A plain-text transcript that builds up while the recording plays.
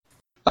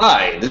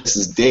Hi, this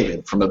is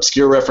David from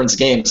Obscure Reference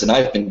Games, and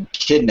I've been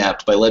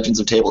kidnapped by Legends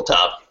of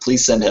Tabletop.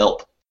 Please send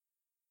help.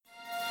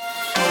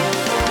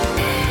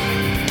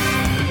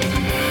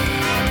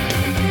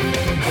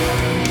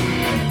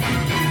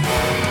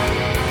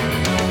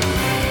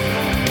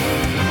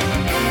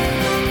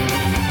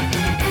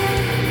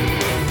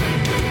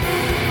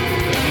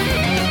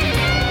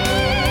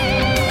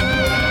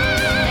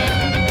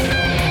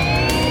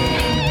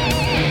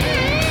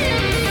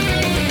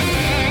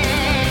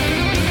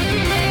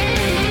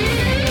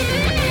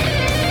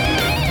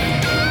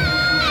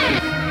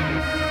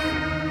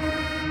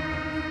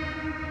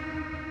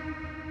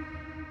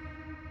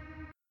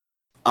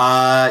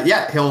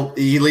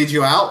 He leads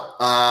you out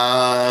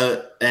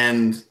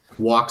and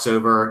walks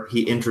over.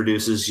 He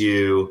introduces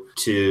you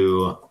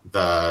to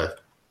the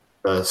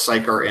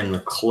psyker in the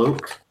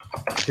cloak.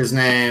 His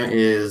name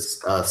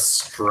is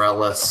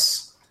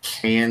Strellis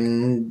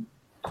Candesian.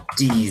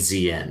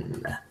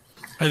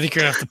 I think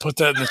you're going to have to put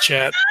that in the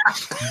chat.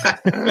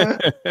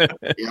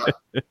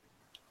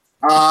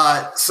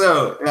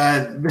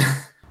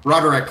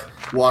 Roderick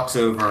walks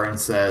over and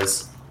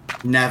says,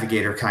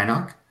 Navigator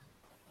Kynoch,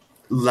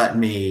 let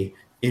me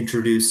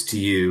introduce to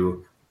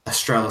you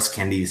Strellis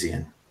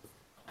Candesian,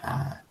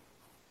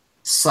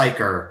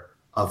 psyker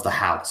of the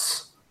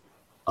House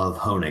of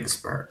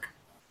Honigsburg.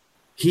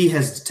 He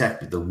has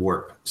detected the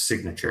warp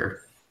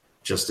signature,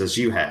 just as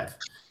you have.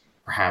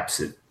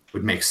 Perhaps it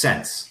would make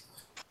sense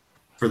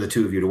for the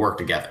two of you to work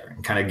together,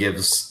 and kind of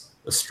gives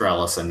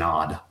Strellis a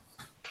nod.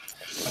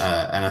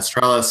 And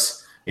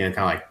Strellis, kind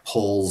of like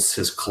pulls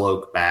his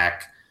cloak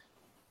back.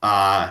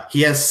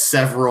 He has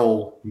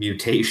several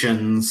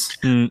mutations.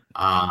 He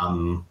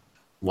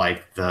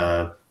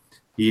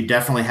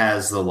definitely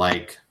has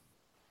the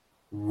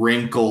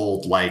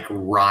wrinkled,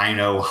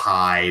 rhino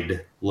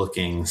hide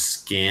looking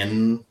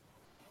skin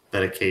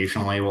that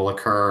occasionally will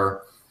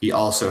occur. He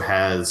also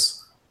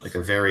has a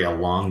very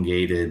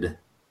elongated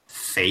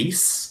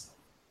face.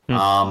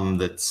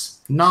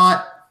 That's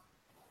not,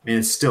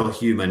 it's still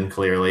human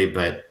clearly,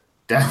 but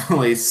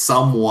definitely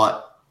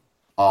somewhat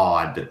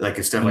odd.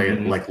 It's definitely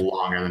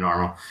longer than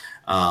normal.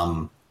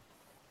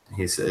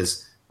 He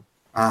says,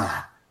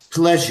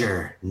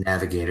 pleasure,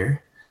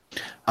 Navigator.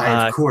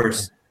 I, of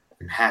course,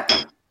 am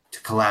happy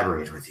to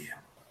collaborate with you.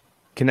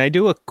 Can I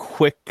do a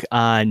quick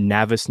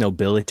Navis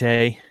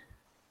Nobilite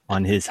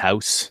on his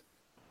house?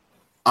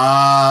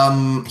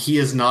 He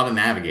is not a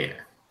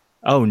navigator.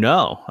 Oh,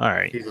 no. All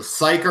right. He's a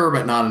psyker,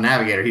 but not a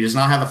navigator. He does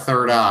not have a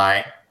third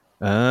eye.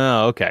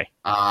 Oh, okay.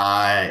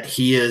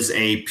 He is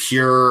a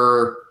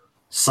pure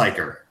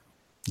psyker.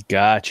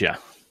 Gotcha.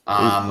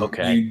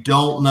 Okay. You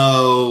don't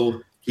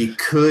know. He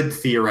could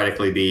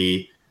theoretically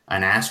be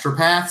an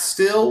astropath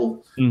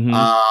still.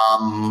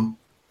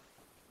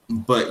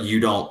 But you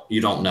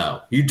don't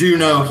know. You do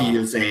know he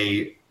is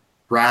a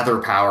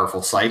rather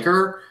powerful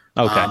psyker.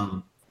 Okay.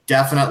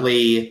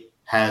 Definitely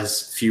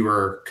has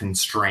fewer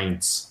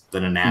constraints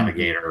than a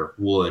navigator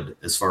would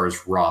as far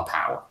as raw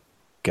power.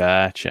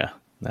 Gotcha.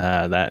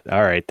 All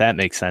right. That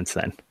makes sense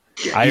then.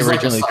 Yeah, he's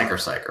like a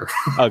psyker.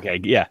 Okay.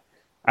 Yeah.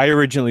 I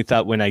originally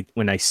thought when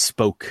I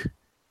spoke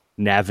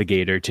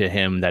navigator to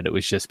him that it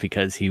was just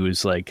because he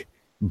was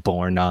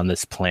born on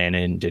this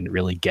planet and didn't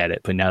really get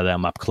it. But now that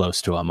I'm up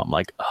close to him, I'm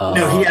like, oh.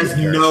 No, he has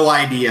no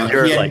idea.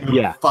 He had no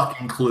yeah.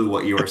 fucking clue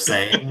what you were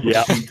saying.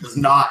 Yeah. He does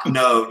not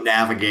know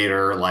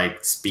navigator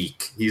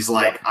speak. He's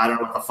I don't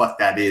know what the fuck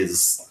that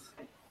is.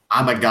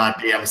 I'm a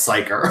goddamn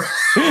psyker.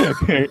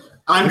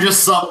 I'm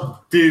just some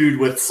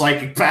dude with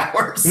psychic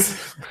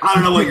powers. I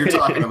don't know what you're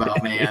talking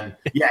about, man.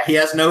 Yeah, he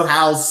has no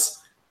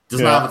house,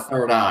 does not have a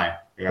third eye.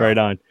 Yeah. Right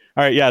on.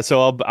 All right, yeah.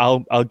 So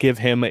I'll give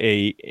him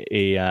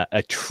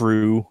a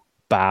true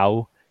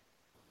bow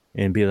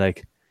and be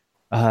like,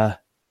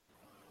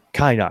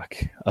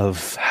 Kynoch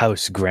of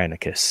House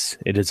Granicus.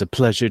 It is a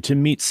pleasure to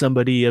meet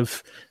somebody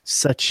of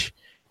such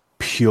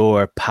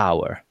pure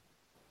power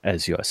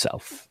as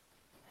yourself.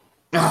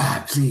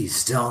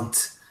 Please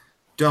don't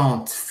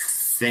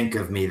think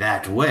of me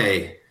that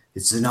way.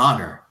 It's an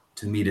honor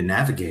to meet a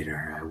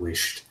navigator. I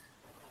wished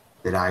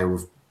that I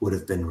would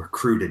have been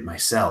recruited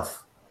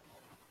myself.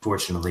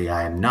 Fortunately,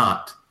 I am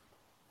not,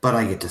 but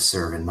I get to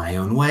serve in my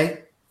own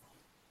way.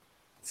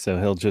 So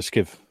he'll just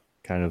give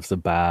kind of the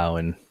bow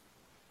and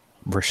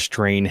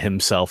restrain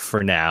himself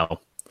for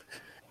now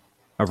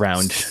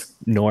around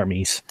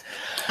normies.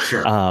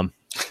 Sure. And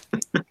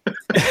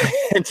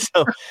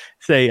so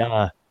say,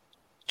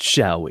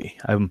 shall we?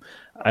 I'm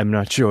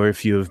not sure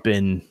if you have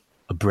been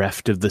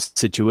abreast of the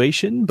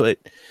situation, but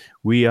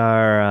we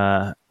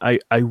are.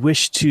 I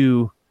wish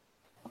to,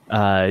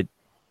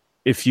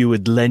 if you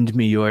would lend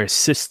me your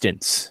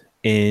assistance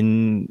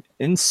in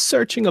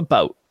searching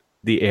about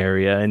the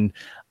area, and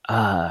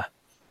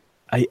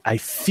I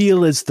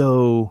feel as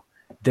though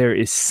there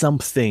is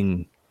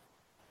something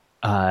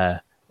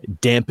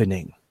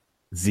dampening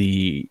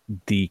the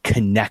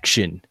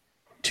connection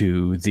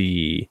to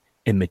the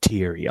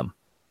immaterium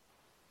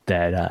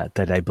that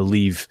I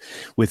believe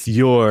with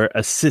your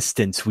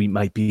assistance we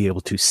might be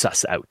able to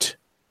suss out.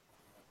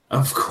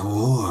 Of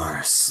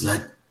course.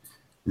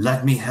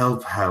 Let me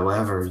help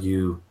however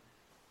you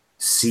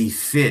see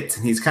fit.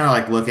 And he's kind of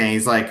like looking,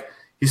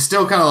 he's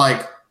still kind of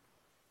like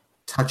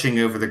touching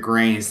over the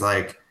grain. He's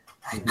like,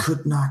 I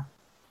could not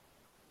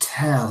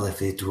tell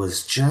if it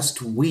was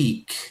just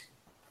weak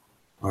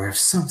or if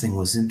something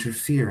was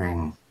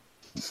interfering.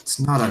 It's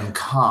not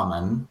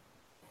uncommon.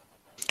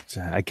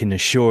 So I can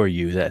assure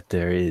you that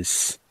there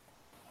is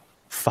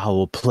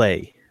foul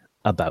play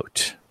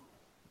about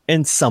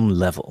in some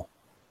level.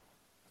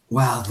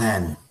 Well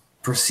then,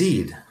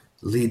 proceed.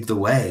 Lead the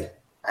way.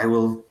 I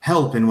will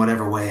help in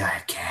whatever way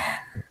I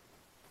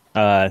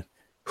can.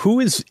 Who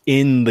is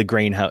in the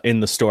grain house,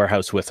 in the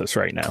storehouse with us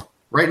right now?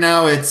 Right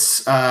now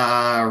it's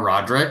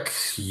Roderick,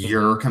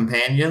 your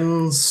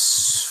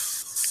companions,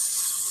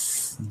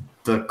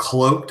 the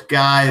cloaked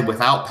guy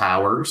without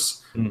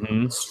powers,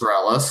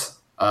 Strellis,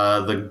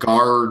 the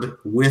guard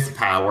with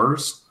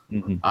powers,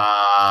 and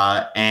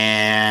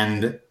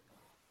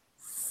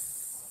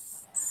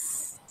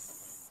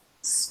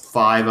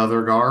 5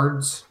 other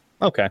guards.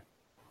 Okay.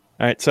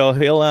 All right. So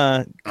he'll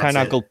kind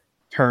of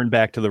turn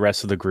back to the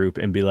rest of the group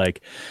and be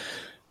like,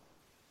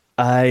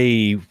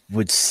 I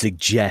would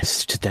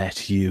suggest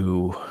that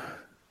you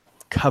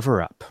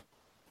cover up.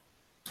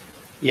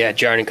 Yeah,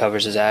 Jarny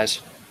covers his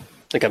eyes.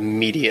 Like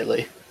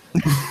immediately.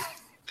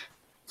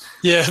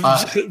 Yeah,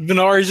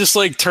 Minari just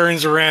like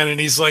turns around and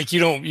he's like, you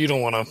don't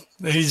want to.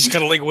 He just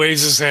kind of like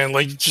waves his hand,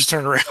 like, just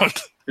turn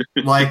around.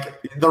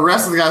 Like, the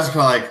rest of the guys are kind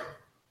of like,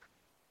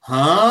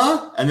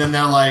 huh? And then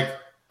they're like,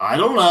 I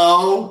don't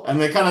know.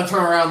 And they kind of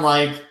turn around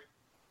like,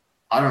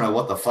 I don't know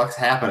what the fuck's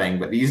happening,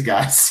 but these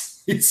guys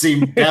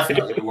seem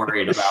definitely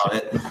worried about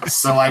it.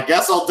 So I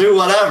guess I'll do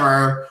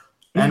whatever.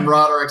 And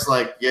Roderick's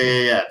like,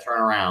 yeah, turn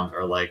around,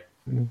 or like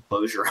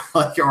close your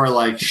or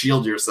like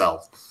shield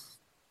yourself.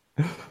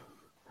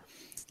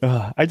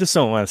 I just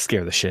don't want to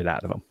scare the shit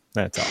out of him.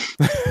 That's all.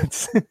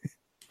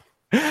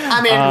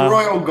 I mean,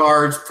 Royal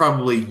Guard's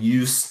probably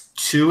used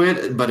to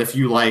it, but if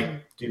you like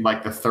do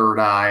like the third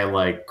eye,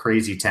 like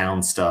crazy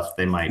town stuff,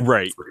 they might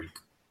freak.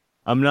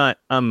 I'm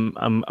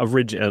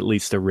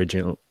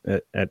original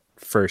at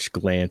first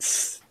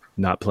glance,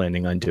 not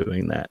planning on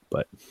doing that,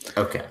 but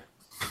okay.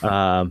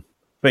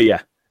 But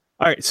yeah.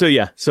 All right. So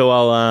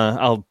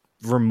I'll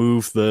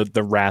remove the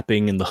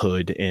wrapping and the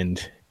hood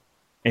and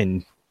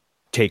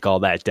take all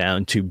that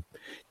down to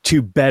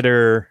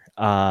better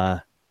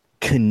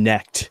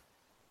connect,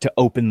 to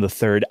open the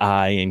third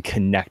eye and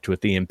connect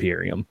with the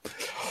Imperium.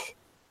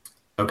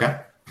 Okay.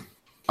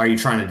 Are you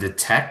trying to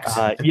detect?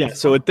 Yeah.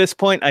 So at this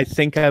point, I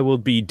think I will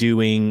be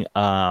doing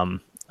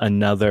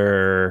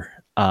another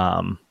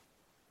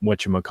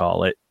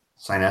whatchamacallit?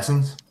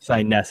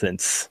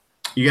 Senescence.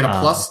 You get a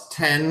plus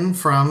 10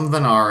 from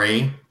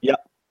Venari.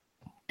 Yep.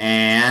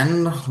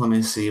 And let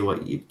me see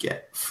what you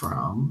get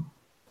from.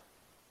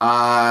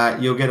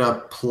 You'll get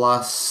a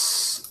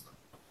plus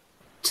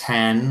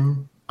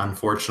 10.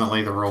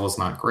 Unfortunately, the roll was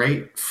not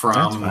great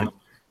from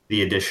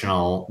the addition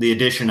of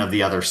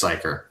the other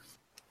psyker.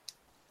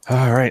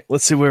 All right,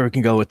 let's see where we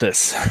can go with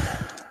this.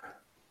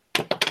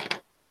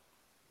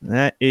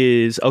 That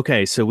is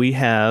okay. So we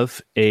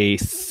have a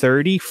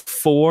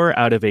 34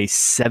 out of a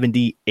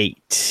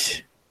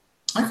 78.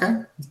 Okay,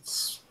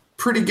 it's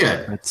pretty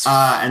good. That's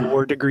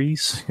 4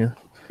 degrees. Yeah.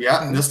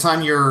 Yeah. This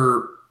time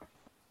you're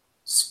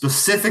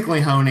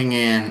specifically honing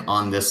in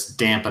on this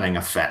dampening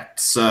effect.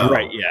 So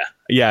right.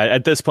 Yeah.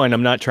 At this point,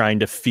 I'm not trying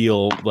to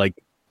feel like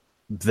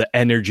the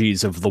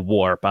energies of the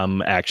warp.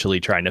 I'm actually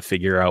trying to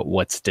figure out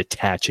what's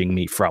detaching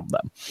me from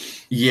them.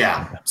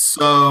 Yeah.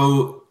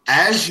 So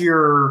as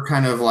you're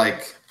kind of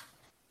like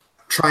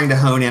trying to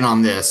hone in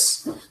on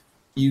this,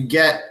 you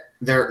get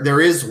there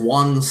is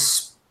one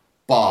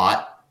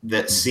spot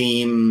that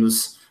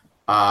seems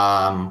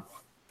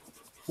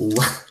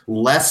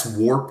less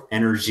warp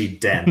energy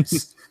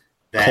dense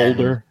than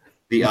colder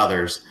the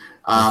others.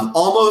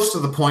 Almost to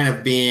the point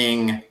of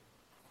being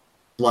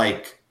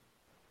like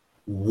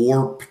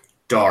warp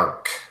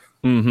dark,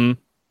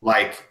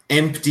 like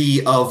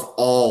empty of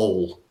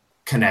all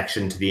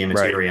connection to the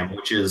Immaterium,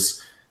 which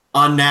is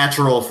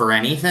unnatural for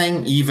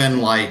anything. Even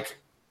like,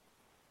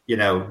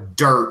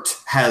 dirt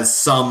has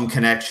some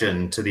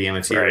connection to the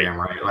Immaterium,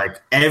 right?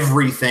 Like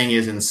everything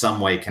is in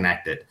some way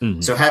connected.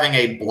 So having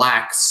a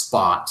black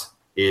spot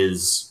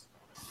is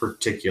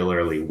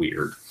particularly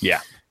weird.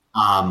 Yeah.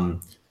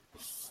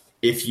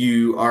 If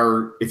you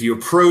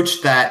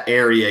approach that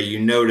area, you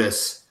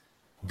notice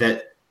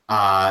that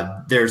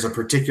there's a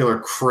particular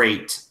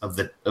crate of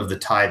the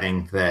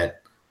tithing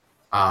that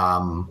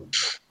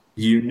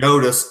you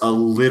notice a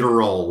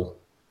literal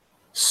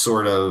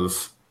sort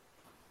of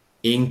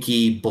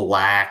inky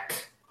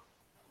black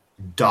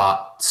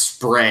dot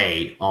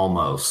spray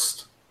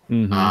almost.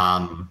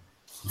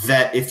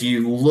 That if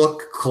you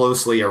look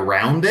closely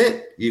around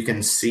it, you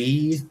can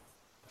see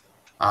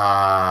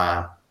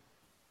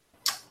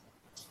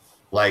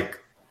like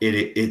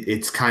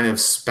it's kind of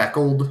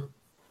speckled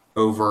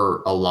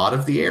over a lot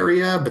of the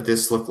area, but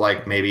this looked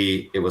like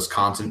maybe it was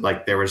constant,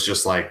 like there was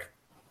just like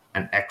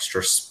an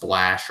extra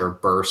splash or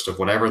burst of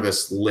whatever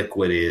this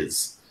liquid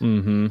is.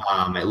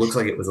 It looks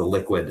like it was a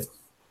liquid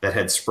that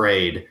had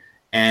sprayed.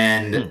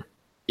 And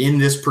in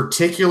this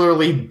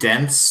particularly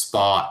dense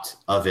spot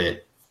of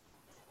it,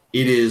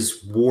 it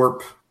is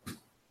warp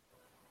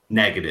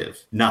negative.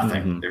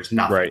 Nothing. There's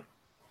nothing. Right.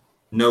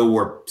 No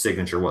warp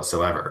signature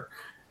whatsoever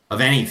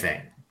of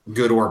anything,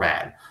 good or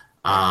bad,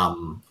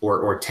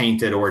 or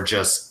tainted or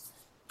just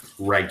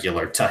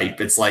regular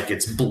type. It's like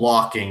it's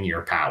blocking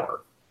your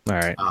power. All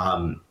right.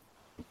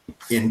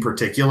 In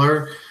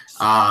particular.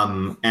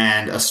 And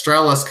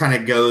Astralis kind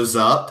of goes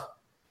up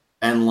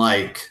and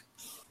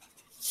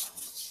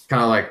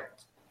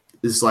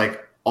is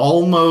like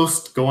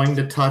almost going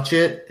to touch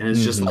it, and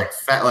it's just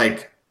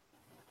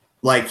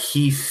like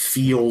he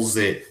feels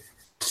it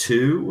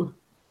too.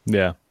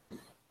 Yeah.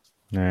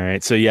 All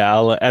right. So yeah,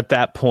 I'll at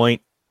that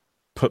point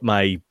put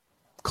my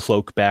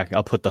cloak back.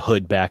 I'll put the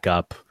hood back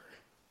up,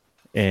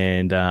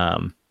 and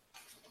I'll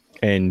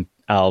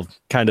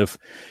kind of,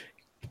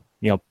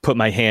 put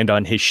my hand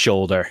on his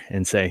shoulder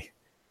and say,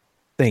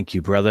 "Thank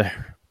you,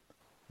 brother,"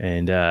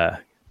 and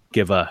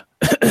give a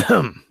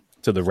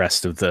to the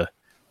rest of the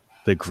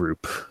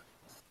group.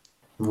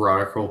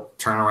 Roderick will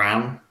turn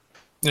around.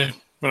 Yeah,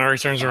 when Ari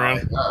turns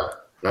around.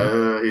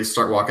 You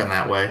start walking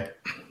that way.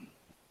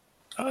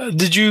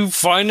 Did you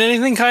find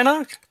anything,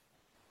 Kynoch?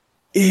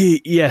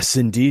 Yes,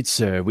 indeed,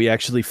 sir. We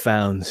actually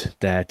found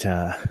that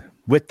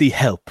with the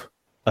help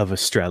of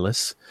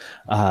Astralis,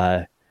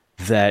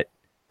 that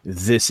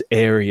this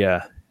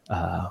area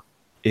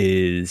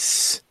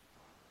is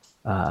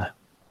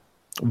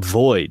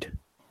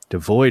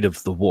devoid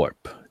of the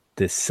warp.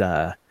 This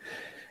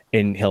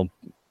and he'll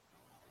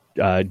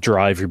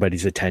draw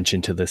everybody's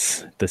attention to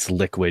this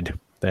liquid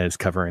that is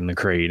covering the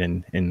crate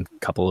and in a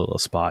couple of little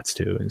spots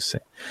too.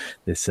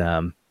 This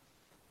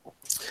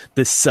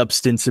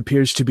substance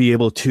appears to be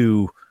able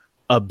to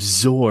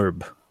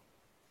absorb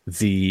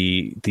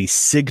the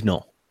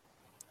signal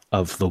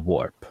of the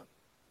warp.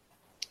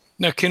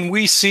 Now, can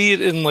we see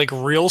it in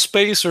real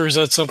space, or is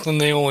that something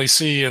they only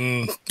see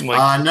in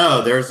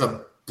No, there's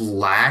a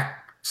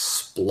black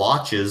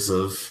splotches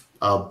of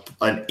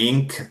an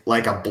ink,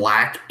 like a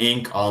black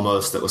ink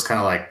almost, that was kind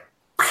of like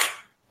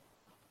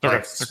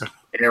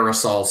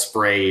aerosol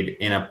sprayed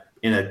in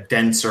a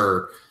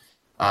denser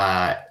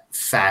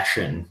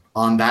fashion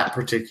on that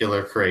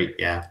particular crate.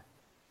 Yeah.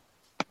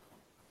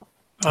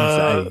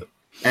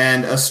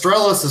 And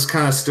Astralis is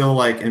kind of still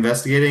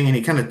investigating, and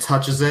he kind of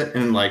touches it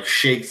and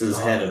shakes his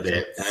head a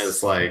bit, and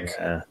it's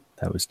that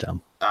was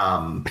dumb.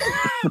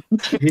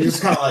 He's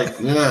just kind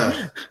of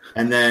ugh.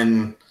 And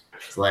then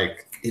it's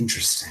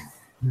interesting.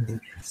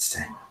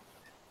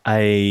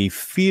 I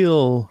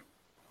feel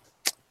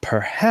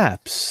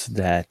perhaps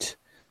that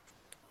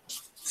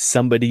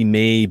somebody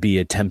may be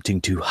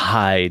attempting to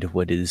hide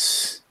what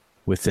is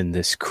within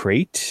this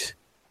crate.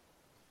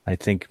 I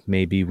think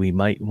maybe we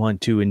might want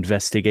to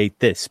investigate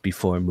this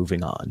before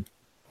moving on.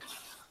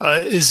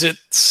 Is it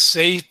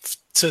safe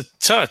to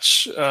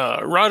touch?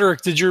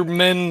 Roderick, did your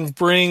men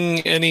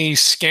bring any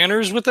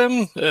scanners with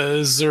them?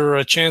 Is there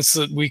a chance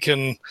that we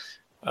can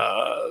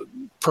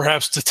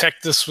perhaps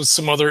detect this with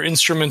some other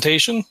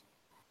instrumentation?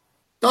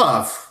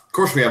 Of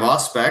course, we have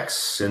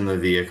auspex in the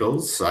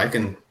vehicles. I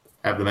can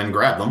have the men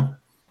grab them.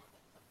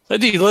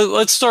 Indeed,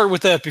 let's start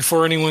with that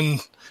before anyone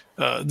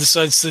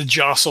decides to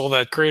jostle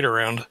that crate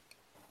around.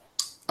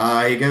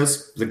 He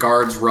goes, the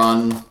guards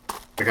run,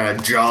 they kind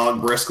of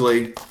jog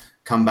briskly,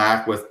 come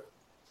back with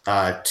 2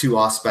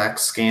 auspex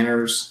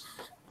scanners.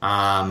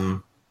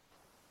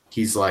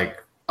 He's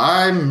like,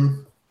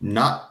 I'm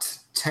not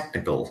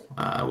technical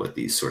with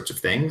these sorts of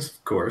things.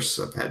 Of course,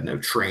 I've had no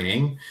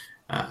training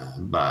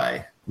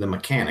by the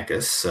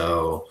Mechanicus,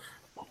 so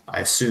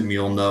I assume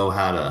you'll know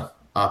how to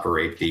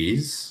operate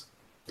these,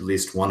 at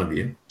least one of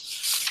you.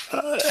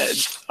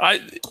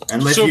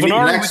 Unless you need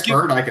an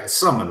expert, I can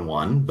summon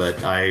one,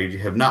 but I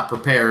have not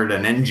prepared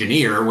an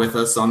engineer with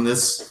us on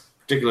this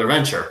particular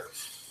venture.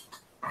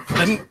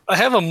 And I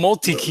have a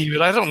multi-key,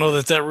 but I don't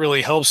know that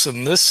really helps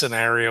in this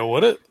scenario,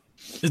 would it?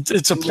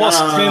 It's a plus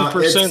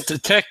 10% to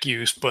tech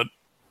use, but...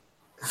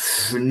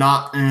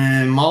 Not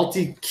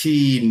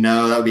multi-key,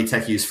 no, that would be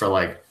tech use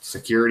for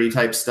security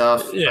type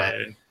stuff. Yeah.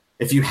 But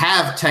if you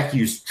have tech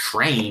use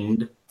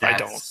trained, that's I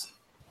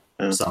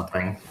don't.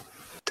 Something.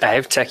 I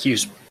have tech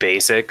use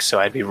basic, so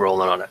I'd be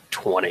rolling on a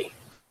 20.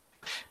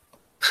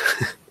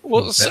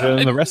 Well, better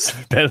than the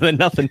rest. Better than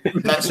nothing.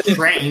 That's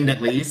trained, at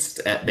least,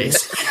 at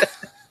basic.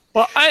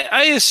 Well,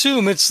 I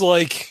assume it's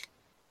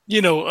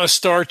a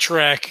Star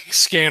Trek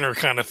scanner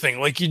kind of thing.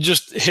 You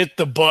just hit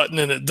the button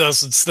and it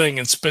does its thing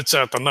and spits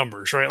out the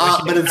numbers, right?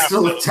 But it's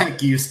still a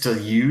tech use to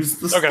use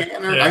the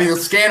scanner. Yeah. I mean, the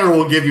scanner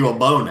will give you a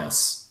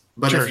bonus.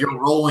 But Sure. if you're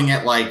rolling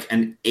at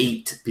an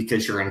 8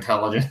 because your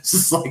intelligence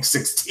is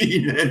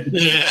 16, then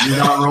you're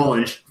not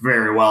rolling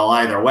very well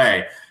either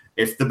way.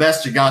 If the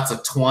best you got's a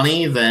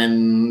 20,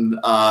 then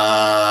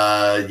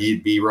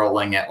you'd be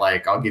rolling at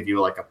I'll give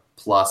you a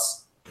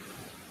plus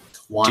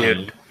 20.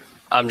 Dude,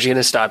 I'm just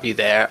gonna stop you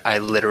there. I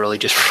literally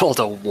just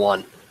rolled a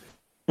 1.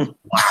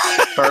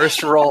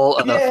 First roll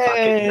of the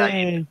fucking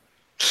night.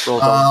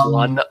 Rolled a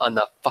 1 on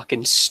the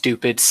fucking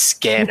stupid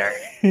scanner.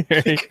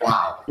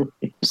 Wow.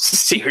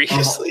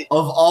 Seriously.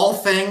 Of all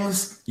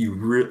things,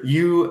 you've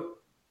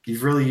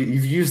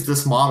used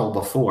this model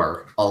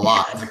before a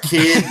lot. As a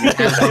kid, you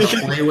had one to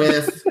play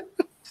with,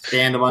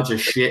 scanned a bunch of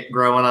shit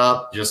growing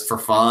up just for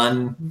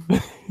fun.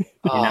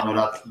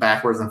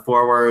 Backwards and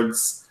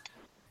forwards.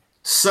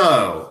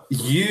 So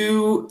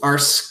you are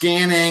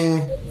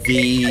scanning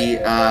the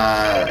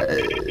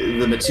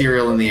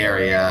material in the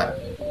area.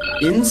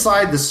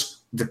 Inside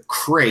the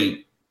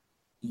crate,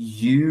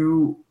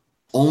 you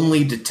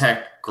only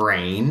detect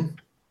grain.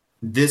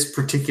 This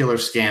particular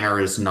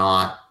scanner is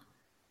not.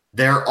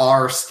 There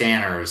are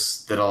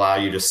scanners that allow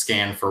you to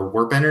scan for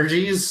warp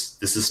energies.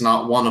 This is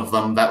not one of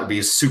them. That would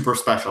be super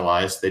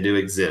specialized. They do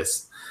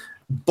exist.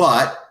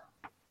 But,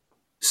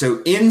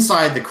 so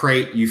inside the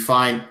crate, you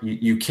find,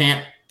 you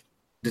can't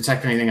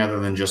detect anything other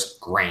than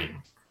just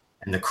grain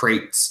and the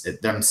crates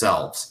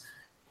themselves.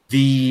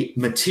 The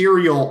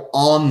material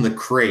on the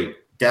crate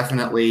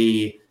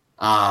definitely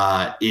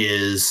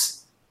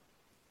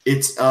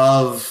it's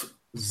of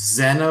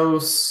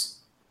Xenos.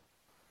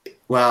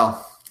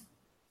 Well,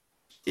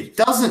 it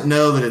doesn't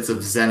know that it's of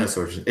Xenos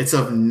origin. It's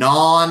of an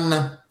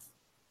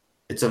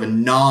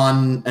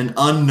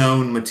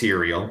unknown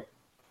material,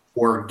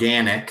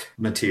 organic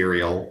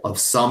material of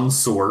some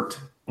sort.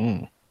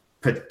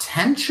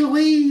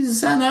 Potentially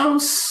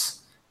Xenos,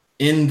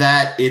 in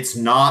that it's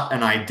not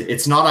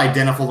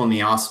identifiable in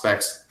the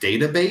Auspex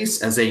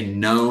database as a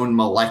known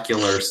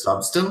molecular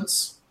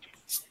substance.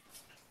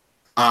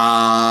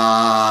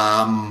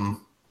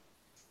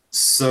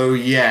 So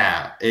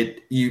yeah,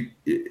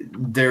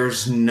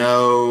 there's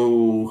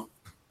no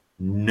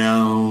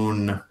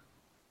known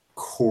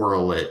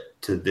correlate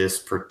to this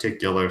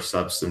particular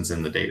substance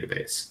in the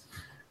database.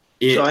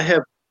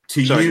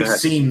 You've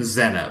seen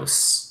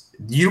Xenos.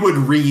 You would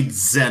read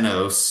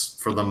Xenos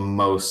for the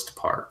most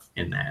part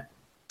in that.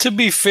 To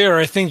be fair,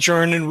 I think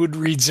Jordan would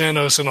read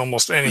Xenos in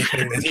almost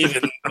anything that he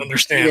didn't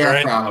understand, yeah,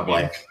 right?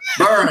 Probably.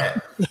 Burn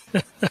it.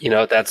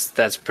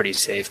 That's pretty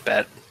safe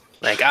bet.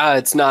 Like,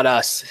 it's not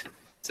us.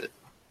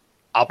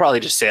 I'll probably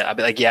just say it. I'll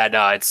be like, yeah,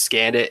 no, it's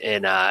scanned it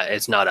and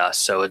it's not us,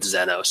 so it's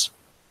Xenos.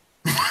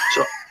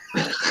 So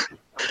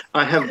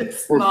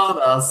it's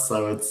not us,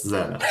 so it's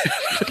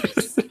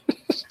Xenos.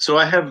 So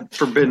I have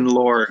Forbidden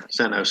Lore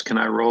Xenos. Can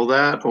I roll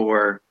that,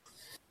 or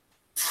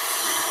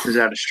is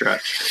that a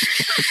stretch?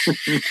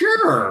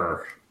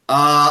 Sure.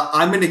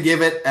 I'm going to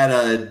give it at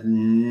a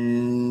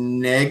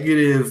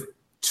negative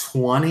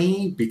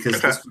 20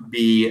 because this would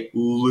be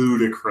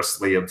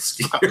ludicrously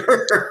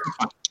obscure.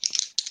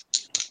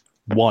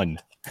 1.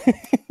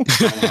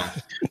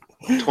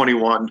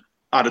 21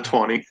 out of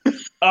 20.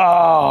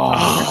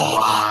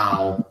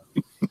 Wow.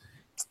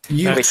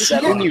 Wait,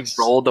 Seven, you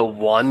rolled a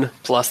 1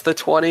 plus the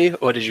 20,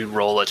 or did you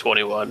roll a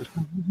 21?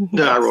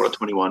 No, I rolled a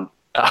 21.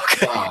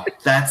 Okay. Wow.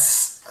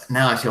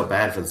 Now I feel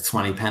bad for the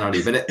 20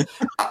 penalty, but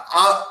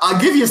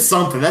I'll give you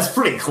something. That's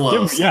pretty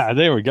close. Yeah,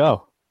 there we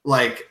go.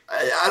 Like,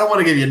 I don't want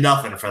to give you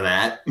nothing for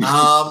that.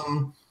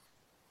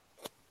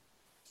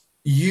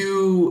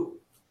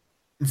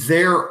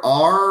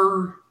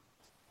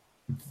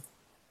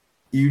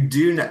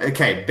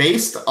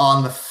 Based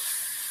on the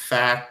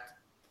fact,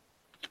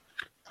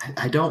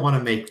 I don't want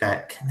to make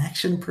that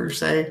connection per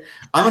se.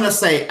 I'm going to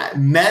say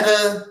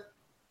meta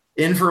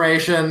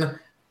information.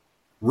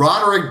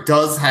 Roderick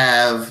does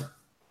have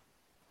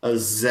a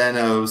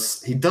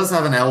Xenos. He does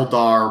have an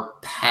Eldar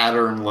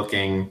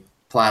pattern-looking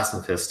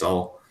plasma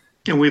pistol.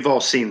 And we've all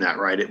seen that,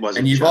 right? It wasn't.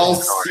 And you've all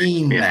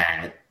seen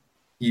that.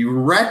 You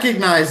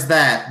recognize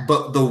that,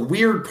 but the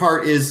weird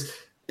part is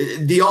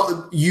you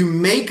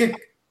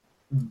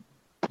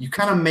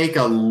kind of make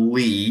a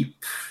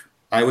leap.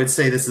 I would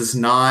say this is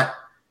not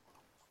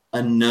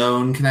a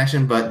known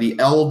connection, but the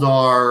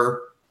Eldar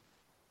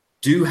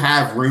do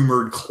have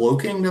rumored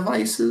cloaking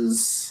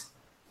devices,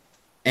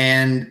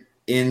 and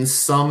in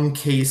some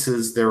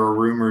cases there are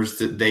rumors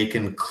that they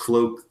can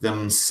cloak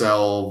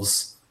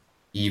themselves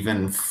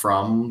even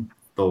from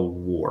the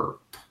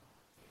warp.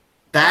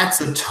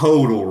 That's a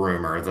total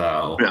rumor,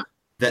 though. Yeah.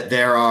 That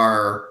there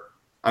are,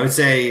 I would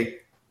say,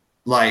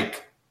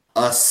 like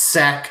a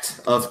sect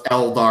of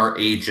Eldar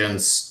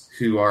agents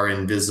who are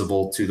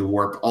invisible to the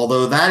warp,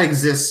 although that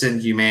exists in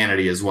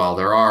humanity as well.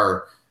 There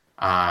are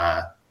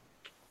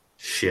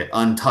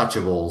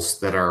untouchables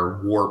that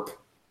are warp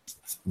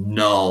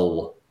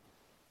null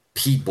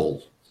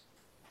people.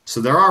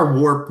 So there are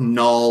warp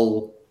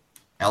null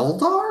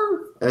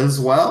Eldar as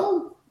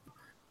well.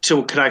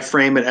 So could I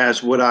frame it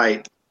as would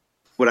I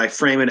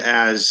frame it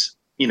as,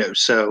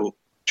 so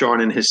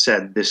Jordan has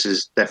said this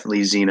is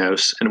definitely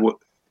Xenos, and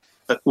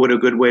would a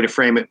good way to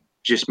frame it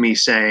just me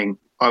saying,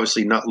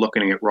 obviously not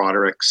looking at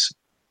Roderick's,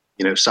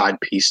 side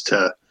piece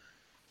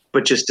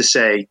but just to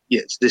say,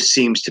 yes, this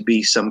seems to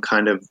be some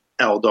kind of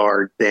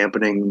Eldar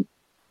dampening,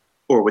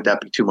 or would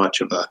that be too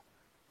much of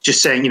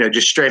just saying,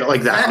 just straight up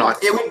like that?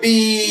 It would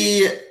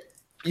be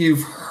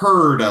you've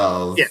heard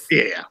of.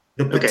 Yeah.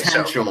 The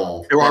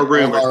potential. So there are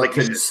rumors like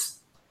could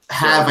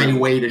have a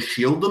way to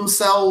shield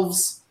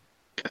themselves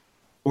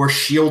or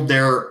shield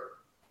their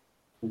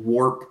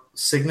warp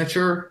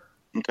signature.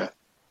 Okay.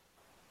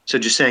 So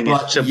just saying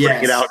But it, so yes.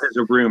 putting it out as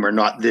a rumor,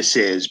 not this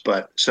is,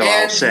 but so I'll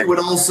And say you would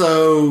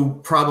also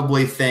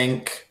probably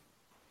think,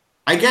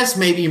 I guess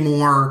maybe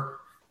more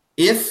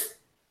if,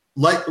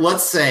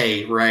 let's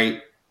say,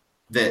 right,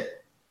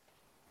 that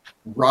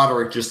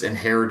Roderick just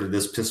inherited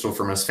this pistol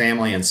from his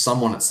family and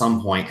someone at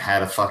some point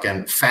had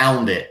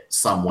found it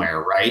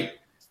somewhere, right?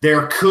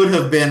 There could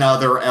have been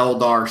other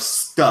Eldar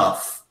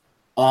stuff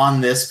on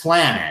this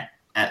planet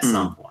at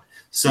some point.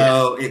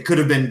 So it could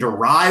have been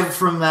derived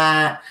from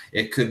that.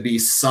 It could be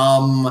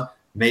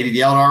maybe the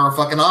Eldar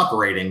are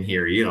operating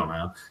here. You don't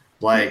know.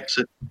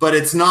 But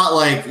it's not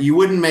like you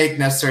wouldn't make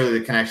necessarily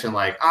the connection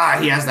like,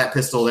 he has that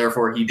pistol,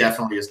 therefore he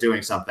definitely is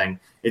doing something.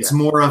 It's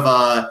more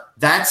of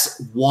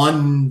that's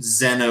one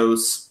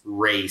Xenos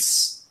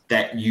race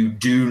that you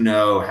do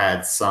know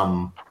had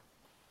some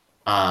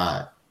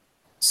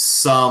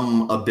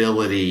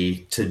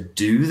ability to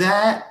do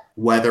that,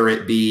 whether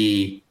it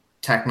be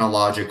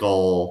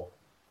technological,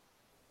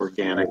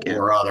 organic,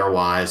 or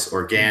otherwise.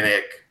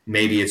 Organic,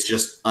 maybe it's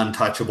just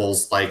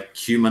untouchables, like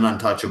human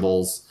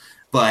untouchables,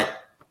 but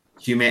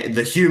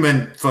the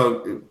human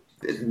folk,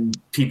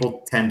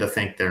 people tend to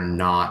think they're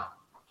not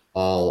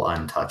all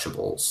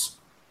untouchables.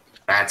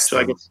 That's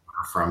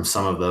from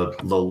some of the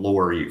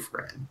lore you've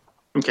read.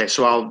 Okay,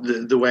 so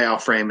the way I'll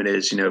frame it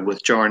is,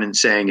 with Jarnan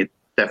saying it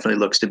definitely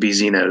looks to be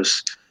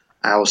Xenos,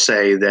 I will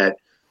say that,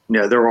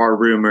 there are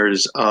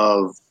rumors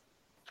of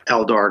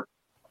Eldar,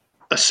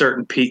 a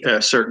certain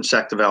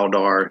sect of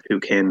Eldar who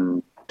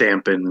can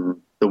dampen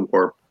the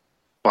warp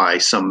by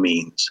some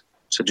means.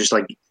 So just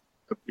like you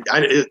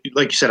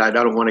said, I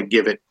don't want to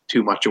give it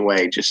too much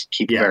away. Just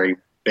keep it very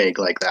vague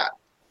like that.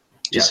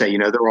 Just say,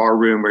 there are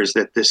rumors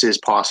that this is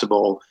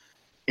possible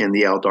and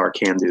the Eldar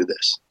can do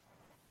this.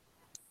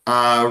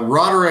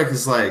 Roderick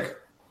is like,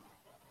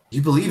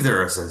 you believe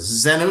there is a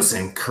Xenos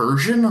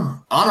incursion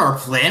on our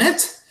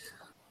planet?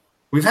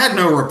 We've had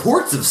no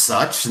reports of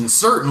such, and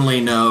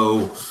certainly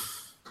no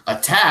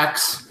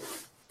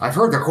attacks. I've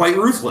heard they're quite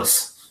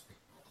ruthless.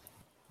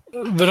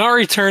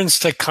 Venari turns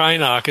to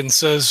Kynoch and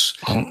says,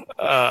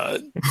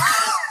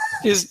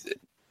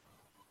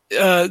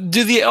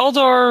 do the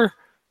Eldar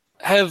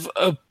have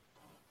a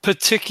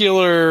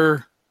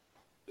particular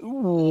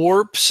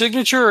warp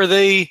signature? Are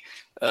they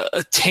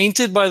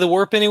tainted by the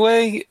warp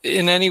anyway?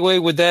 In any way,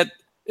 would that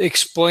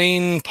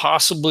explain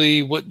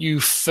possibly what you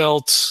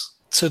felt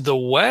to the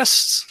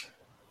west?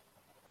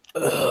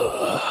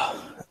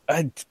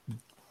 I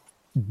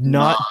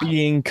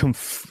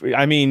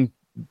mean,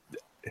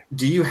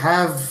 do you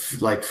have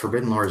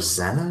Forbidden Lore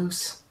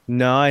Xenos?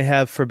 No, I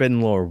have Forbidden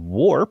Lore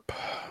Warp.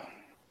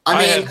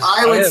 I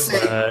would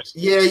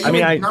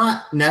say,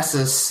 not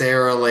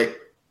necessarily.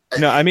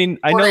 No, I mean,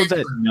 I know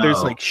that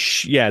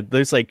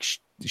there's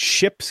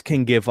ships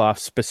can give off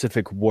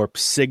specific warp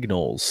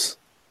signals,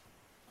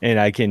 and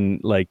I can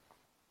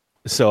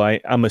so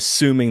I'm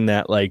assuming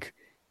that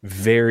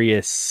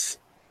various,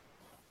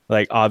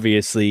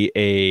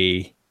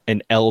 obviously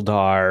an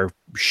Eldar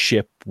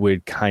ship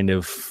would kind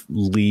of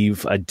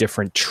leave a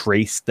different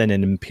trace than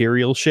an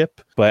Imperial ship,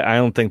 but I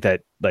don't think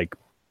that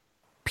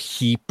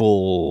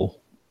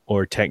people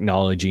or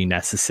technology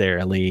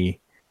necessarily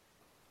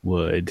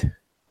would,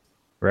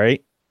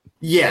 right?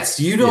 Yes,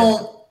 you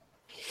don't.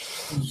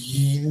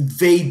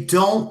 They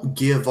don't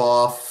give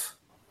off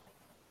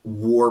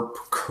warp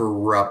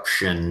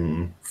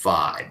corruption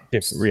vibes.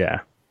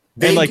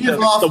 They give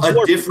off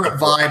a different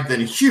vibe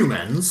than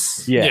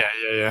humans. Yeah.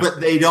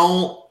 But they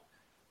don't.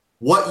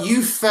 What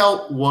you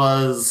felt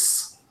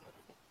was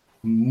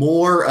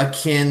more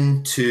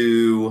akin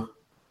to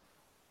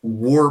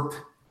warp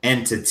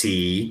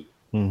entity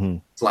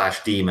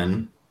 /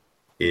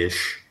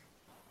 demon-ish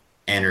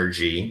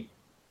energy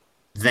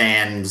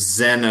than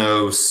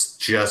Xenos,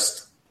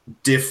 just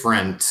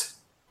different,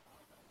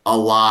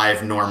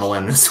 alive, normal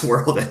in this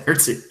world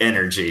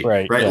energy.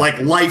 Right. Yeah. Like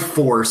life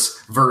force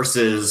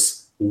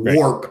versus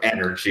warp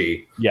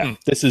energy. Yeah.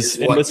 This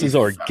is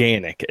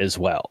organic as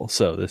well.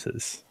 So this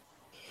is.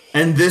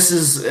 And this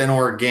is an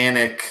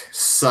organic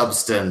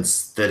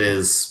substance that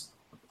is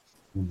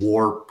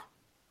warp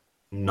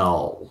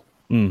null.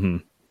 Mm-hmm.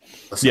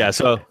 Yeah,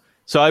 so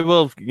I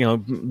will,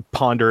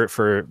 ponder it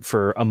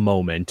for a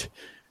moment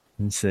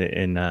and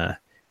say,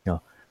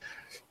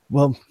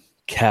 well,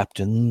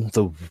 Captain,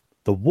 the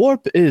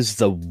warp is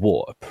the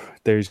warp.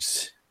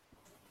 There's,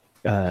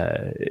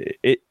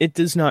 it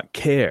does not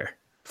care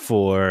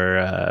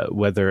for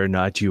whether or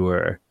not you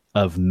are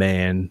of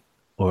man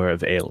or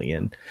of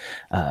alien.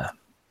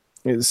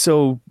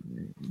 So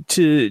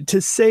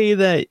to say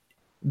that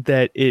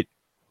it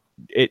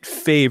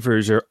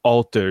favors or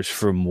alters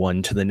from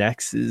one to the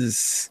next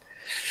is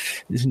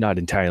not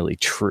entirely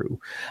true.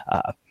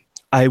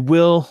 I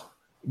will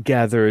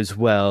gather as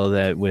well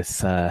that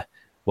with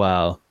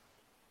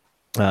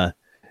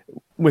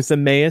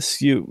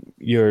Emmaus,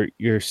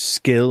 your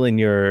skill and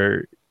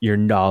your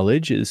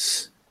knowledge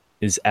is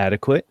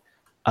adequate.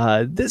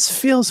 This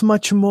feels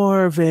much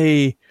more of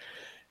an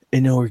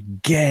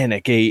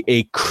organic,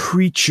 a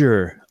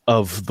creature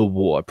of the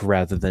warp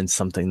rather than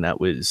something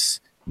that was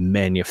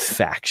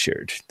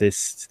manufactured.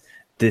 This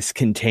this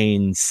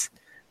contains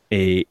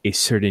a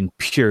certain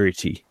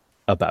purity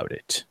about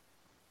it.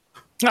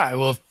 I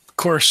will, of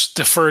course,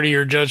 defer to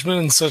your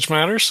judgment in such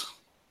matters.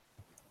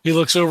 He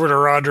looks over to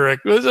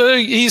Roderick.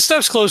 He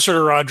steps closer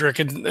to Roderick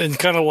and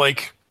kind of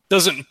like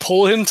doesn't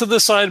pull him to the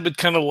side, but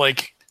kind of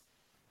like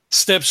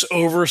steps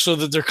over so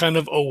that they're kind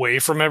of away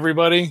from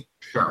everybody.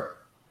 Sure.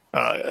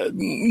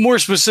 More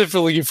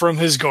specifically from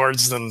his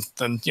guards than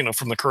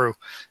from the crew.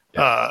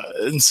 Yeah.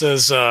 And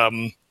says,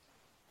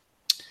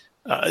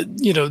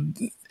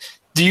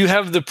 do you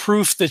have the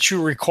proof that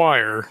you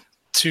require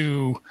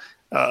to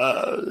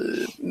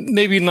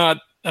maybe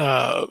not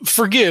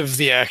forgive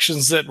the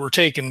actions that were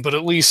taken, but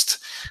at least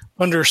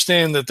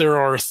understand that there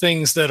are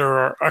things that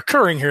are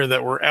occurring here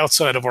that were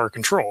outside of our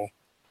control?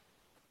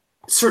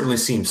 It certainly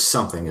seems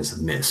something is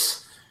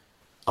amiss.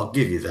 I'll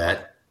give you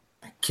that.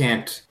 I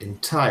can't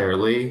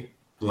entirely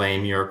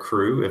blame your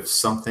crew if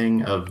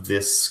something of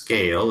this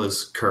scale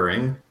is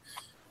occurring,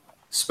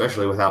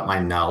 especially without my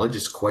knowledge.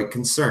 It's quite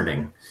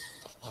concerning.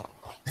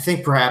 I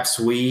think perhaps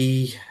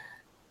we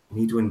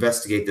need to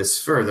investigate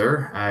this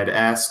further. I'd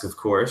ask, of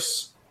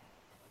course,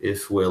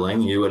 if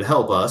willing, you would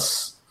help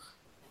us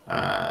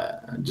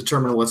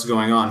determine what's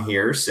going on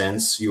here,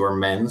 since your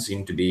men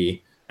seem to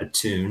be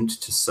attuned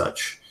to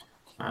such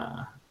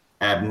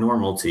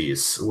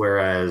abnormalities,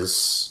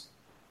 whereas,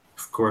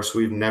 of course,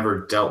 we've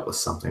never dealt with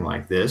something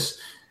like this.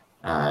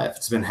 If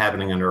it's been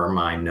happening under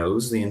my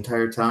nose the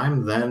entire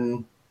time,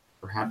 then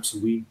perhaps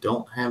we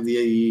don't have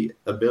the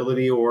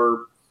ability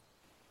or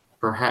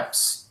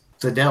perhaps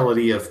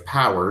fidelity of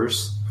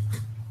powers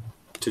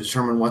to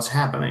determine what's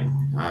happening.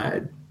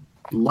 I'd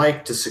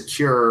like to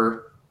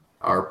secure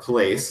our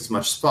place as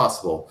much as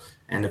possible.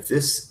 And if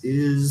this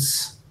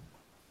is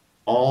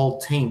all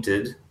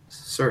tainted,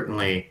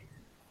 certainly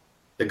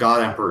the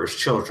God Emperor's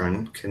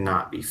children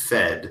cannot be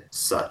fed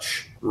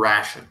such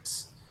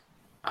rations.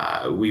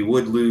 We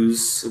would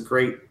lose a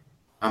great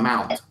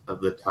amount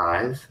of the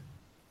tithe.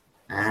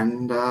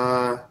 And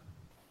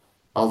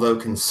although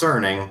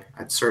concerning,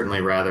 I'd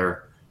certainly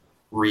rather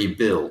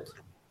rebuild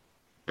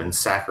than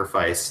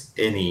sacrifice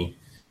any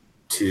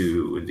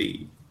to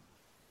the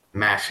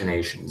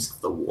machinations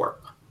of the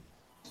warp.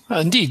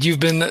 Indeed, you've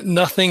been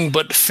nothing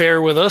but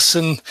fair with us,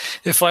 and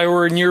if I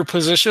were in your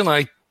position,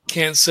 I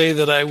can't say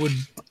that I would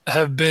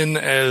have been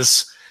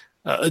as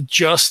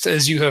just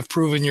as you have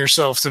proven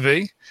yourself to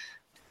be.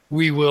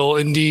 We will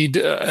indeed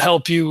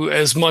help you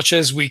as much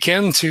as we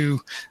can to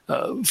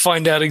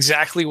find out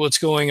exactly what's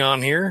going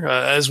on here,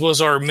 as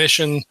was our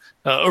mission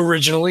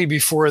originally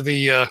before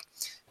the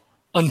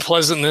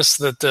unpleasantness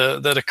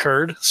that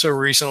occurred so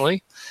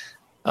recently.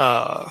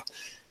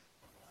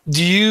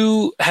 Do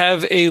you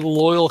have a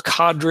loyal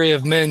cadre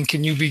of men?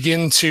 Can you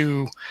begin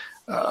to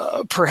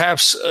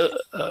perhaps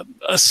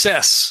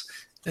assess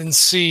and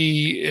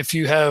see if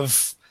you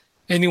have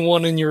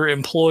anyone in your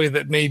employ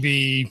that may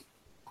be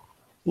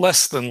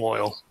less than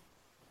loyal?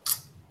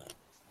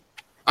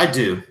 I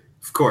do,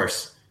 of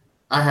course.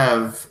 I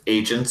have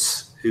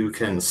agents who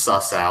can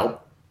suss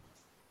out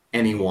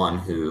anyone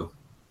who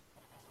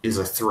is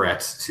a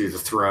threat to the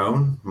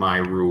throne, my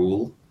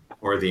rule,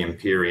 or the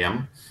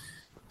Imperium.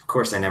 Of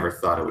course, I never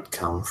thought it would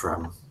come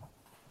from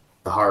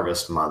the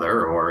Harvest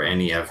Mother or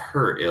any of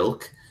her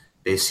ilk.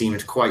 They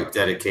seemed quite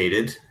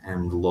dedicated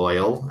and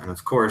loyal, and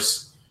of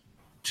course,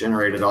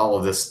 generated all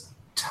of this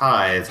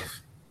tithe.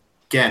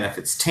 Again, if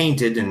it's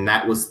tainted and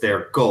that was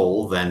their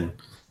goal, then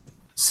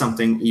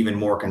something even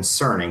more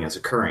concerning is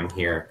occurring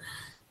here.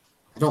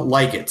 I don't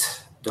like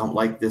it. Don't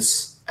like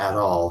this at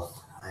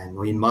all. And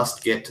we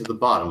must get to the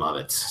bottom of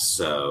it.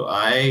 So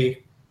I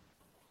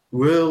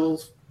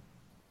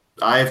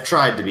have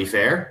tried to be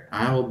fair.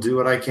 I will do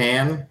what I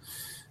can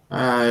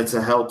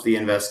to help the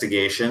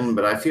investigation,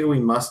 but I feel we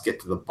must get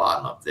to the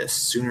bottom of this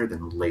sooner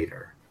than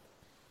later.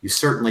 You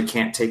certainly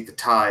can't take the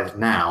tithe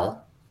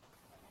now,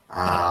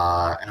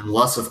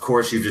 unless, of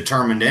course, you've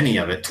determined any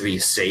of it to be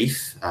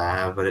safe.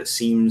 But it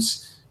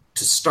seems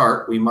to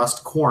start, we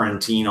must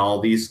quarantine all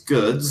these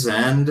goods,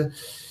 and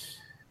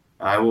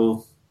I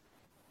will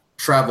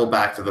travel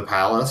back to the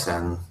palace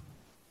and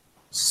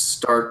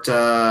start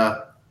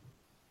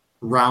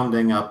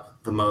rounding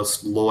up the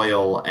most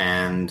loyal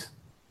and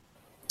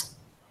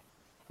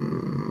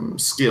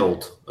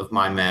skilled of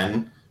my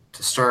men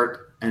to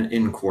start an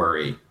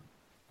inquiry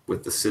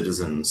with the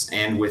citizens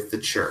and with the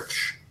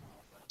church.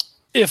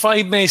 If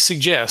I may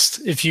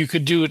suggest, if you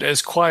could do it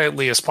as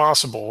quietly as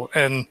possible,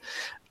 and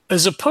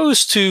as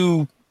opposed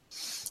to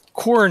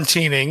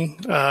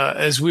quarantining,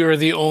 as we are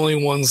the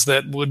only ones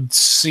that would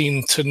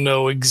seem to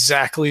know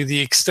exactly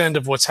the extent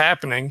of what's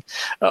happening,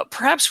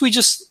 perhaps we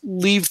just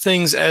leave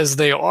things as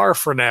they are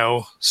for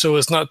now so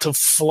as not to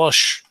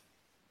flush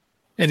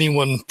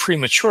anyone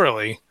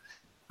prematurely.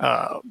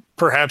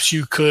 Perhaps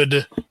you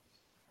could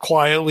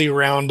quietly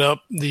round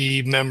up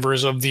the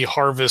members of the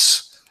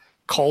Harvest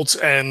cult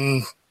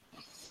and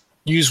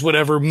use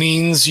whatever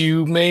means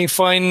you may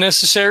find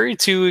necessary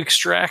to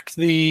extract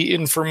the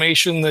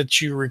information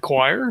that you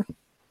require.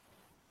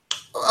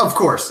 Of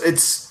course,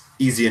 it's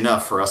easy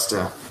enough for us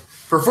to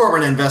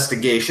perform an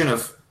investigation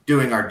of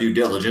doing our due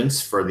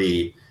diligence for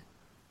the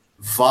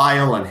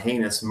vile and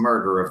heinous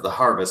murder of the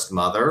Harvest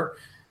Mother,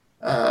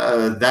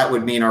 that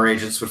would mean our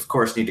agents would, of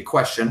course, need to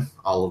question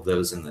all of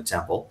those in the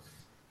temple.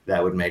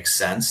 That would make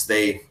sense.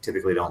 They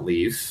typically don't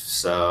leave,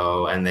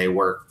 and they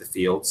work the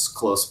fields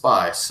close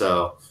by.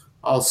 So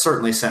I'll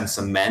certainly send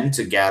some men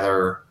to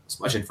gather as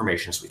much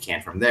information as we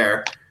can from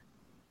there.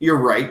 You're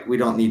right. We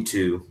don't need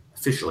to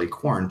officially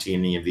quarantine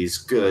any of these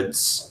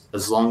goods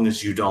as long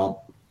as you don't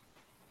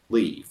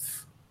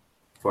leave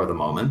for the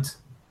moment.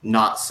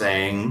 Not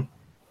saying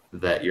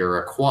that you're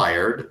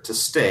required to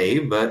stay,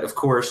 but of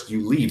course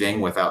you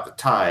leaving without the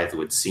tithe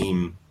would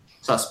seem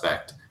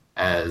suspect,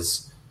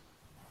 as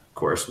of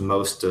course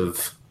most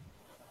of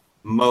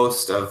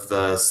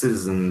the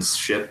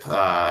citizenship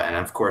and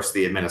of course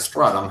the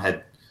administratum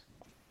had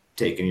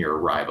taken your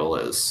arrival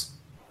as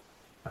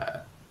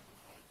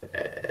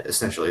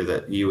essentially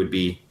that you would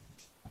be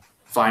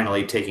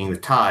finally taking the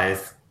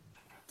tithe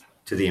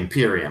to the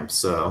Imperium.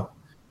 So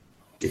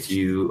if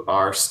you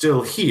are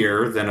still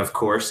here, then of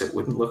course it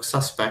wouldn't look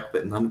suspect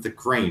that none of the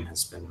grain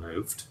has been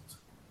moved.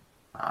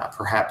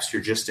 Perhaps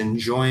you're just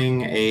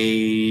enjoying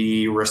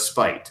a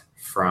respite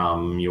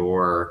from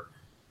your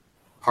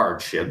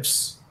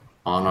hardships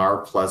on our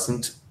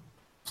pleasant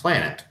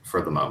planet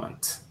for the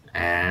moment,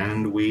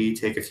 and we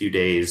take a few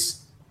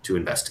days to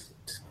investigate.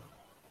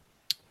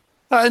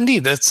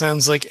 Indeed, that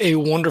sounds like a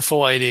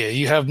wonderful idea.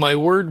 You have my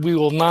word, we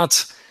will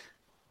not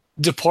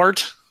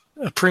depart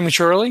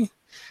prematurely.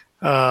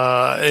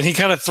 And he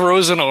kind of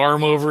throws an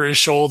arm over his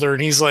shoulder,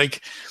 and he's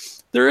like,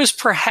 there is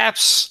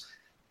perhaps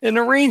an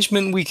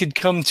arrangement we could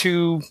come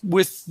to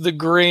with the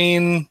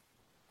grain,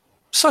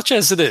 such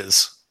as it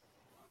is.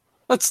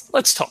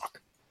 Let's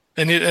talk.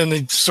 And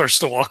he starts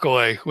to walk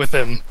away with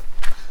him.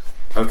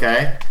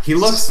 Okay. He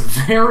looks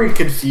very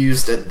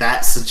confused at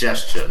that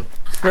suggestion.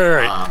 All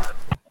right.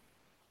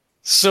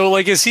 So,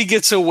 like, as he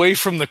gets away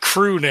from the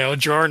crew now,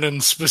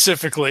 Jarnan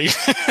specifically,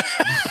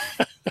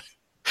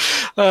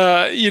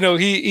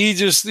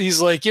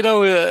 he's like,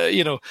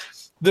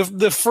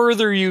 the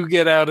further you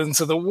get out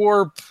into the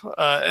warp,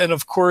 and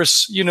of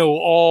course,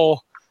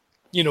 all,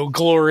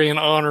 glory and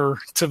honor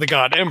to the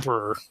God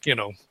Emperor,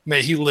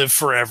 may he live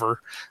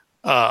forever.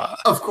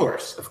 Of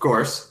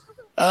course.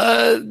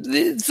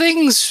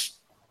 Things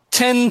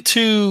tend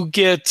to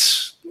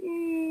get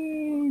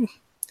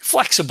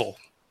flexible,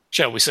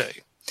 shall we say.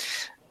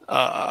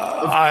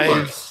 Of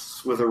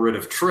course, with a writ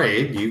of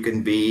trade, you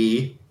can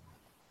be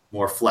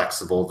more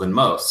flexible than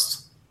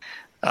most.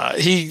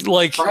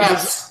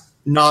 Perhaps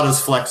not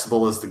as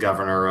flexible as the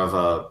governor of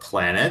a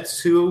planet,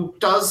 who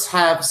does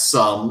have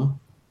some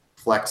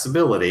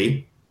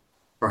flexibility.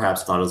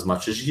 Perhaps not as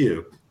much as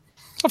you.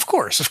 Of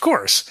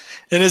course.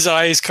 And his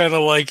eyes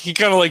he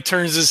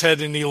turns his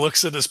head and he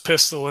looks at his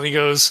pistol and he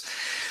goes,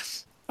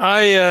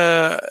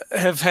 I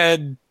have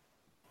had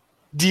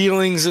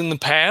dealings in the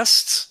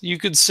past, you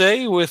could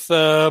say, with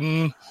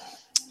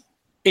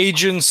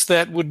agents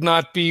that would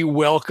not be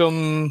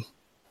welcome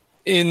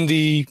in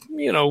the,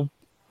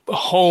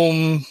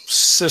 home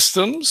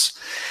systems.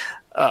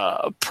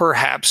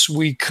 Perhaps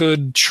we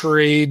could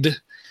trade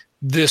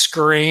this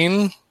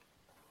grain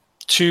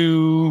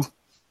to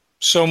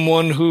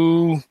someone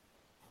who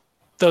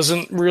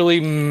doesn't really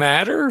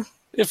matter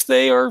if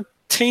they are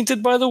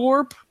tainted by the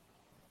warp.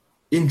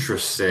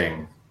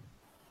 Interesting.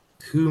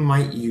 Who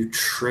might you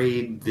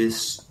trade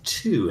this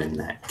to in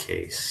that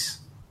case?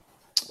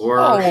 Or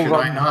should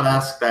I not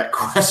ask that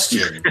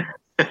question?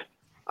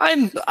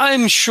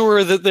 I'm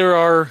sure that there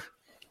are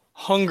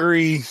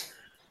hungry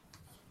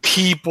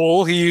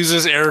people, he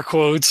uses air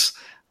quotes,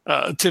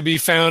 to be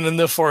found in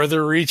the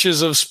farther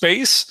reaches of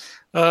space.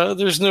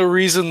 There's no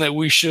reason that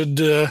we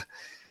should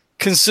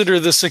consider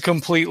this a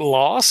complete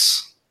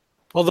loss.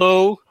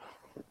 Although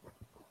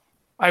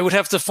I would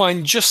have to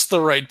find just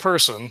the right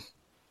person.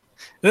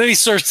 And then he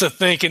starts to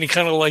think, and he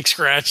kind of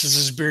scratches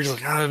his beard.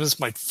 He's like, this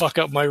might fuck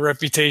up my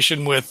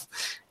reputation with,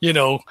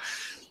 the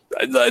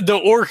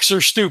orcs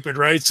are stupid,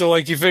 right? So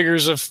he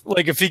figures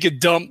if he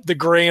could dump the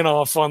grain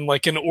off on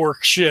an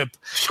orc ship,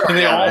 and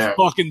they all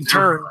fucking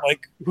turn,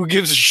 who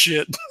gives a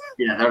shit?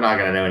 Yeah, they're not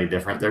gonna know any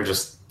different. They're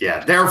just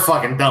they're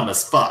fucking dumb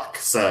as fuck.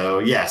 So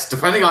yes,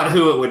 depending on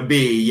who it would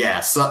be,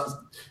 yes,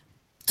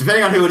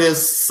 depending on who it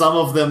is, some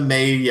of them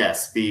may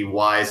be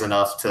wise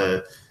enough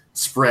to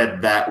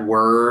spread that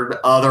word.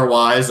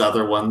 Otherwise,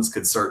 other ones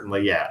could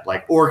certainly,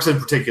 orcs in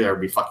particular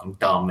would be fucking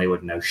dumb. They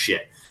wouldn't know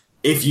shit.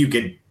 If you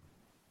could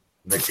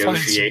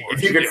negotiate,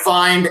 if you could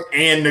find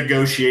and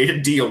negotiate a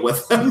deal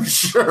with them,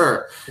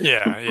 sure.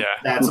 Yeah.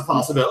 That's a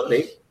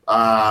possibility.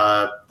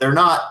 They're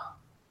not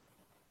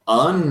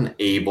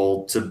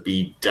unable to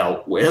be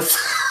dealt with.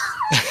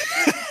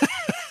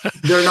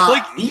 They're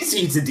not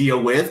easy to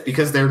deal with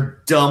because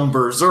they're dumb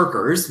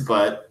berserkers,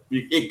 but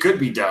it could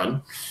be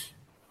done.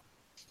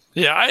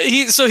 Yeah,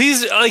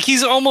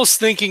 he's almost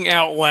thinking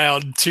out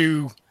loud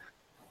to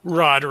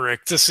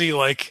Roderick to see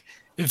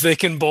if they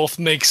can both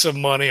make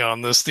some money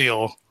on this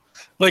deal.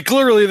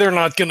 Clearly they're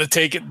not going to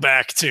take it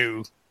back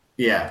to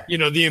Yeah.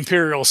 the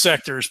Imperial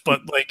sectors,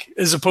 but like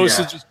as opposed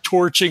to just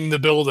torching the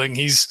building,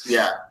 he's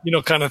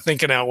kind of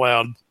thinking out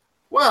loud.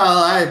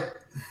 Well, I'd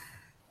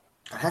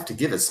have to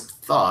give it some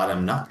thought.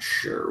 I'm not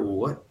sure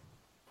what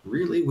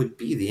really would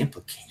be the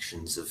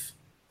implications of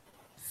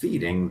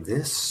feeding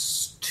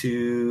this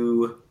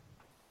to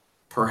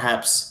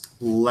perhaps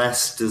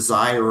less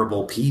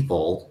desirable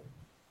people.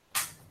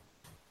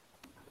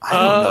 I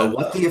don't know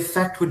what the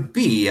effect would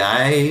be.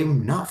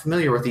 I'm not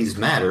familiar with these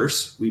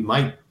matters. We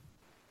might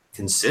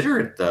consider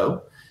it,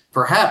 though.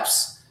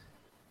 Perhaps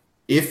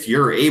if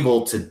you're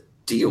able to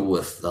deal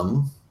with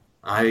them.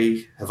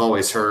 I have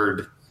always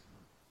heard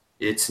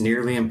it's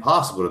nearly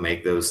impossible to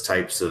make those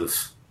types of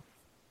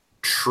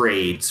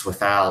trades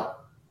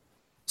without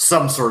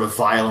some sort of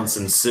violence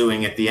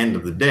ensuing at the end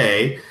of the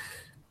day.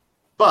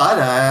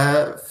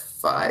 But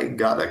if I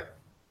got a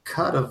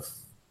cut of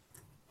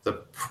the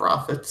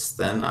profits,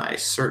 then I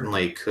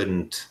certainly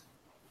couldn't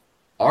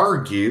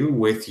argue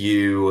with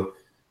you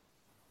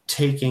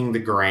taking the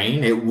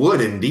grain. It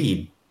would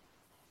indeed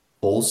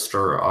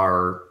bolster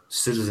our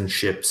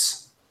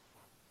citizenship's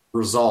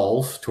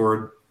resolve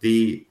toward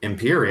the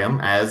Imperium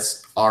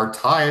as our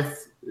tithe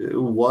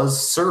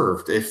was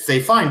served. If they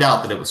find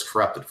out that it was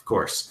corrupted, of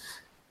course,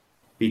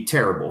 be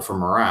terrible for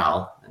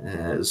morale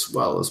as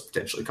well as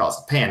potentially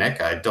cause a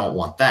panic. I don't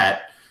want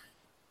that.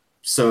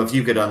 So if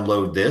you could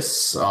unload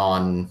this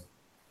on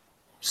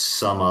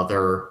some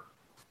other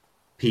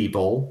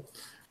people,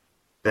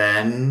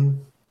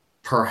 then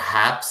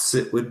perhaps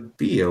it would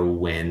be a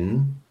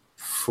win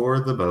for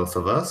the both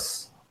of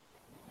us.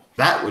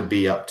 That would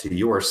be up to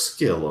your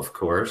skill, of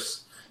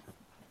course,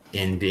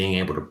 in being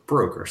able to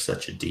broker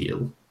such a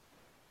deal.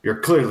 You're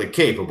clearly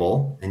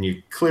capable, and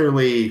you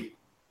clearly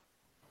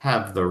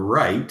have the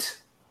right.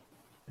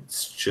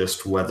 It's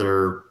just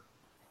whether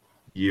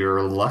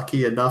you're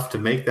lucky enough to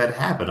make that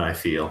happen, I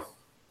feel.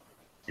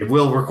 It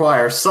will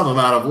require some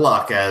amount of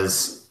luck,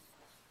 as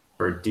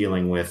for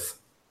dealing with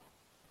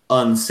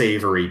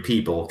unsavory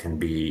people can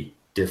be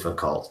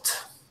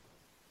difficult.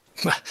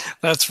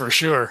 That's for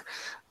sure.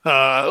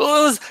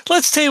 Well,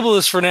 let's table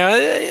this for now.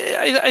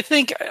 I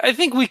think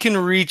we can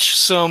reach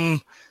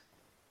some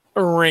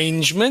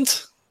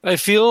arrangement. I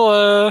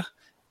feel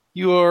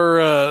you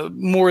are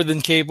more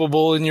than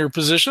capable in your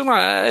position.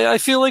 I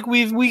feel like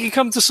we can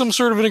come to some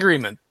sort of an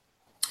agreement.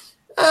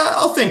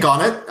 I'll think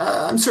on it.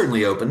 I'm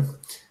certainly open.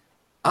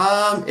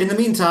 In the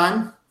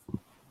meantime,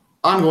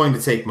 I'm going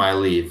to take my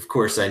leave. Of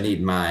course, I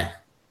need my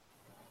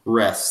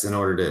rest in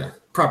order to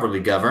properly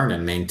govern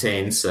and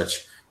maintain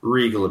such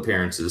regal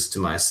appearances to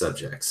my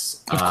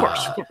subjects. Of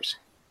course.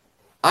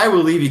 I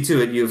will leave you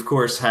to it. You, of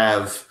course,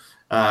 have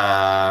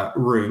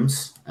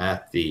rooms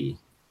at the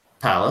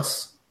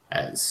palace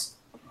as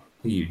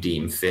you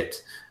deem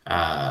fit.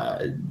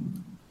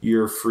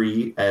 You're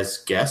free as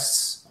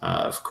guests,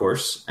 of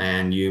course,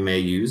 and you may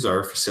use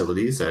our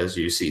facilities as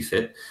you see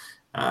fit.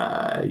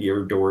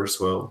 Your doors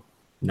will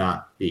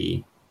not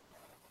be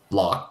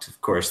locked.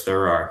 Of course,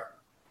 there are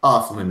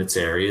off-limits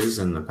areas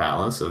in the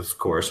palace, of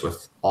course,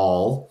 with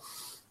all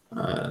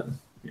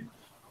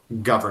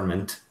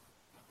government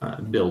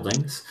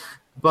buildings.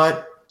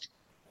 But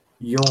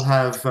you'll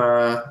have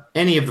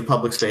any of the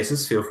public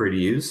spaces, feel free to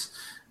use.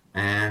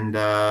 And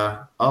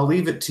I'll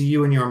leave it to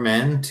you and your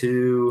men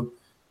to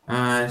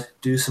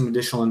do some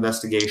additional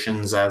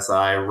investigations as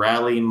I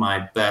rally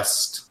my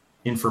best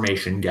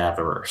information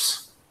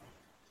gatherers.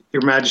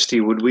 Your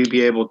Majesty, would we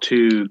be able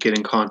to get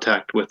in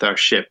contact with our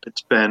ship?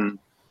 It's been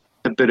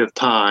a bit of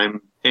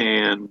time,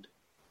 and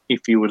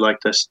if you would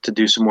like us to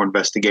do some more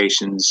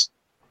investigations,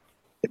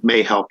 it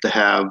may help to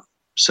have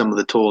some of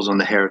the tools on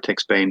the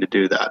Heretic's Bane to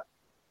do that.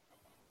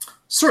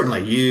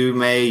 Certainly. You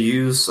may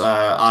use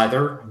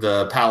either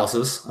the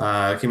palace's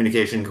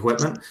communication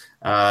equipment.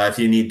 If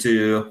you need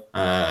to,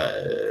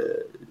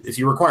 if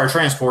you require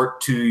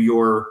transport to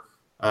your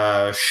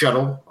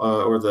shuttle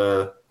or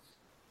the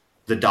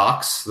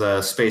docks,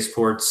 the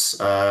spaceport's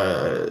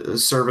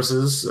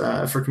services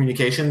for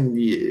communication,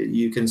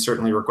 you can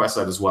certainly request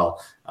that as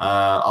well.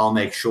 I'll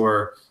make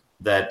sure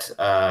that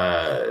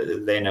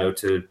they know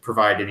to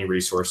provide any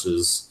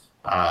resources,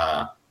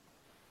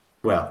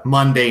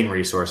 mundane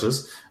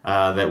resources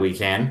that we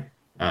can.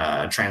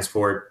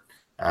 Transport,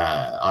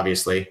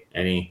 obviously,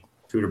 any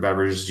food or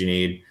beverages you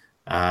need.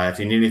 If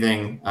you need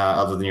anything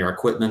other than your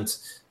equipment,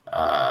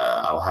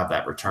 I'll have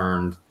that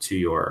returned to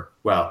your,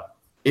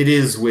 it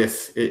is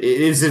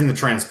in the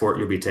transport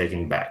you'll be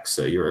taking back.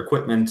 So your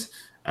equipment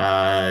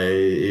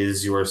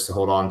is yours to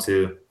hold on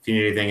to. If you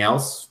need anything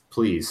else,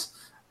 please.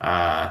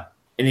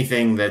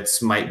 Anything that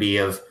might be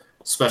of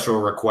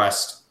special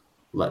request,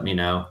 let me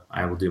know.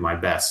 I will do my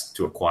best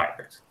to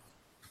acquire it.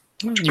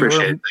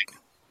 Appreciate it.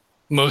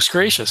 Most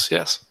gracious,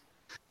 yes.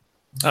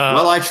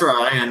 I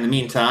try. In the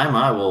meantime,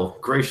 I will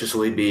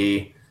graciously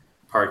be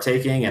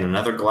partaking in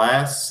another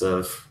glass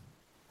of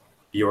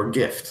your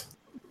gift.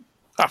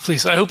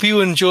 Please, I hope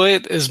you enjoy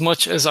it as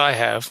much as I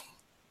have.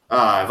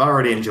 I've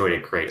already enjoyed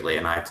it greatly,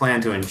 and I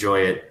plan to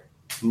enjoy it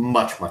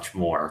much, much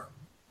more.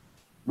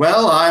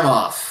 Well, I'm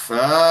off.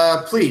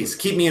 Please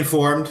keep me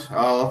informed.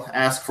 I'll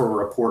ask for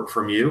a report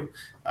from you,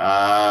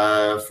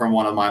 from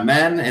one of my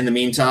men. In the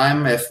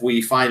meantime, if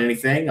we find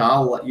anything,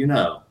 I'll let you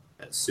know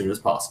as soon as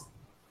possible.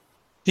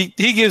 He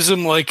gives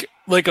him like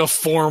a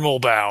formal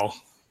bow.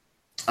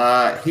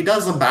 He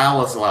does a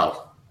bow as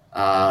well,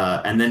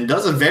 and then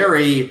does a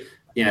very,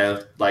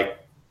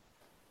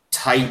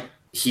 tight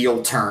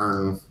heel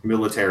turn,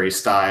 military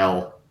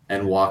style,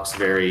 and walks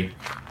very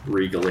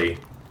regally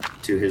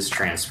to his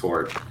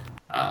transport.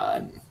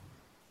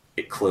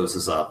 It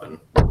closes up, and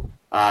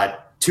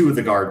two of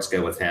the guards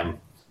go with him,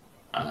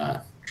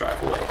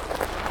 drive away.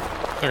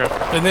 Okay,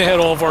 and they had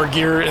all of our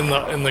gear in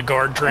the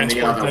guard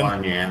transport. And the other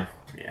one, yeah.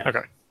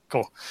 Okay,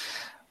 cool.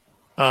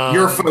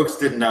 Your folks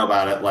didn't know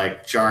about it,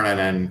 like Jarnan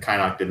and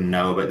Kynoch didn't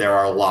know, but there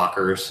are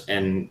lockers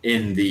in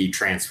the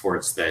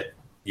transports that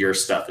your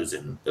stuff is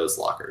in those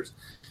lockers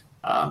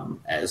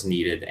as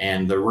needed.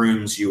 And the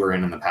rooms you were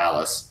in the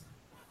palace,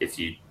 if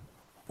you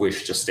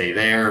wish to stay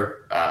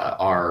there,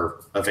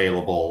 are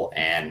available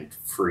and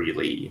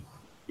freely.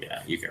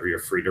 You're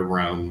free to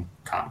roam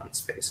common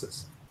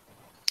spaces.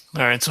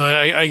 All right, so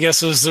I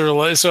guess as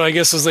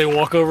they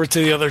walk over to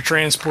the other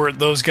transport,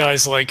 those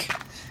guys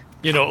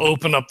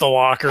open up the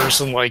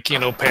lockers and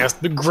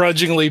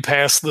begrudgingly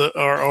pass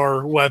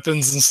our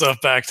weapons and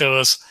stuff back to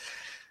us.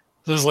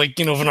 There's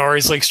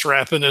Venari's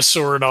strapping his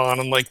sword on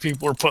and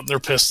people are putting their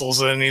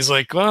pistols in. And he's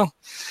like, well,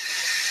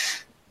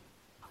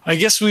 I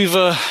guess we've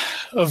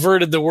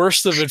averted the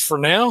worst of it for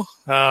now.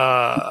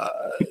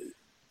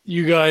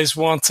 You guys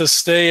want to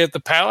stay at the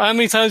palace? How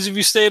many times have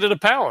you stayed at a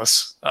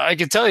palace? I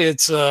can tell you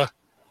it's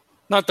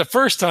not the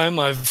first time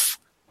I've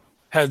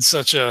had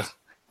such a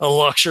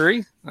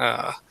luxury.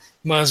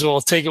 Might as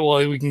well take it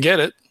while we can get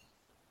it.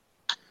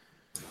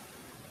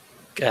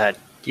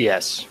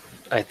 Yes,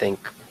 I think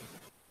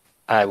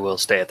I will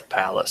stay at the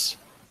palace.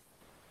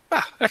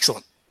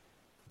 Excellent.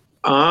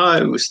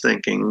 I was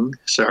thinking,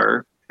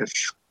 sir, if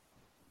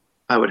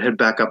I would head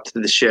back up to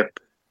the ship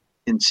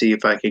and see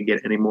if I could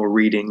get any more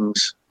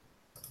readings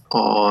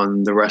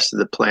on the rest of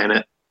the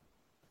planet.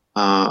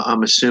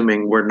 I'm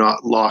assuming we're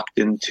not locked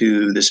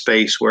into the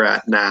space we're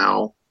at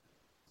now,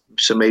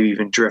 so maybe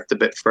even drift a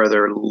bit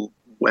further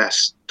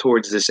west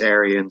towards this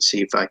area and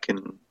see if I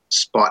can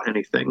spot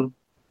anything.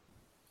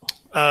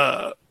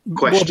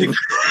 Question.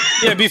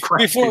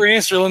 Before I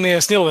answer, let me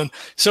ask Neil then.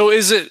 So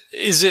is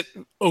it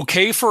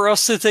okay for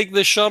us to take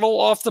the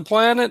shuttle off the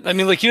planet? I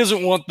mean, he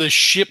doesn't want the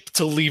ship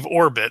to leave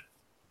orbit.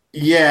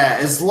 Yeah,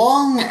 as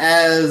long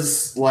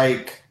as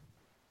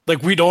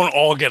we don't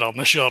all get on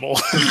the shuttle.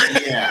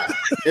 Yeah.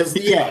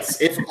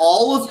 If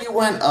all of you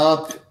went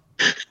up,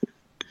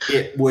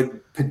 it would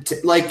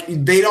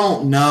they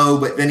don't know,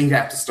 but then he'd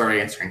have to start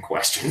answering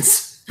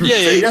questions. Yeah,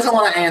 so he doesn't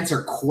want to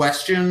answer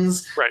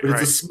questions. Right, but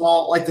it's a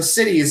small the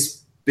city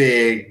is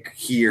big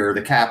here,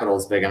 the capital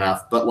is big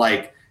enough,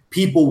 but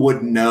people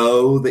would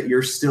know that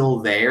you're still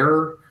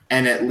there,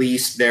 and at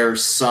least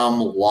there's some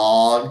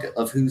log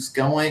of who's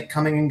coming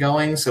and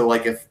going. So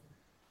if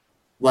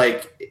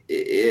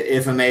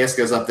Emmaus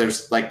goes up,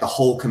 there's the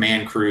whole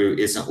command crew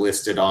isn't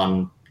listed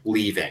on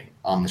leaving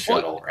on the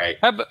shuttle, right?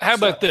 How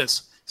about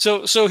this?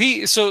 So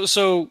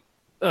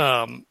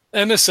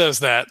Emma says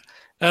that,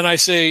 and I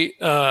say,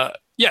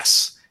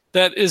 yes,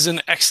 that is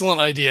an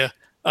excellent idea.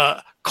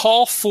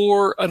 Call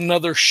for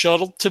another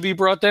shuttle to be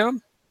brought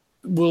down.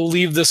 We'll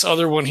leave this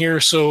other one here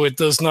so it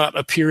does not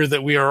appear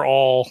that we are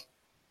all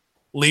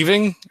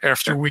leaving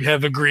after we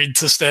have agreed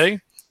to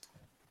stay.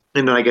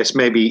 And I guess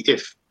maybe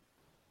if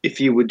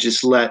you would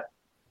just let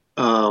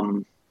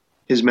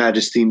His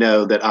Majesty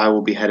know that I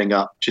will be heading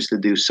up just to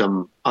do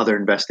some other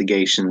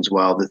investigations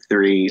while the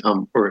three,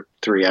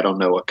 I don't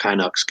know what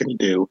Kynoch's going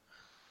to do,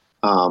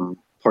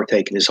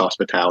 partake in his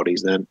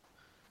hospitalities then.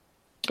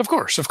 Of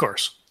course.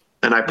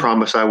 And I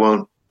promise I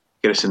won't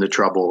get us into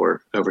trouble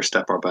or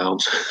overstep our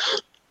bounds.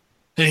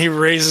 And he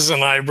raises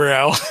an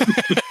eyebrow.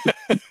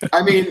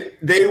 I mean,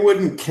 they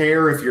wouldn't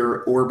care if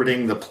you're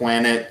orbiting the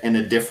planet in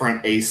a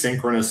different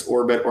asynchronous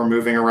orbit or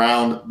moving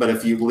around, but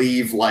if you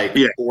leave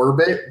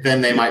orbit,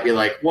 then they might be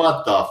like,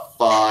 what the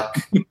fuck?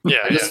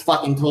 I just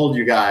fucking told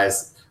you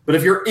guys. But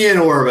if you're in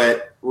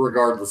orbit,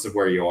 regardless of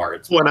where you are,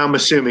 it's what I'm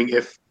assuming.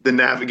 If the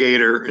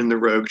navigator and the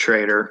rogue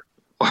trader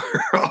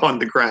are on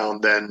the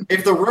ground, then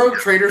if the rogue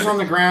trader's on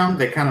the ground,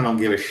 they kind of don't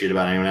give a shit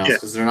about anyone else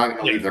because they're not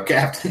going to leave their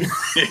captain.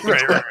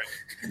 Right.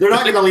 They're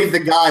not going to leave the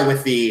guy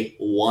with the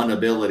one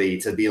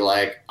ability to be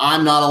like,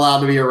 I'm not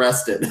allowed to be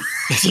arrested.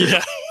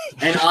 Yeah.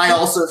 And I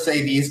also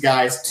say these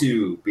guys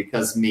too,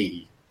 because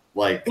me.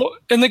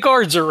 And the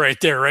guards are right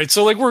there, right?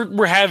 So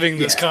we're having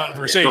this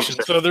conversation.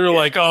 Yeah. So they're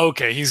like, oh,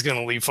 okay, he's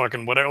gonna leave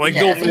fucking whatever.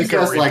 If he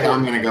says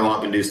I'm gonna go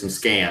up and do some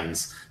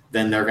scans,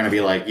 then they're gonna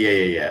be like,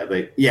 yeah.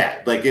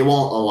 It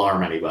won't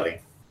alarm anybody.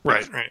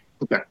 Right.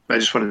 Okay. I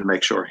just wanted to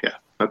make sure. Yeah.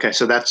 Okay.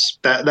 So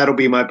that'll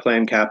be my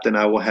plan, Captain.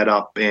 I will head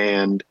up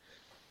and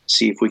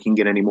see if we can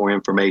get any more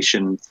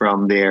information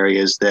from the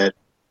areas that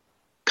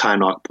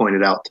Kynoch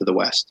pointed out to the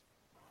west.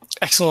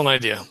 Excellent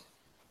idea.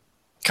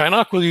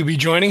 Kynoch, will you be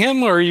joining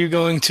him, or are you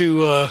going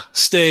to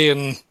stay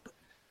and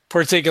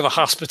partake of the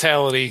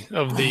hospitality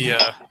of the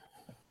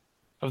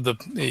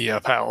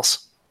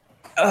palace.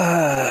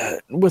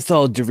 With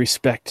all due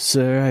respect,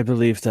 sir, I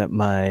believe that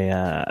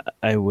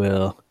I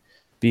will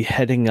be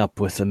heading up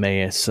with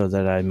Emmaus so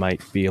that I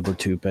might be able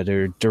to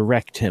better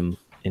direct him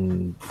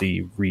in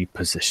the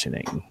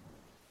repositioning.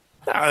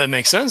 That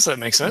makes sense.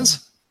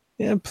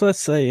 Yeah.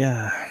 Plus,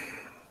 I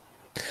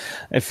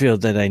feel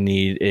that I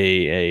need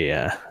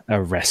a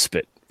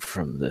respite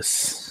from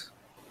this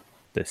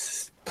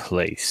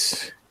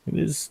place.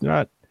 It's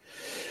not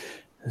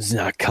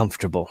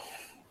comfortable.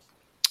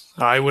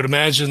 I would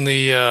imagine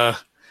the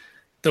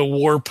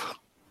warp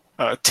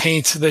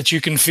taint that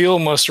you can feel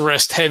must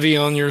rest heavy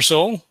on your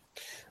soul.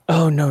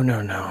 Oh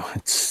no!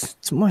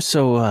 It's more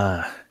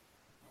so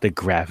the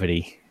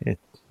gravity.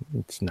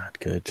 It's not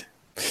good.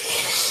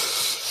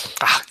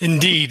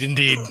 Indeed.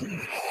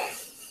 And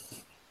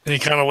he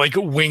kind of like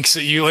winks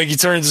at you, like he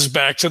turns his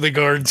back to the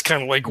guards,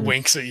 kind of like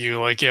winks at you,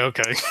 like, yeah,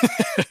 okay.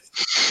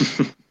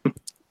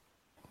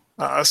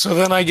 So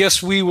then I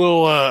guess we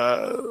will.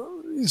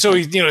 So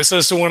he,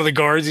 says to one of the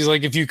guards, he's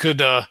like, if you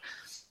could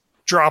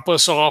drop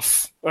us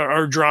off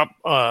or drop,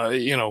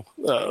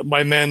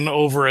 my men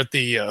over at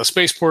the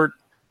spaceport,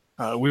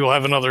 we will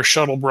have another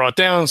shuttle brought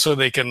down so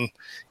they can,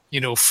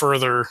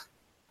 further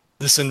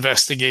this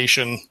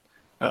investigation.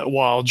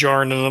 While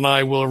Jarnan and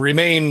I will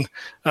remain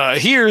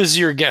here as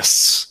your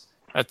guests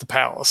at the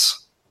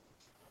palace,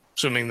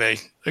 assuming they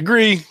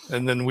agree,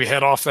 and then we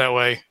head off that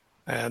way,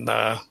 and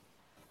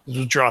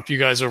we'll drop you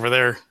guys over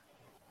there.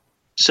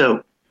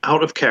 So,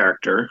 out of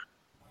character,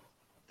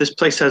 this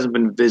place hasn't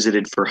been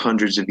visited for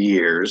hundreds of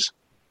years.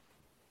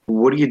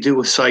 What do you do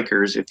with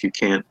psychers if you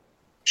can't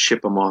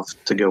ship them off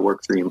to go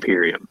work for the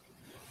Imperium?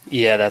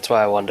 Yeah, that's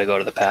why I wanted to go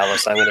to the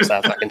palace. I'm gonna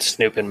stop fucking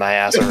snooping my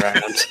ass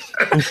around.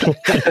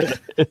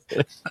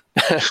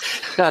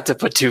 Not to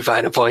put too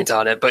fine a point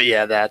on it, but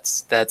yeah,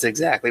 that's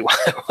exactly why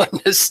I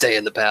wanted to stay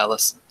in the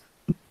palace.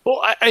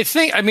 Well, I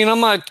think, I'm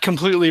not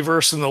completely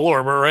versed in the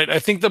lore, but right, I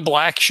think the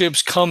black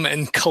ships come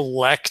and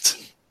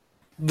collect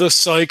the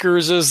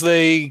psychers as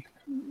they,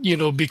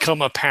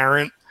 become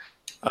apparent.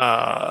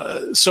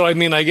 So,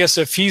 I guess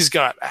if he's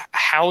got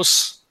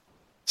house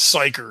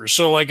psychers,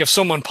 so like if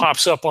someone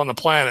pops up on the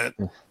planet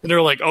and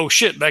they're like, oh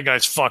shit, that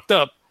guy's fucked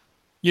up,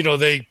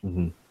 they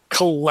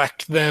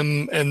collect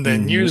them and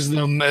then use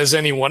them as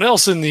anyone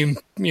else in the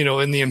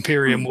in the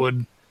Imperium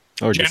would,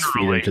 or just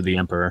feed them to the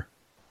Emperor.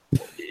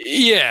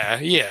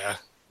 Yeah.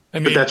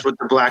 But that's what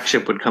the black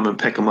ship would come and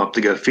pick them up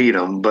to go feed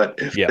them. But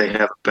if they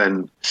haven't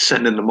been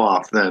sending them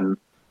off, then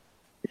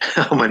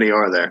how many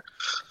are there?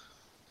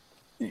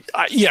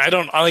 I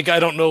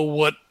don't know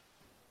what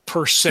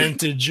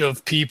percentage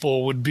of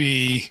people would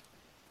be,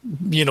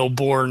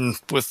 born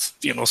with,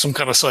 some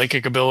kind of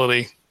psychic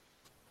ability.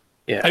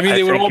 Yeah,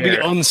 they would all be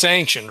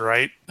unsanctioned,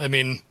 right? I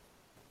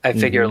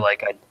figure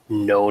like a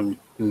known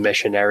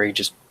missionary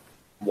just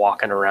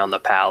walking around the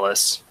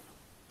palace,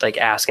 like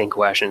asking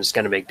questions, is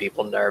going to make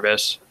people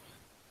nervous.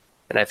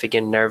 And I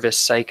figure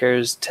nervous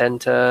psychers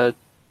tend to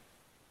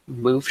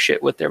move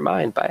shit with their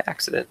mind by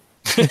accident.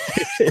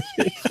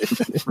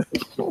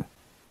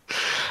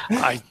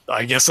 I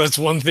guess that's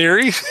one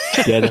theory.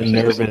 Get them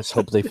nervous,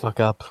 hope they fuck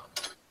up.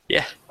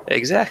 Yeah,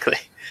 exactly.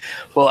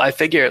 Well, I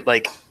figure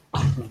like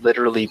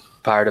literally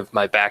part of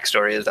my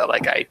backstory is that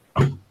like I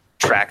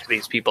tracked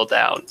these people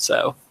down,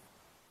 so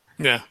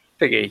yeah, I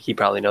figure he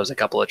probably knows a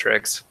couple of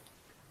tricks.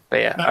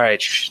 But yeah, all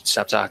right,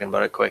 stop talking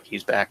about it quick.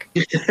 He's back.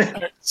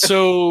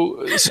 So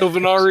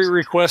Venari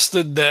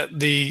requested that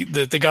the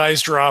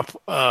guys drop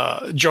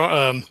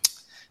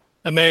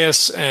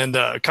Emmaus and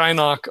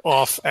Kynoch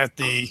off at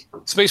the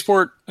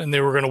spaceport, and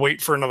they were going to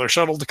wait for another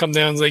shuttle to come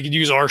down so they could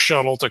use our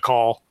shuttle to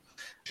call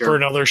for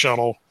another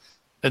shuttle,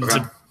 and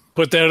to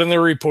put that in their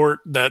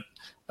report that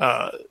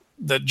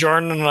that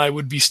Jarnan and I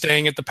would be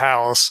staying at the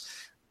palace,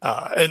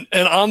 and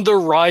on the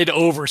ride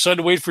over, so I had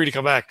to wait for you to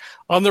come back.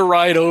 On the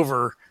ride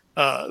over,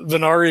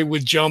 Venari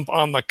would jump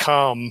on the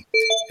comm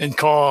and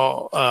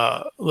call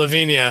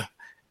Lavinia.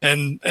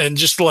 And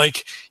just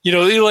like,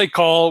 they like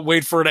call,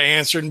 wait for her to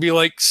answer and be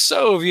like,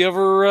 so have you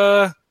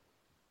ever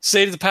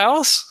stayed at the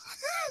palace?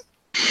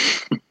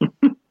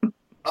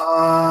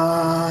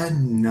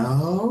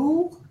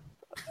 No.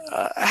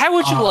 How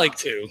would you like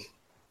to?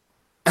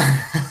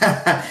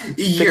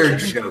 You're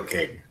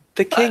joking.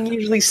 The king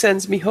usually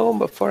sends me home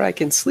before I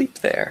can sleep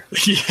there.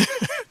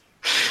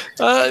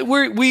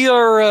 We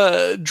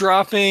are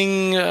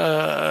dropping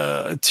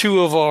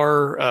two of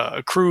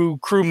our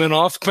crewmen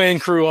off, clan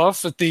crew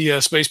off at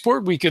the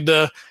spaceport. We could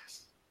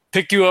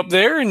pick you up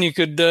there, and you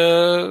could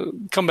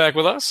come back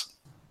with us.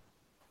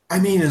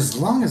 As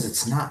long as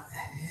it's not,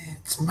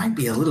 it might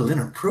be a little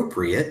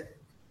inappropriate.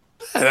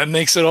 That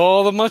makes it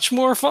all the much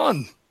more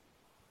fun.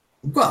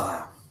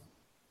 Well,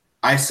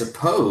 I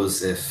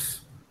suppose if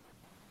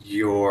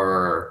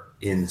you're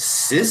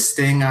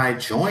insisting I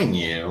join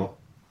you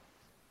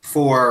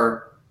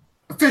for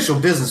official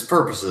business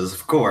purposes,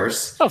 of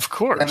course. Of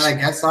course. Then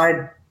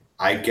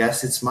I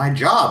guess it's my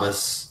job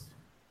as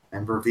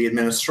member of the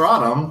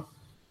Administratum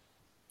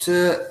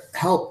to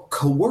help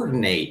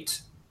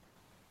coordinate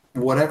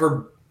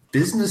whatever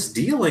business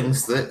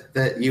dealings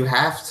that you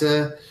have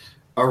to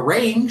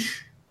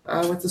arrange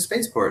with the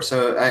spaceport.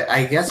 So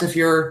I guess if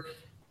you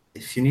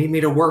need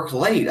me to work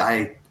late,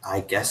 I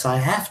guess I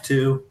have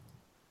to.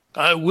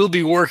 I will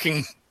be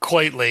working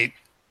quite late.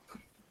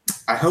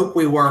 I hope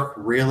we work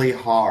really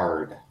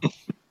hard.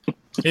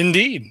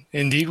 Indeed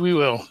we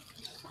will.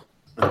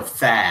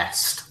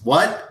 Fast.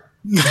 What?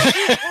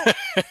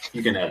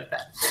 You can edit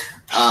that.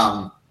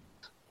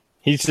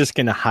 He's just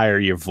going to higher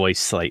your voice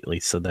slightly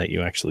so that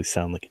you actually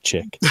sound like a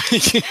chick.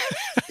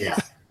 Yeah.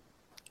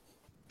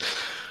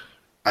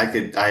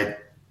 I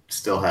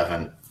still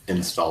haven't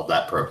installed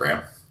that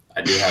program.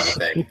 I do have a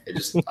thing.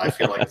 I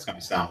feel like it's going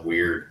to sound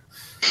weird.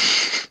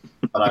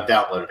 But I've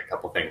downloaded a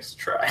couple things to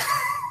try.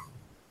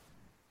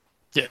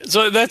 Yeah,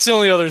 so that's the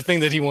only other thing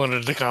that he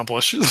wanted to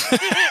accomplish.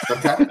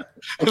 Okay.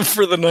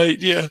 For the night,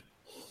 yeah.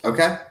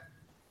 Okay.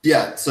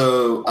 Yeah,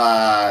 so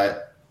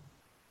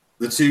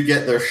the two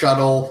get their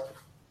shuttle.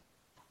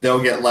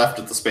 They'll get left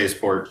at the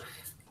spaceport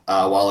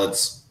while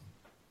it's,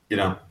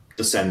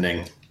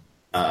 descending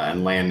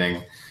and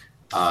landing.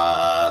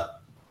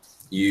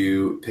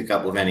 You pick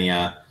up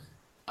Lavinia.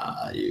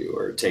 You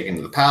are taken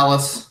to the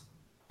palace.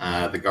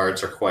 The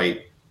guards are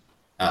quite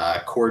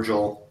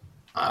cordial.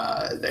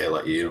 They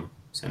let you,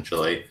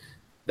 essentially.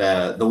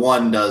 The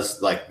one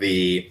does,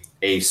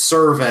 a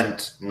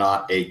servant,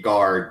 not a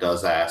guard,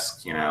 does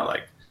ask,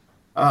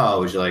 oh,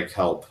 would you like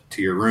help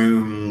to your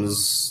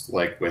rooms,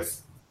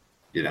 with,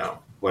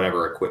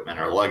 whatever equipment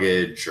or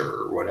luggage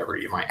or whatever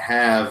you might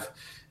have,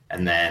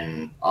 and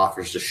then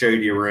offers to show you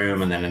your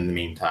room, and then in the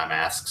meantime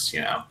asks,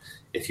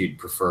 if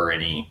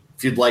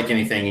you'd like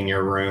anything in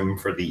your room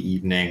for the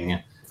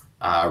evening,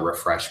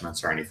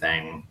 refreshments or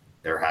anything,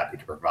 they're happy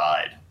to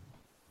provide.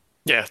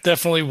 Yeah,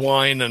 definitely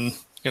wine and,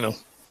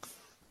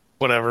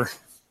 whatever.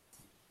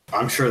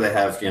 I'm sure they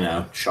have,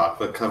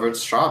 chocolate-covered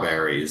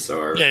strawberries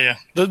or yeah,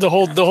 the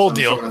whole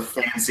deal. Sort of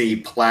fancy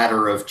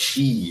platter of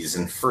cheese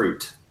and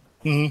fruit.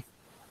 Mm-hmm.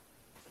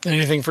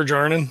 Anything for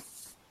Jarnan?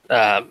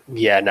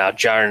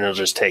 Jarnan will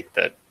just take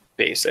the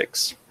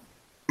basics,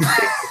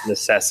 basic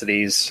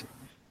necessities.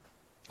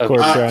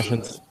 Corpse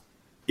rations.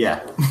 Yeah.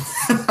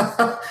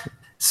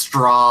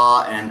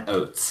 Straw and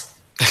oats.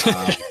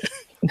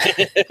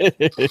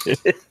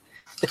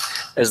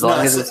 As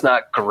long as it's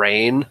not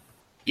grain.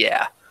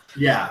 Yeah.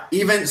 Yeah.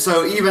 Even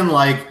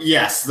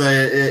yes,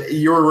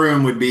 your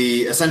room would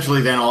be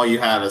essentially then all you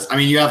have is,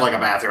 you have a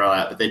bathroom, all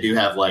that, but they do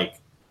have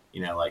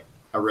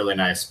a really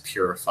nice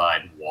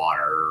purified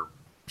water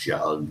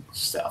jug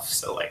stuff.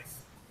 So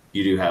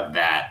you do have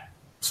that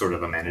sort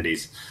of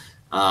amenities.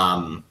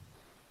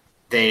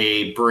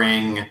 They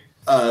bring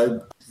a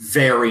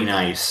very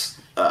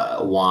nice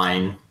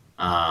wine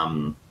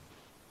to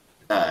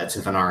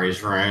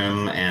Venari's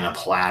room and a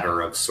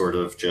platter of sort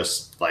of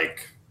just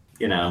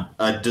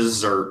a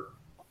dessert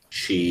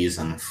cheese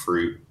and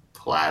fruit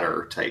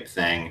platter type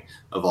thing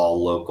of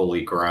all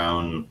locally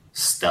grown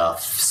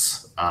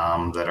stuffs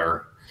that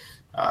are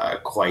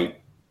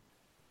quite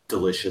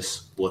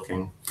delicious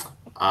looking.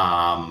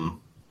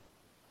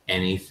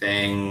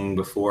 Anything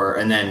before,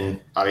 and then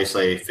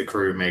obviously if the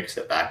crew makes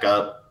it back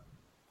up,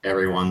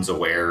 everyone's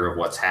aware of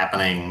what's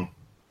happening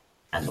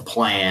and the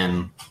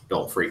plan.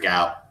 Don't freak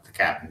out. The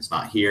captain's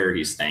not here.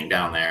 He's staying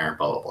down there,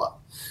 blah, blah, blah.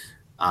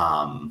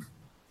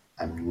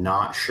 I'm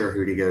not sure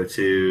who to go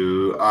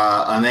to.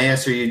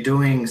 Aeneas, are you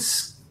doing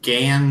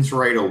scans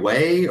right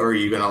away, or are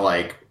you going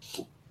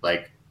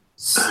to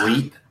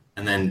sleep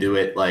and then do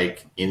it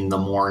in the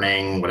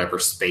morning, whatever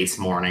space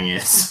morning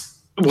is?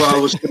 Well,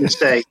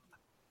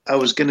 I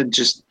was going to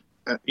just,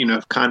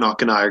 if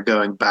Kynok and I are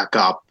going back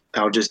up,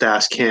 I'll just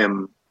ask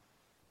him,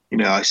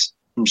 I'm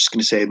just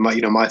going to say,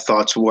 my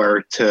thoughts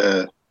were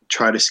to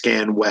try to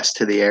scan west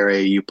to the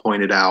area you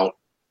pointed out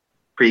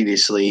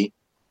previously.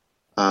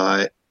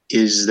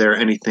 Is there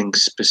anything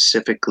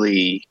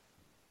specifically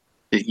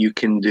that you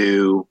can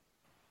do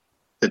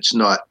that's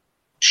not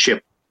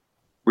ship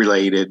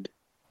related?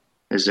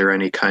 Is there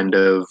any kind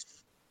of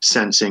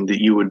sensing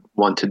that you would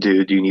want to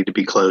do? Do you need to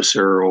be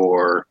closer,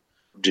 or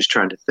I'm just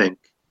trying to think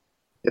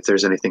if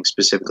there's anything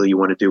specifically you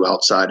want to do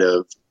outside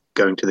of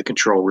going to the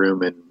control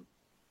room and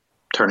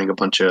turning a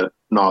bunch of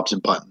knobs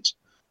and buttons?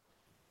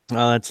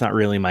 Well, that's not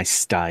really my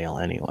style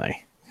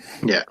anyway.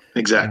 Yeah,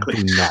 exactly.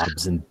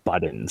 Knobs and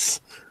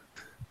buttons.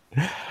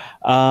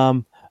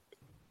 So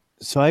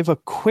I have a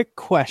quick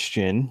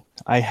question.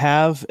 I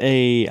have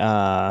a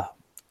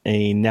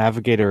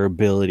navigator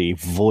ability,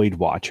 Void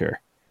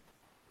Watcher.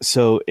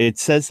 So it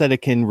says that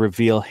it can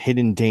reveal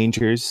hidden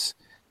dangers,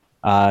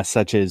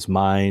 such as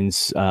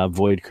mines,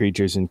 void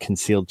creatures, and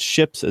concealed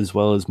ships, as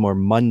well as more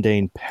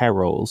mundane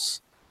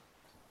perils.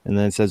 And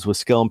then it says, with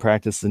skill and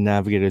practice, the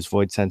navigator's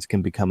void sense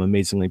can become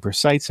amazingly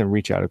precise and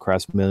reach out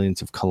across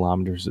millions of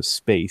kilometers of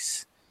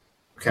space.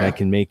 Okay. And I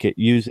can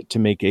use it to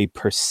make a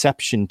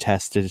perception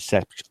test to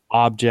detect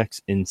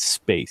objects in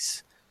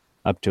space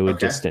up to a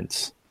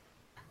distance.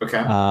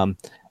 Okay.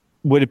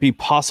 Would it be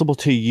possible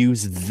to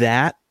use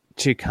that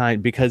to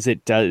because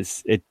it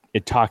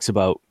talks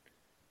about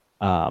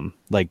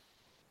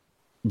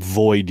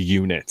void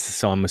units.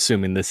 So I'm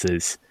assuming this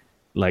is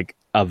like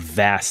a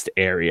vast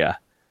area.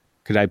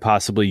 Could I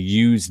possibly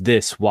use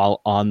this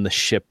while on the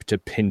ship to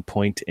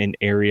pinpoint an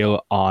area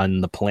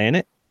on the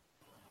planet?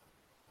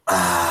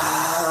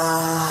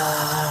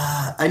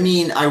 I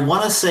mean, I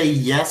want to say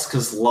yes,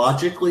 because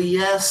logically,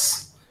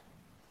 yes.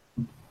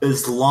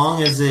 As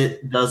long as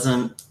it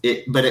doesn't,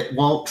 but it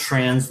won't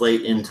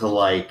translate into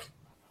like,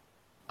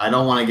 I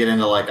don't want to get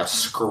into like a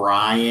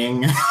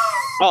scrying.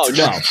 Oh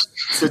no.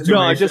 Situation. No,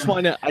 I'm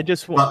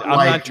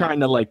not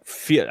trying to like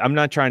feel, I'm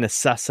not trying to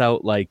suss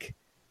out like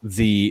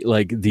the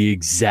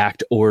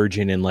exact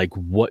origin and like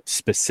what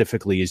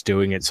specifically is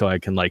doing it, so I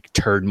can like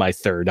turn my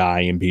third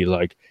eye and be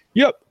like,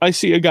 yep, I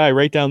see a guy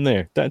right down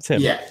there. That's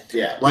him. Yeah.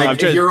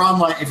 Like if you're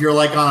on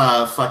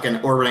a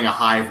fucking orbiting a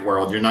hive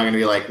world, you're not gonna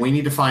be like, we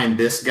need to find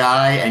this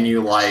guy, and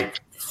you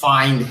like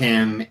find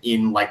him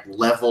in like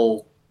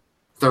level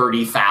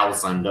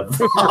 30,000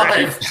 of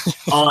life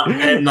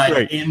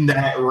in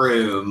that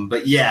room.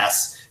 But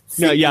yes.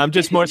 No, yeah, I'm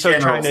just more so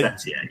trying to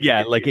sense,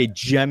 like a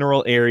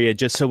general area,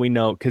 just so we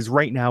know, because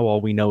right now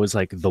all we know is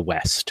like the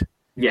West.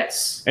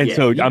 Yes. And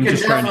so I'm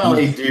just trying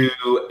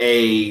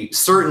to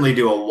certainly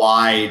do a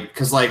wide,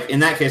 because like in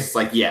that case it's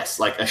like,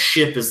 yes, like a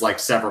ship is like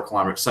several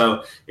kilometers.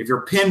 So if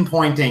you're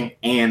pinpointing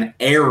an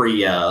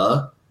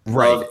area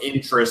of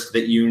interest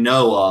that you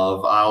know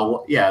of,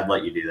 I'd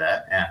let you do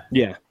that.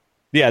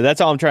 Yeah,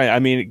 that's all I'm trying. I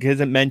mean,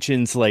 because it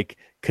mentions like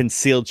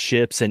concealed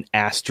ships and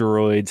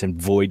asteroids and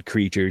void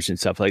creatures and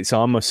stuff like.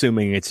 So I'm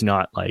assuming it's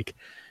not like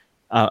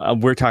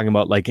we're talking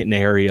about like an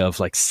area of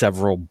like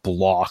several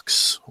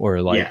blocks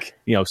or like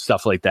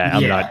stuff like that.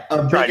 I'm not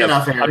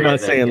I'm not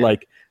saying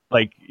like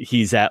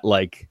he's at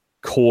like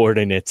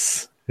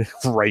coordinates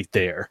right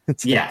there.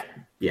 Yeah.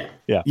 You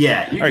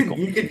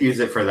could use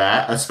it for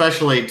that,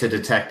 especially to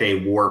detect a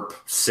warp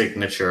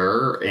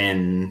signature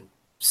in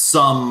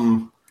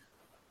some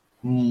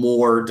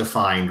more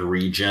defined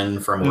region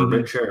from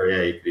orbit. Sure,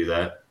 you can do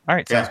that. All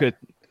right, sounds good.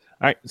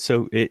 All right,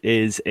 so it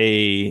is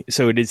a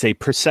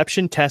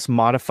perception test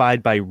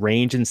modified by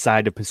range and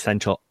size of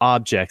potential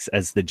objects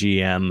as the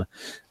GM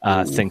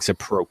thinks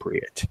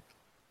appropriate.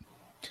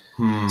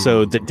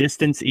 So the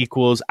distance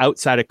equals,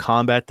 outside of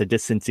combat, the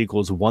distance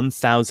equals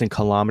 1,000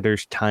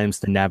 kilometers times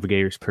the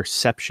navigator's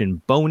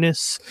perception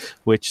bonus,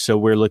 so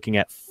we're looking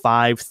at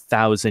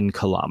 5,000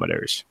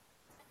 kilometers.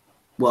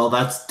 Well,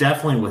 that's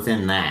definitely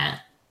within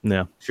that.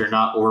 No. You're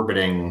not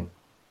orbiting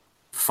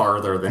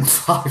farther than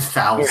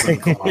 5,000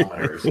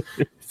 kilometers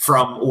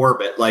from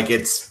orbit. Like,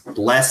 it's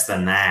less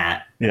than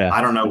that. Yeah.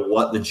 I don't know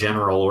what the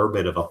general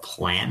orbit of a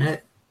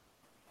planet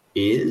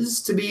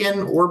is to be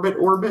in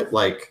orbit.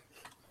 Like,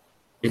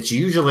 it's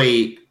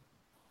usually,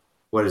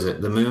 what is it?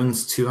 The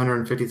moon's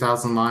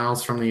 250,000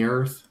 miles from the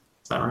Earth.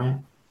 Is that right?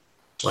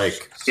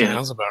 Like,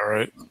 sounds about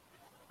right.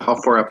 How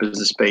far up is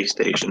the space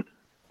station?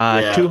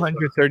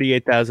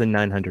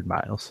 238,900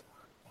 miles.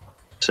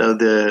 So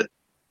the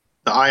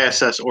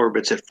ISS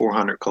orbits at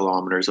 400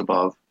 kilometers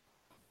above.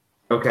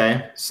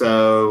 Okay,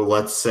 so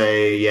let's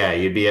say,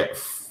 you'd be at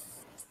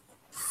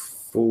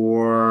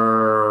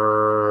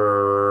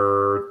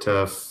 4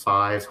 to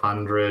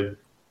 500.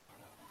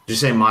 Did you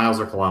say miles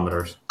or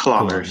kilometers?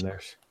 Kilometers.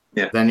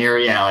 Yeah. Then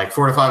you're, like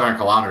 4 to 500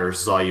 kilometers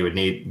is all you would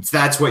need.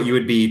 That's what you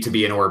would be to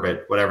be in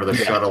orbit, whatever the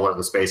shuttle or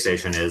the space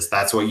station is.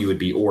 That's what you would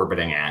be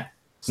orbiting at.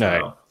 So.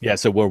 Right. Yeah,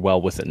 so we're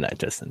well within that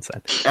distance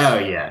then. Oh,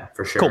 yeah,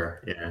 for sure.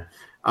 Cool. Yeah.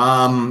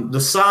 The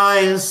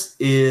size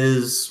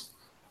is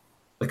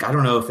like, I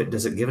don't know if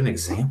does it give an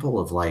example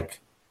of like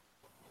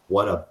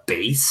what a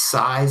base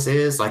size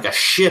is? Like a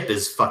ship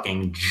is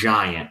fucking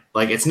giant.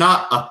 Like it's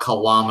not a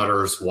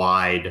kilometers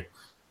wide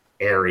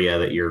area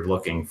that you're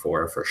looking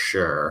for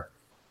sure.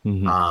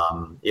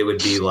 Mm-hmm. It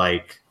would be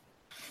like,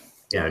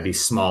 it'd be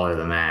smaller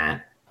than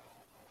that.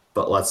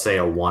 But let's say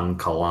a 1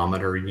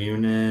 kilometer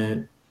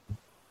unit.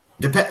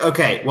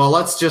 Okay, well,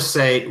 let's just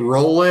say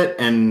roll it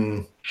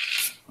and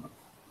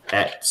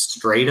at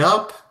straight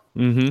up,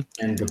 and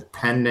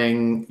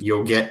depending,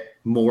 you'll get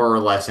more or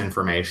less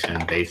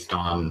information based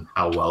on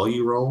how well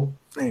you roll.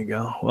 There you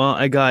go. Well,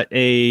 I got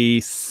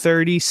a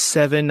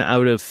 37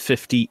 out of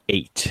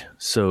 58,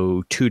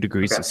 so 2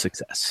 degrees of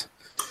success.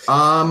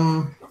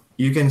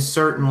 You can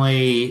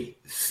certainly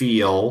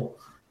feel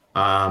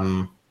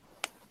a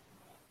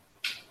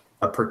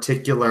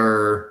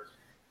particular.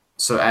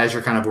 So as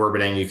you're kind of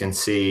orbiting, you can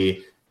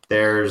see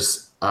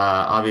there's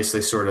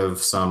obviously sort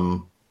of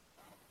some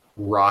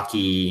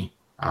rocky,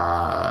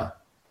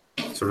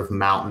 sort of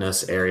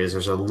mountainous areas.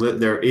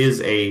 There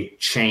is a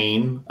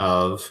chain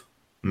of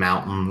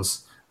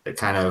mountains that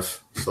kind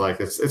of, so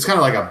like it's kind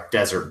of like a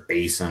desert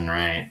basin,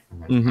 right?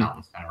 And there's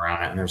mountains kind of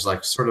around it, and there's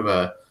like sort of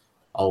a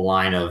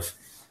line of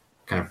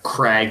kind of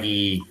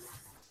craggy,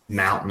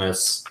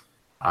 mountainous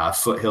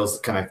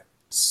foothills that kind of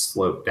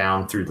slope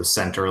down through the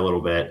center a little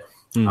bit.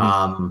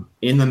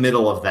 In the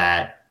middle of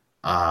that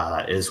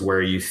is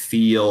where you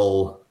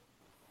feel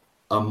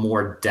a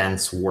more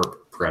dense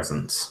warp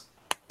presence.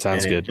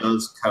 Sounds good. It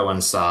does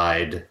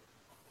coincide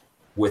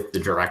with the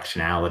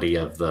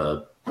directionality of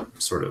the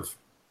sort of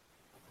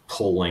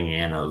pulling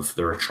in of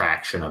the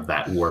retraction of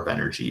that warp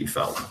energy you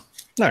felt.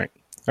 All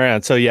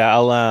right. So yeah,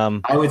 I'll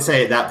I would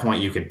say at that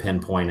point you could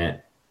pinpoint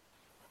it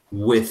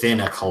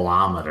within a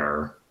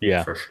kilometer.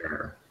 Yeah, for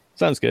sure.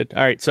 Sounds good.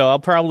 All right, so I'll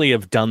probably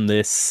have done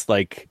this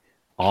like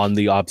on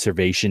the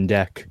observation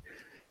deck.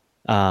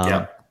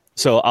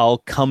 So I'll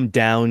come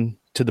down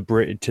to the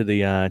bridge, to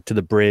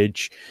the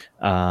bridge,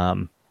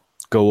 go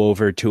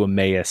over to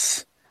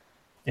Emmaus,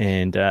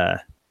 and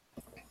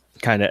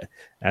kind of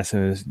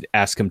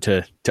ask him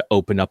to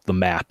open up the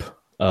map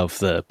of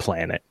the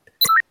planet.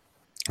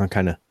 I'll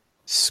kind of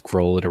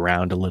scroll it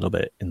around a little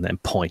bit and then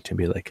point and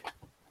be like,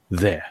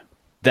 "There,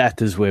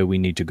 that is where we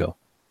need to go."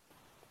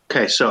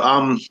 Okay, so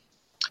I'm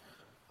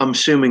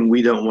assuming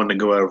we don't want to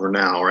go over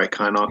now, right,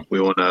 Kynoch? We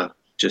want to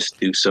just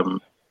do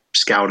some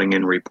scouting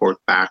and report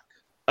back.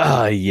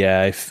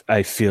 Yeah,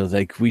 I feel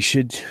like we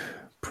should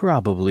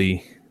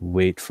probably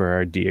wait for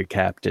our dear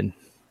captain.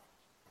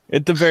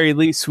 At the very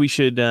least, we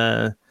should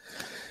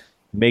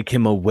make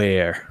him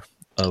aware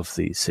of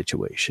the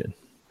situation.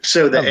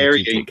 So the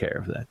area, take care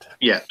of that.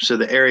 Yeah. So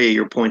the area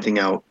you're pointing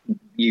out,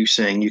 you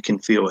saying you can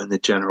feel in the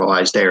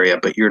generalized area,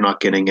 but you're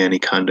not getting any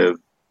kind of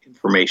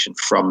information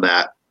from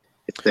that.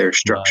 If there's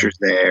structures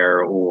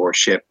there or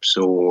ships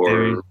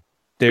or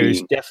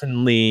there's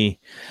definitely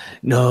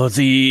no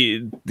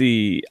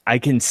the I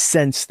can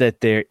sense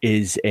that there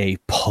is a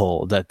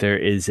pull, that there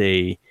is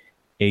a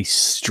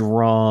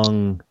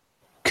strong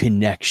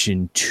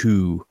connection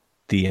to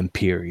the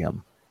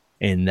Imperium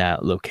in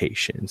that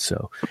location.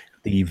 So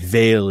the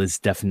veil is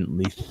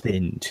definitely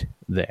thinned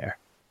there.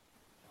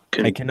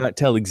 I cannot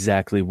tell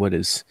exactly what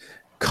is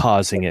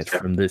causing it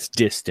from this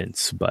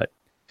distance, but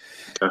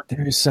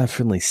there's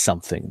definitely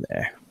something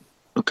there.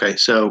 Okay,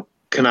 so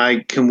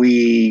can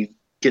we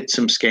get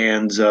some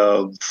scans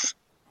of,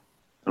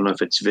 I don't know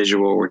if it's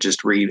visual or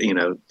just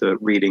the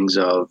readings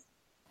of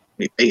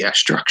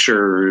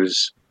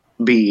structures,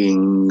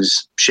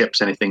 beings,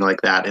 ships, anything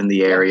like that in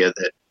the area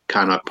that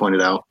Kynoch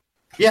pointed out?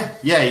 Yeah,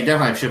 you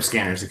definitely have ship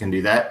scanners that can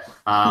do that.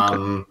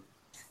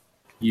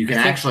 You can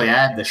actually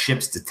add the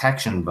ship's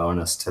detection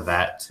bonus to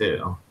that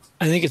too.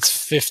 I think it's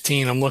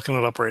 15. I'm looking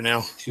it up right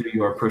now. To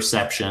your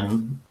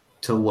perception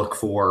to look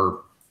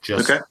for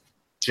just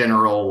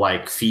general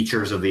like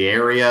features of the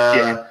area.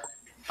 Yeah.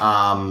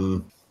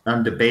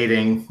 I'm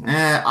debating.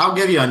 I'll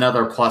give you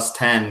another plus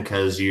 10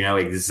 because you know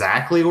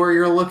exactly where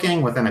you're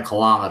looking within a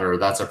kilometer.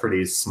 That's a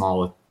pretty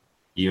small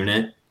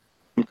unit.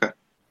 Okay.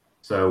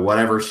 So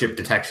whatever ship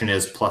detection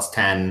is, plus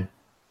 10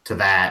 to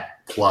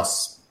that,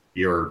 plus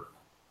your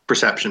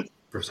perception.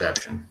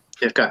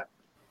 Okay.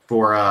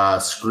 For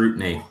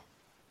scrutiny,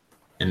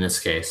 in this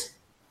case.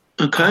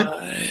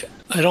 Okay.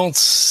 I don't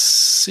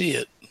see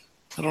it.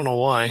 I don't know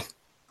why.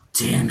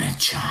 Damn it,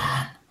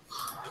 John.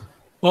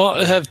 Well,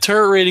 I have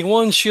turret rating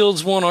 1,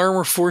 shields 1,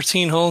 armor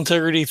 14, hull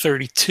integrity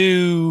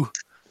 32,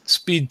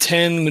 speed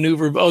 10,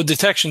 maneuver. Oh,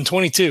 detection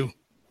 22.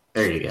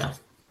 There you go.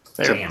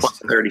 So plus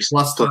 30.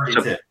 Plus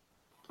 32.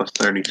 Plus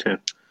 32.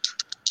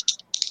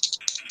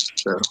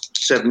 So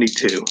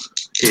 72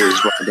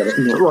 is what I got.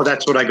 Well,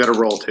 that's what I got to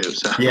roll to.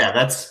 So yeah,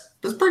 that's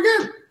pretty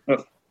good.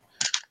 Oh.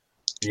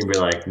 You can be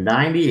like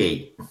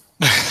 98.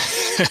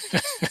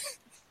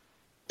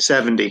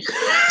 70.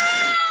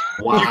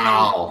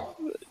 Wow.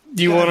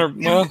 Do you want to?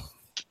 Well,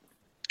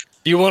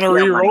 you want to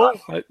re-roll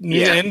at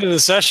the end of the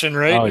session,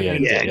 right? Oh yeah,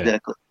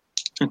 exactly.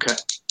 Okay.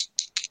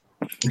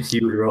 If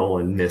you roll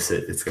and miss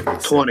it, it's gonna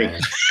be 20.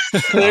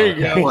 There you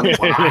go. 20.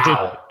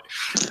 Wow.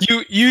 You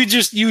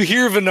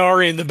hear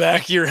Venari in the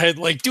back of your head,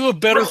 like, do a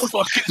better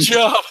fucking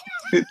job.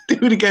 Do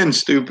it again,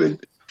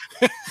 stupid.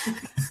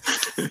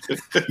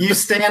 You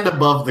stand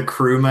above the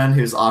crewman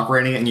who's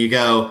operating it and you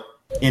go,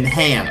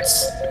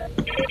 enhance.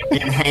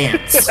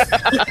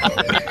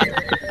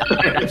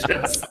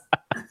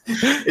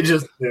 It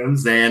just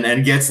zooms in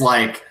and gets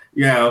like,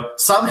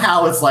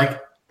 somehow it's like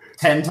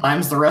 10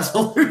 times the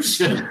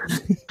resolution.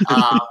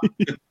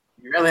 You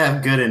really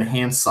have good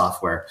enhanced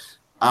software.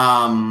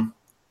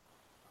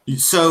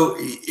 So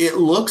it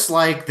looks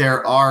like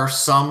there are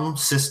some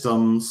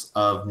systems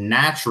of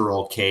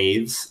natural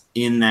caves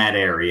in that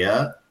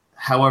area.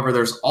 However,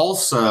 there's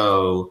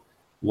also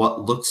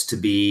what looks to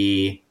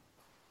be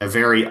a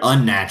very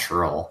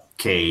unnatural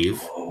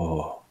cave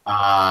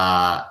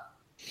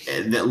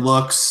that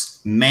looks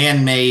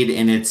man-made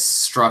in its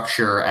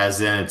structure, as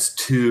in it's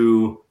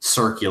too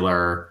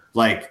circular.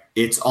 Like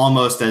it's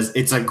almost as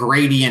it's a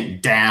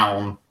gradient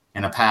down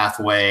in a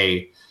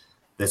pathway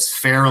that's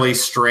fairly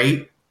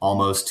straight,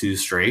 almost too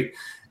straight,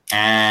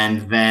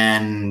 and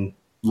then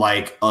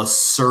like a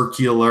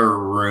circular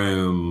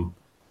room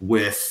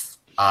with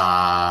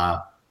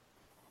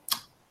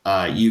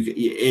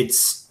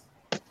it's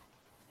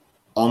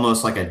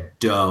almost like a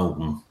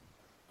dome,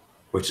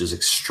 which is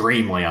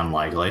extremely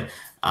unlikely.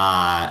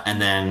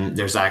 And then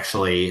there's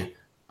actually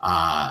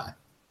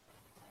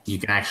you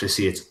can actually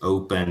see it's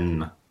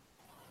open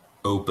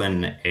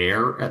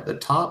air at the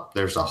top.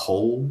 There's a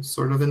hole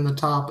sort of in the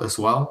top as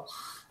well,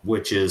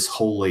 which is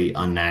wholly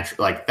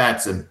unnatural. Like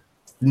that's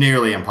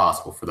nearly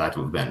impossible for that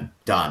to have been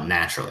done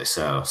naturally.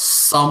 So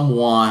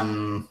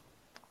someone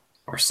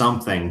or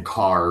something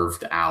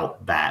carved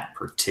out that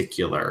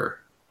particular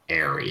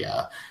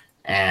area.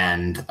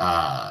 And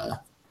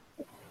I'll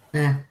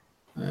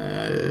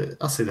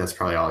say that's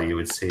probably all you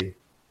would see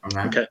from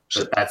that. Okay.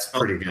 But that's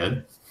pretty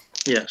good.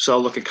 Yeah, so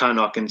I'll look at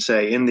Kynok and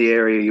say, in the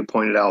area you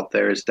pointed out,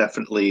 there is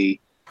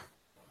definitely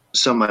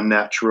some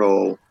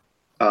unnatural,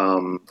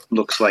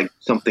 looks like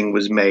something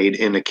was made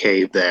in a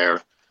cave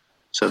there.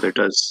 So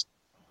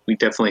we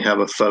definitely have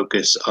a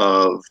focus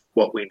of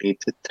what we need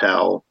to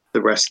tell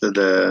the rest of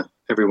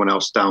everyone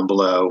else down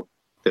below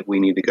that we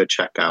need to go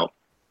check out.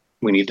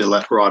 We need to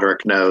let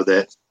Roderick know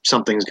that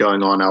something's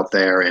going on out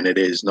there and it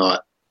is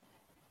not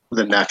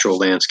the natural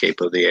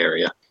landscape of the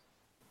area.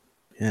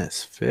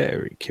 Yes,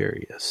 very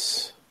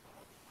curious.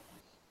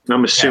 And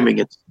I'm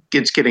assuming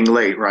it's getting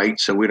late, right?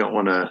 So we don't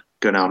want to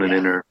go down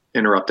and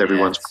interrupt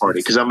everyone's party,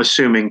 because I'm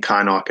assuming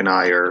Kynok and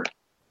I are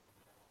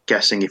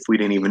guessing if we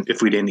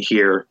didn't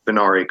hear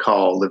Venari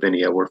call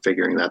Lavinia, we're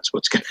figuring that's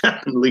what's going to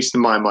happen. At least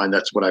in my mind,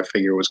 that's what I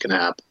figure was going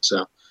to happen.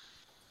 So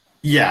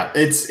yeah,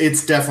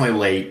 it's definitely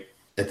late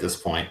at this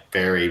point.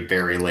 Very,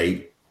 very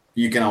late.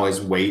 You can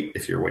always wait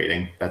if you're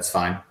waiting. That's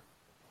fine.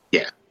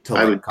 Yeah,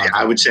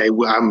 I would say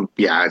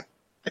I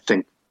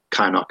think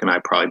Kynok and I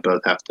probably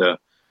both have to.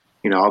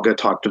 I'll go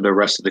talk to the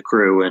rest of the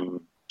crew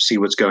and see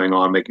what's going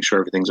on, making sure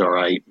everything's all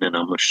right, and then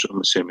I'm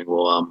assuming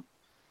we'll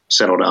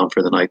settle down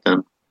for the night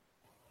then.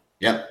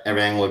 Yep,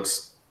 everything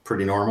looks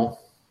pretty normal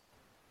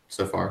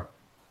so far.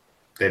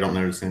 They don't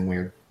notice anything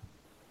weird.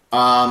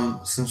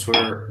 Since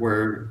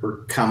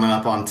we're coming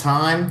up on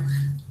time,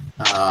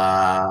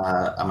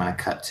 I'm gonna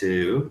cut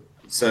to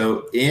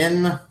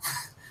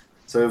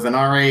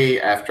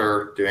Venari,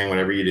 after doing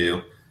whatever you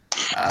do,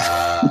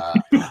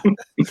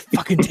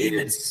 Fucking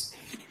demons.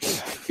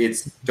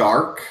 It's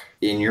dark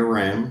in your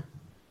room.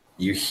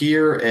 You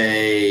hear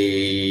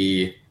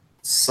a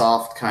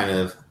soft kind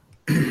of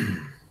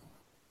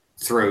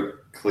throat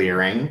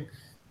clearing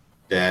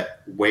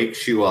that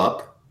wakes you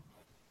up.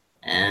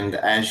 And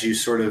as you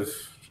sort of,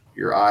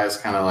 your eyes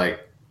kind of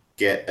like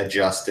get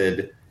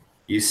adjusted,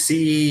 you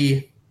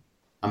see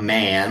a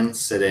man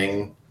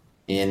sitting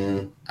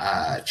in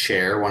a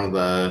chair, one of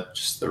the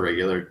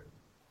regular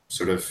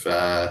sort of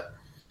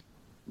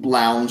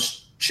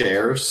lounge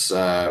chairs,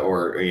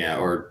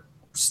 or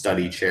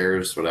study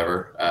chairs,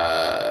 whatever,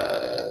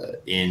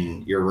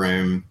 in your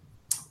room.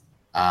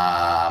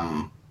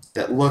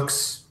 That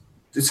looks,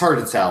 it's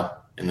hard to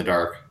tell in the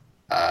dark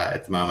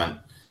at the moment.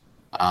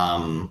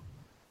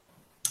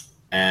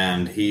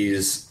 And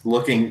he's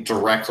looking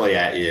directly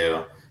at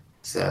you,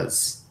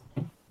 says,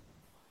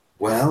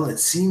 "Well, it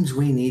seems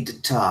we need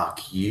to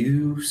talk,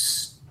 you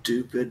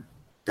stupid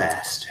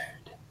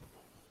bastard.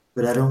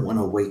 But I don't want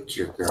to wake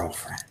your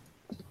girlfriend.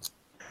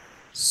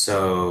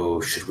 So,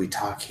 should we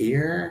talk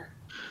here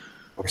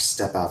or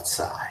step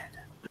outside?"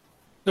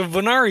 The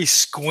Venari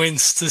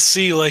squints to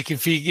see, like,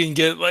 if he can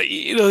get, like,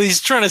 he's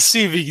trying to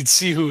see if he can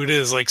see who it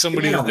is, like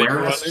somebody that they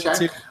run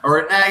into.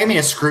 Or give me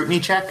a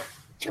scrutiny check.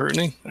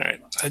 Scrutiny? All right.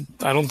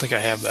 I don't think I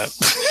have that.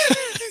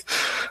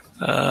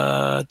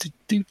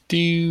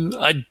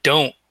 I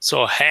don't.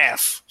 So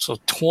half. So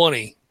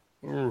 20.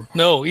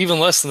 No, even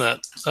less than that.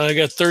 I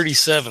got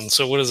 37.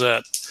 So what is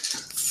that?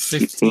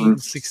 15,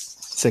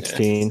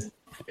 16.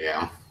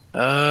 Yeah.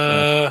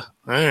 All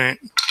right.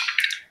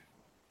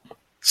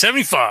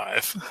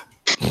 75.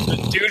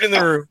 Dude in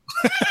the room.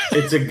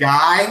 It's a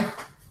guy.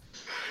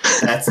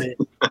 That's it.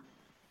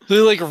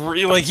 So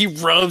like he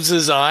rubs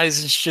his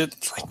eyes and shit.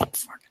 It's like,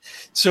 fuck.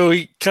 So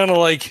he kind of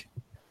like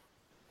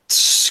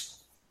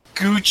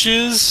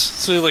scooches.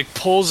 So he like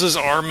pulls his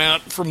arm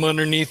out from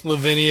underneath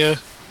Lavinia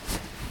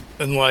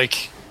and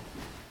like,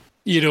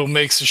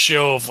 makes a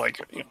show of like,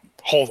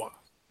 hold on.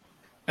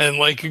 And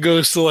like it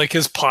goes to like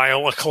his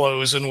pile of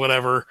clothes and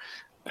whatever.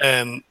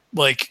 And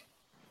like,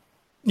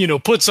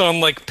 puts on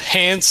like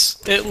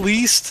pants at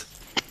least.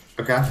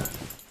 Okay.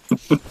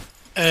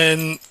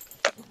 And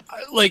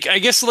like, I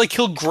guess like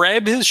he'll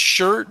grab his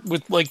shirt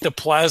with like the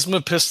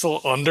plasma pistol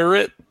under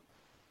it.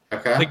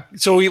 Okay. Like,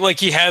 so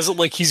he has it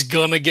like he's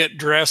gonna get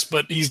dressed,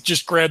 but he's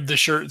just grabbed the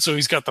shirt, so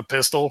he's got the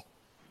pistol.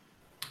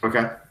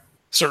 Okay.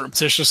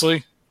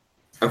 Surreptitiously.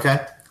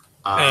 Okay.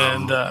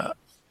 And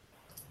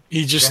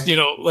he just,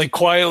 like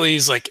quietly,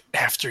 he's like,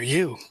 "After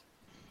you."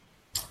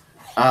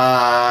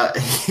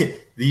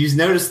 You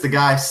notice the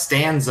guy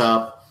stands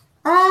up.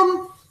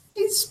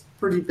 He's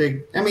pretty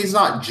big. I mean, he's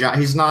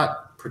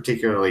not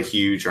particularly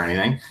huge or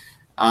anything.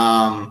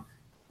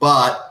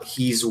 But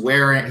he's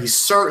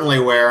certainly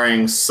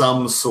wearing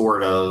some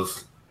sort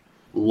of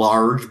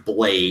large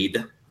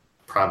blade,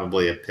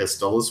 probably a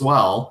pistol as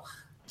well,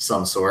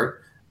 some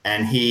sort.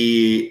 And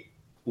he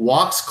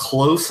walks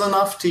close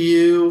enough to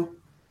you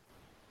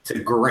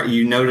to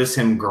you notice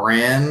him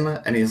grin,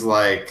 and he's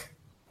like,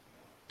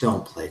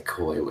 "Don't play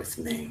coy with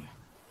me."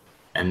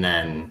 And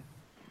then,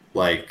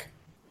 like,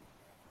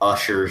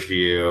 ushers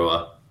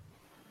you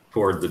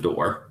toward the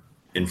door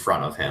in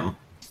front of him.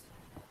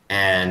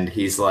 And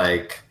he's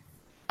like,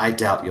 "I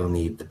doubt you'll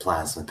need the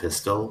plasma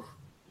pistol,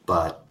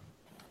 but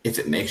if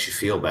it makes you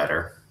feel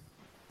better."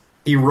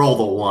 He rolled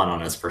a 1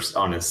 on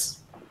his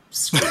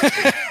So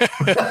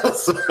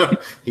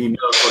he knows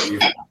what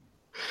you've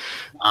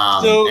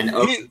and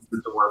opens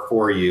the door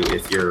for you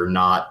if you're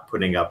not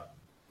putting up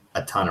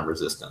a ton of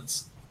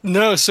resistance.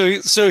 No,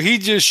 so he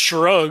just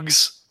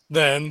shrugs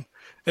then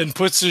and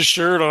puts his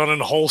shirt on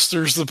and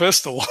holsters the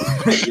pistol.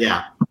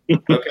 Yeah.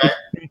 Okay.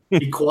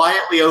 He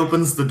quietly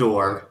opens the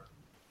door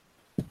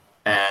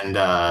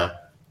and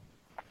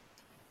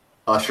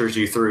ushers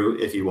you through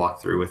if you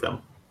walk through with him.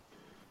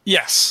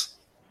 Yes.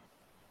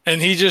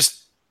 And he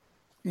just,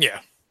 yeah.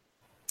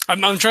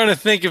 I'm trying to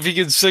think if he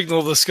could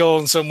signal the skull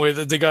in some way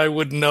that the guy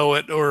would know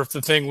it, or if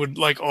the thing would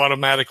like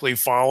automatically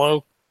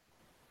follow.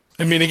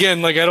 I mean,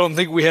 again, like I don't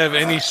think we have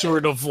any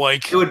sort of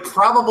like. It would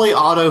probably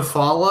auto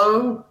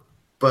follow,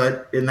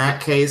 but in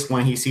that case,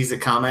 when he sees it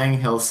coming,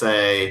 he'll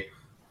say,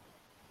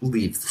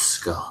 "Leave the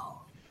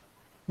skull."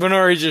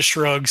 Venari just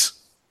shrugs,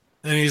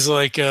 and he's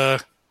like,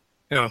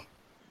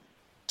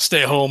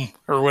 stay home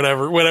or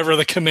whatever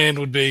the command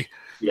would be.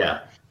 Yeah.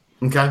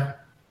 Okay.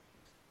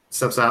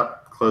 Steps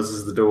out,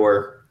 closes the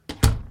door.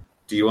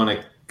 Do you want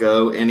to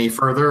go any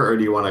further, or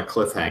do you want to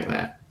cliffhang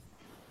that?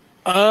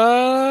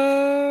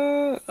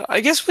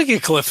 I guess we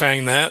could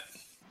cliffhang that.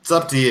 It's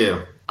up to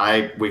you.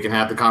 We can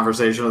have the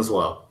conversation as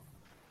well.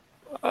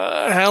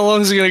 How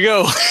long is it gonna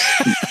go?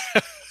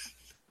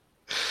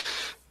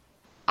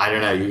 I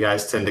don't know. You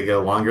guys tend to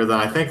go longer than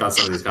I think on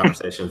some of these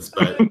conversations,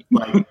 but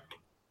like,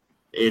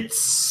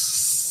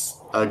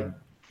 it's a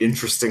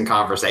interesting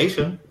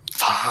conversation.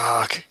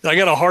 Fuck! I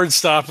got a hard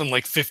stop in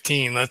like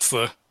 15. That's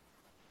the.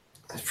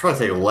 It'd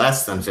probably take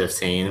less than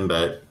 15,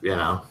 but you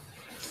know.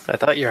 I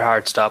thought your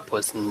hard stop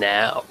was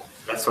now.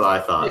 That's what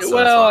I thought. So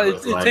well,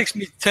 it takes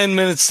me 10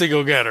 minutes to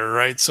go get her,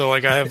 right? So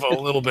like I have a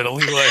little bit of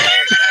leeway.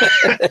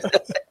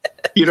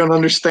 You don't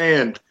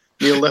understand.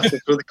 Neil left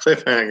us with a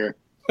cliffhanger.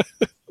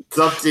 It's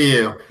up to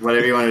you.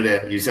 Whatever you want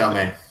to do, you tell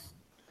me.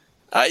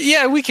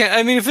 Yeah, we can.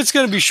 I mean, if it's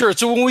going to be short.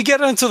 So when we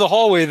get into the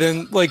hallway,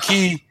 then like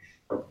he,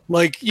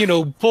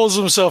 pulls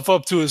himself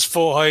up to his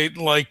full height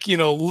and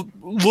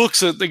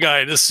looks at the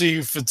guy to see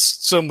if it's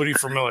somebody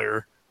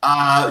familiar.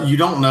 You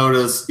don't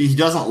notice. He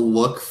doesn't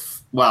look.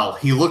 Well,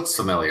 he looks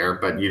familiar,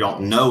 but you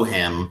don't know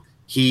him.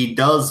 He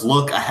does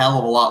look a hell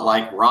of a lot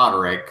like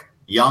Roderick.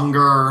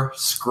 Younger,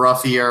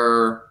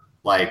 scruffier,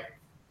 like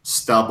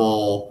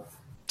stubble.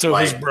 So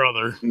like his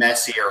brother.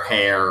 Messier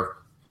hair.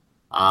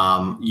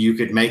 You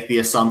could make the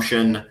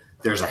assumption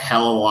there's a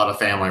hell of a lot of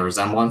family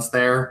resemblance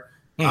there.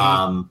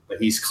 Mm-hmm. But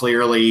he's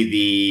clearly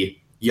the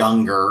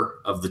younger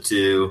of the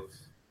two,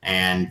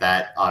 and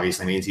that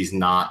obviously means he's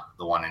not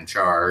the one in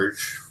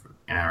charge.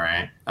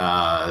 Right?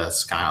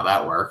 That's kind of how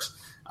that works.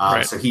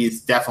 Right. So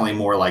he's definitely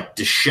more like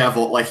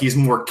disheveled, like he's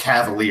more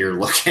cavalier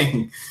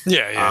looking.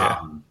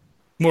 Yeah.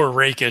 More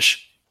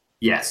rakish.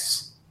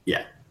 Yes.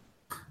 Yeah.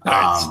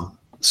 Right.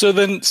 So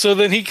then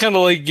he kind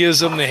of like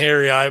gives him the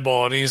hairy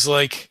eyeball, and he's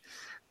like,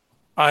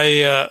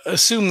 I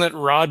assume that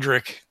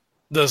Roderick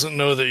doesn't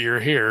know that you're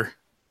here.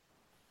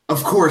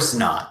 Of course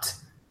not.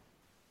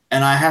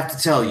 And I have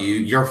to tell you,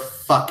 you're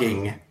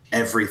fucking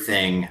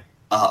everything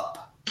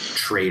up,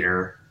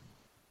 traitor.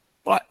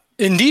 What?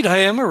 Indeed, I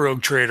am a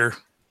rogue traitor.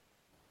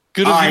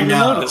 Good of you to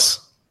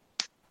notice.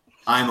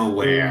 I'm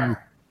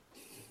aware.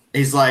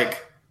 He's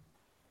like,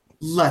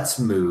 let's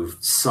move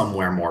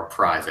somewhere more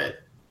private.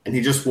 And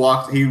he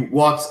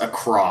walks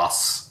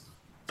across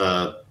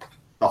the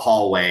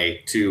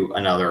hallway to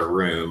another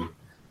room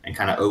and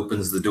kind of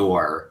opens the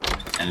door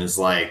and is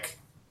like,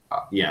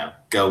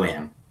 go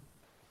in.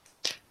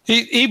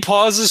 He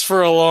pauses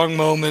for a long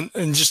moment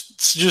and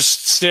just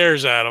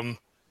stares at him.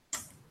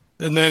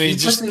 And then he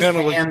just kind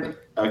of like,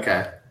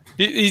 okay.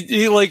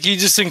 He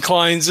just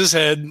inclines his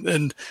head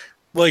and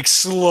like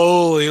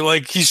slowly,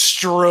 like he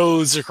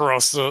strodes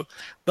across the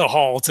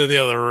hall to the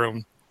other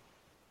room.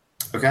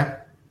 Okay.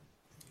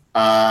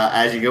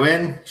 As you go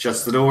in,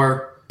 shuts the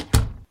door.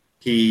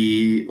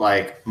 He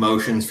like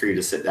motions for you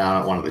to sit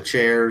down at one of the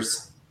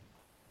chairs.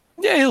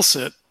 Yeah, he'll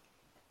sit.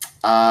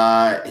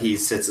 He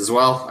sits as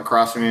well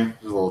across from you.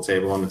 There's a little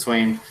table in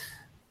between.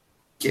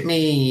 Do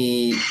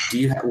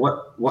you have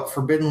what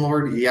forbidden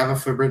lore? Do you have a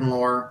forbidden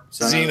lore?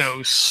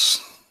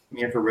 Xenos.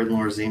 You have forbidden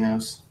lore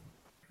Xenos?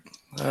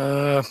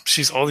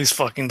 She's all these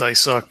fucking dice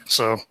suck.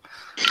 So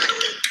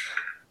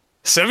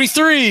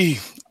 73.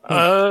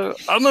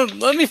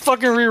 Let me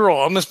fucking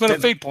reroll. I'm gonna spend a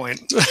fate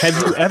point.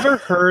 Have you ever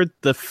heard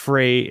the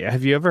phrase?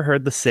 Have you ever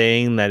heard the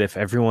saying that if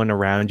everyone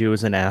around you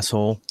is an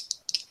asshole?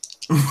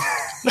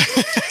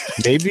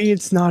 Maybe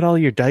it's not all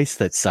your dice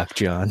that suck,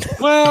 John.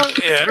 Well,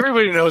 yeah,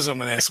 everybody knows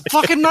I'm an asshole.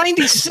 Fucking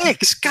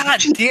 96.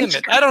 God damn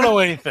it. I don't know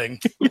anything.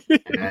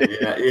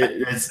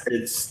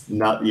 It's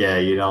not. Yeah,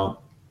 you don't.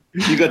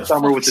 You got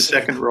Summer with the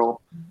second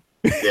roll.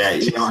 Yeah,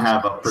 you don't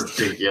have a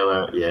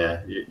particular.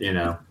 Yeah, you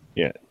know.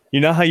 Yeah. You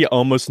know how you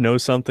almost know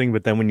something,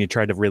 but then when you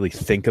try to really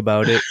think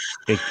about it,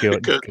 it goes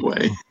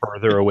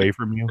further away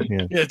from you.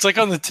 Yeah, it's like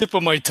on the tip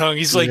of my tongue.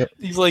 He's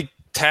like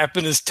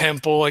tapping his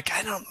temple, like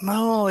I don't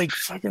know, like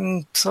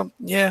fucking some.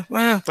 Yeah,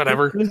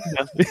 whatever.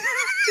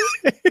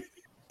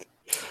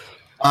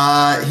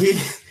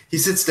 He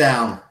sits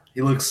down.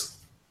 He looks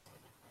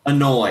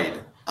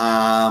annoyed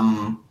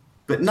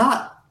But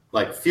not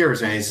like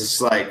fears or anything. It's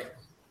just like,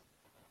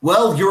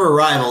 well, your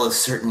arrival has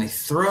certainly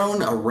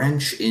thrown a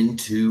wrench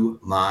into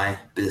my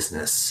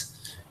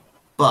business.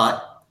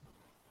 But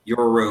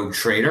you're a rogue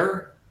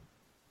trader.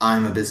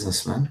 I'm a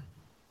businessman.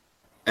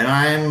 And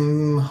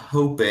I'm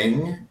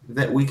hoping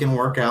that we can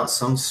work out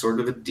some sort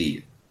of a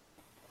deal.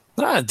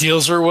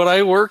 Deals are what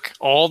I work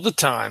all the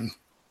time.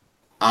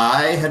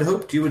 I had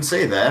hoped you would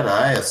say that.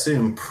 I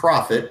assume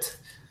profit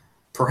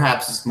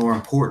perhaps is more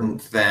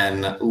important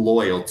than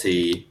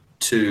loyalty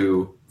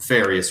to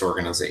various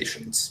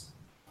organizations.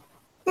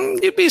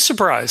 You'd be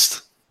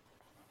surprised.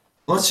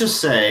 Let's just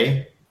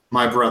say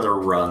my brother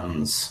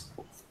runs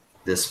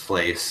this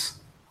place.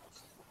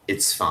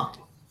 It's fine.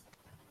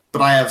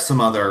 But I have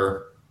some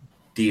other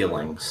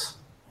dealings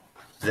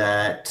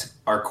that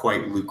are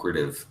quite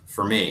lucrative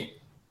for me.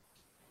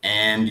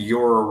 And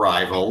your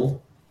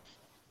arrival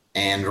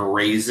and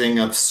raising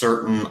of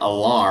certain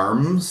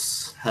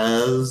alarms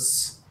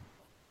has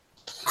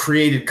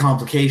created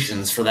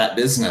complications for that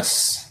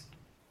business.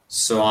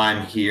 So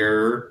I'm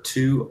here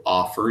to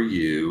offer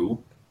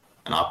you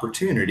an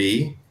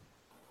opportunity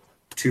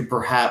to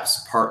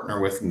perhaps partner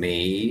with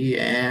me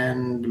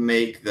and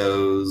make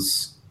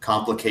those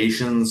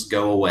complications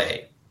go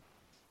away.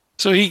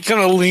 So he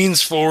kind of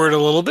leans forward a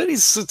little bit.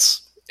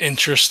 It's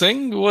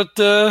interesting. What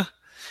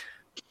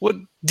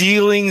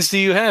dealings do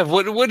you have?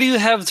 What do you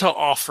have to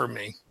offer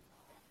me?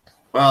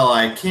 Well,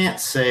 I can't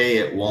say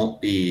it won't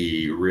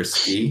be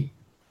risky.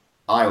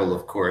 I will,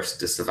 of course,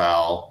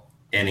 disavow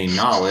any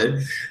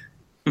knowledge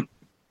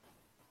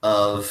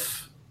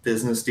of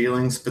business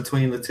dealings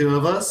between the two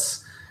of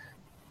us,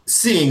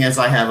 seeing as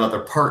I have other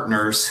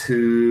partners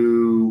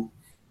who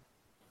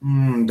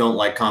don't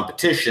like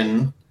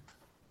competition.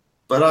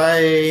 But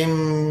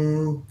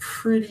I'm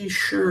pretty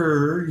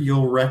sure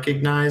you'll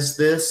recognize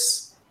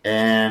this.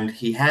 And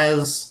he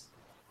has,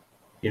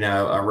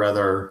 a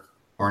rather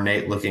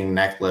ornate-looking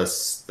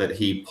necklace that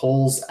he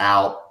pulls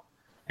out,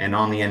 and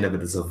on the end of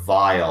it is a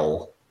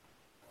vial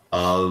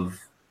of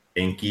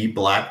inky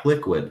black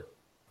liquid.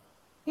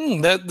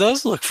 That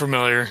does look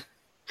familiar.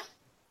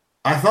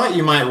 I thought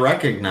you might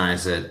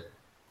recognize it.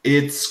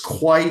 It's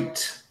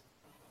quite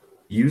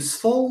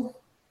useful.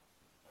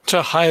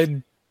 To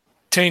hide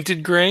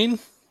tainted grain?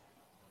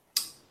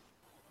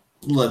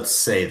 Let's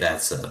say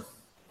that's a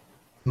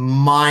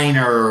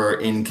minor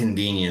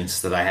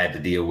inconvenience that I had to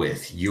deal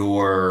with.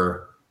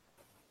 You're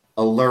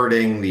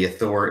alerting the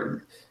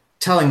authority,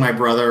 telling my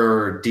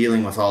brother,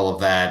 dealing with all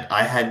of that.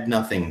 I had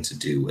nothing to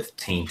do with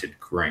tainted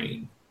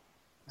grain.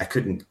 I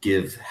couldn't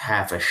give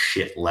half a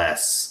shit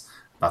less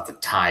about the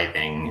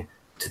tithing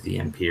to the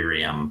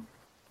Imperium.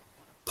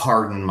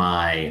 Pardon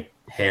my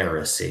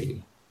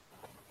heresy.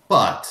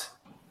 But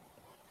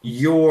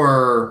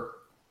you're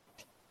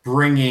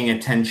bringing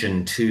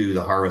attention to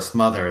the Harvest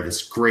Mother,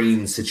 this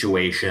grain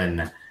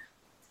situation,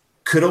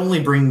 could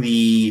only bring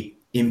the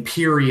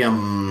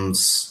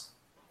Imperium's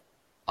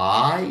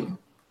eye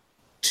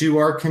to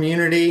our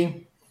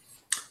community.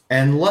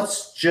 And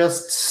let's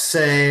just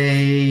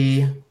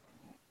say,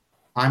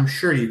 I'm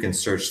sure you can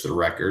search the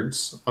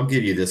records. I'll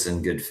give you this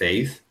in good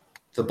faith.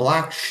 The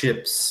black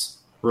ships,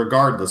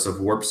 regardless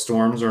of warp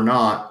storms or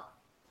not,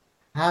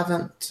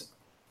 haven't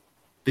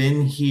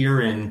been here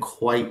in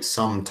quite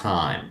some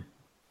time.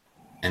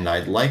 And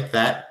I'd like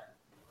that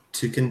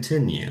to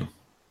continue.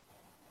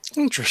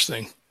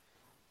 Interesting.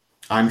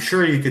 I'm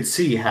sure you could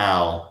see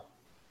how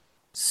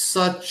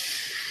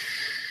such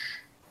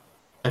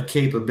a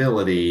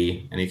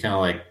capability, and he kind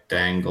of like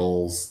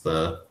dangles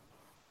the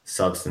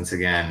substance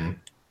again,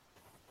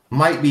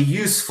 might be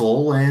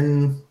useful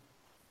in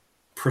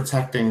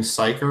protecting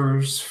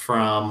psychers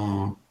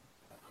from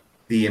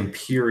the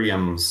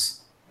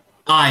Imperium's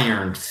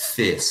iron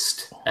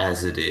fist,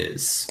 as it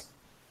is.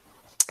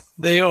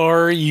 They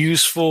are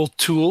useful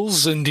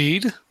tools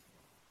indeed.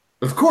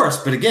 Of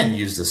course, but again,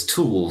 used as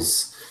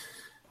tools,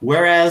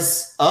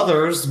 whereas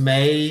others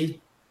may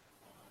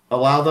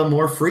allow them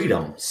more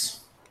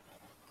freedoms.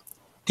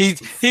 He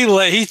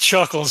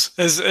chuckles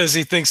as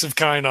he thinks of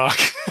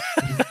Kynoch.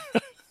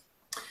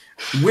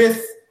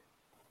 With,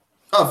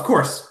 of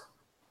course,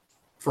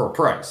 for a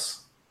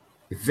price.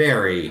 A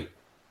very,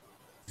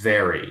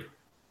 very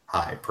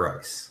high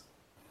price.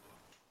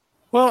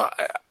 Well,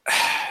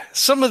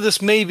 some of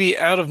this may be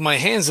out of my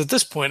hands at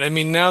this point. I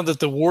mean, now that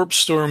the warp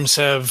storms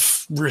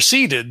have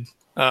receded,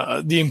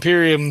 the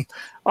Imperium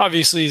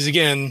obviously is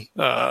again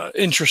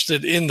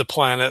interested in the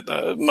planet,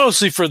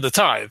 mostly for the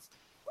tithe.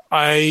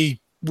 I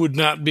would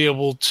not be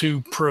able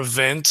to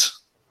prevent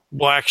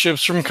black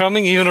ships from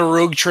coming. Even a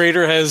rogue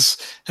trader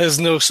has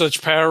no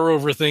such power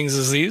over things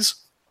as these.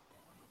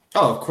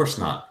 Oh, of course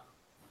not.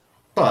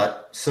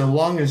 But so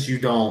long as you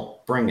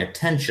don't bring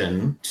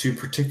attention to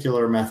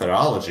particular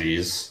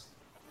methodologies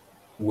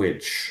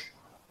which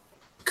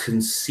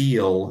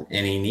conceal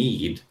any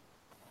need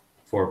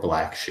for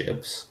black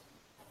ships,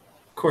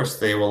 of course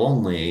they will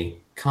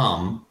only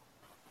come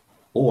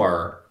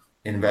or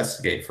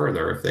investigate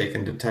further if they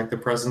can detect the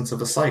presence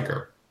of a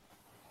psyker.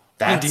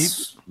 That's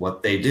Indeed.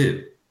 what they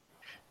do.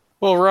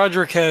 Well,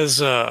 Roderick has,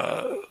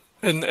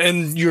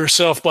 and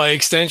yourself by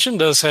extension,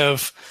 does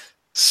have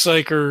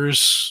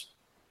psychers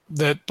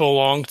that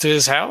belong to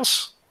his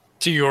house,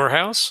 to your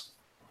house.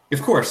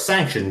 Of course,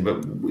 sanctioned,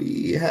 but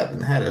we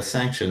haven't had a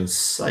sanctioned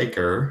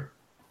psyker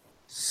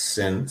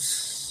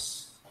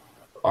since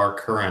our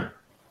current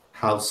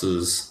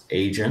house's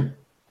agent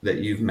that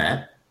you've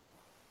met.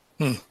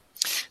 Let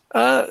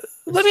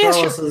me ask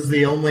you. This is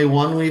the only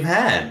one we've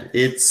had.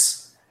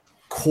 It's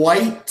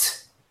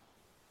quite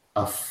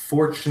a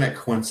fortunate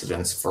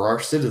coincidence for our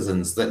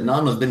citizens that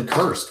none have been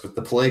cursed with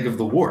the plague of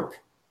the warp.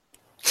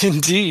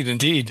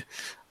 Indeed.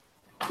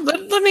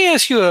 Let me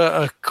ask you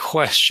a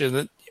question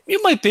that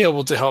you might be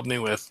able to help me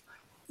with.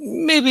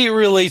 Maybe it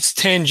relates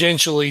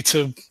tangentially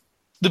to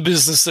the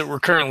business that we're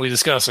currently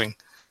discussing.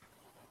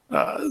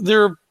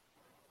 There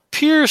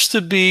appears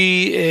to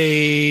be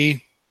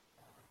a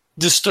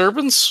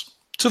disturbance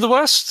to the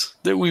west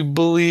that we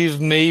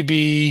believe may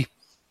be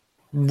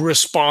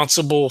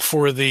responsible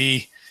for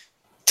the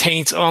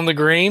taint on the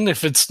grain,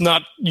 if it's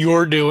not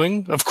your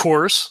doing, of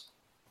course.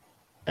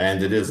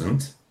 And it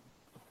isn't.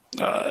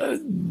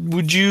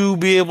 Would you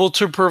be able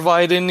to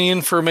provide any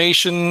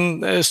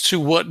information as to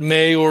what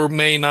may or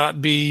may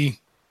not be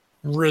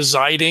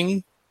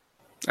residing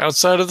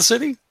outside of the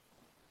city?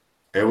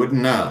 I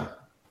wouldn't know.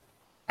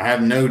 I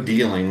have no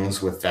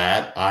dealings with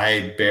that.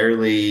 I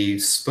barely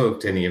spoke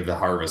to any of the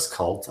Harvest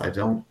cult. I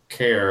don't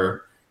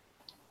care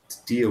to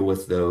deal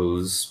with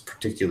those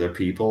particular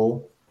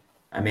people.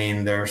 I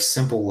mean, they're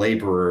simple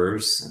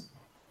laborers,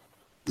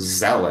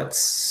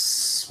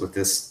 zealots with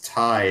this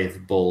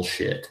tithe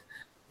bullshit.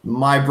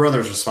 My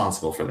brother's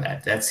responsible for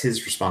that. That's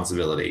his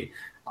responsibility.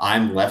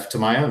 I'm left to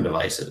my own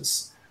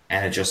devices.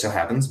 And it just so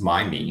happens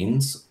my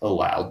means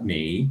allowed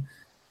me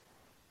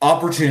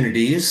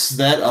opportunities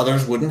that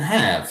others wouldn't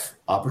have.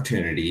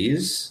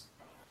 Opportunities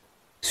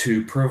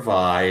to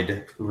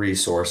provide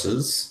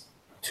resources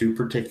to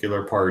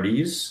particular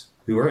parties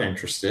who are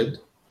interested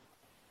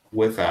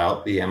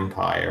without the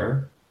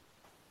Empire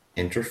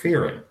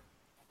interfering.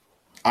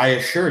 I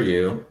assure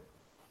you,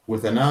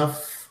 with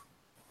enough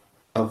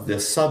of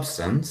this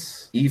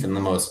substance, even the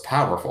most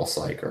powerful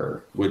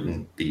psyker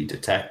wouldn't be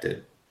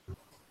detected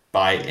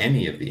by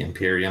any of the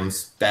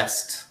Imperium's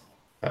best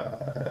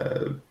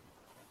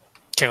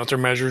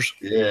countermeasures.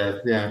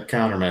 Yeah,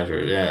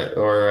 countermeasures. Yeah,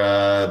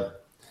 or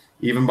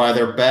even by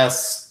their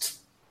best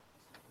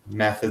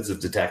methods of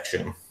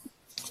detection.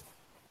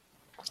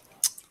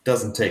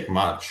 Doesn't take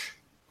much.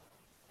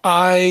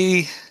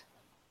 I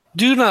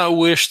do not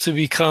wish to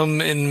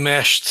become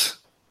enmeshed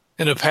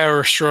in a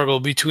power struggle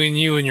between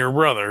you and your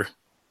brother.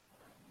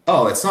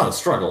 Oh, it's not a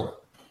struggle.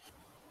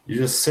 You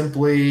just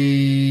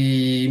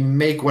simply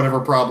make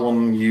whatever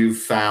problem you've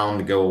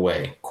found go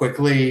away.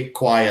 Quickly,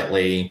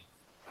 quietly.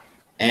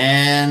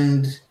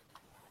 And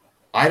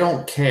I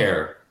don't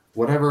care.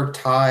 Whatever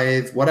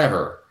tithe,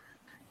 whatever.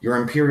 Your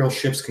Imperial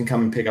ships can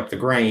come and pick up the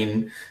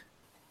grain.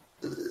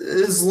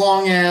 As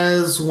long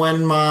as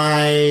when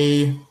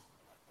my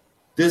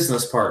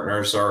business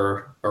partners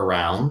are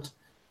around,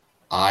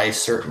 I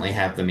certainly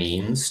have the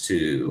means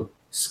to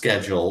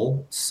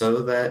schedule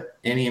so that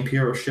any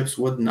Imperial ships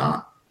would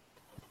not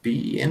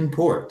be in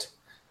port.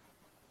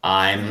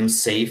 I'm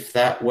safe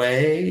that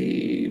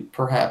way.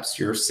 Perhaps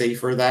you're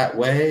safer that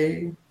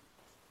way.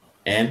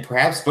 And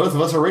perhaps both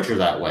of us are richer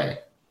that way.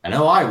 I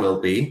know I will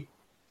be.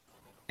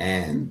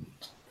 And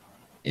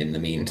in the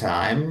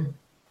meantime,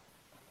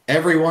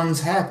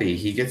 everyone's happy.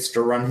 He gets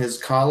to run his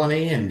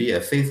colony and be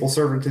a faithful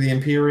servant to the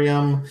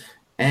Imperium.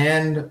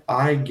 And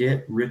I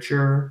get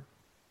richer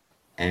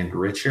and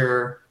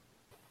richer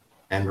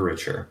and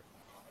richer.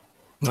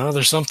 Well,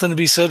 there's something to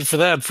be said for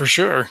that, for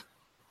sure.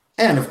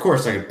 And of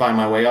course, I could buy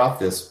my way off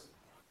this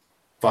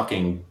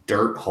fucking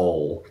dirt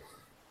hole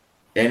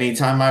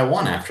anytime I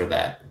want after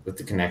that with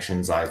the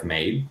connections I've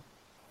made.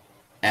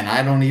 And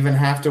I don't even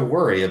have to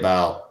worry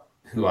about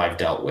who I've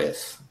dealt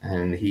with.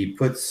 And he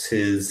puts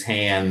his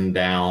hand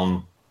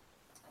down,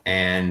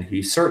 and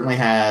he certainly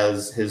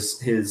has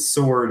his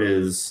sword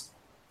is,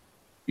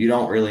 you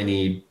don't really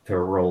need to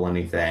roll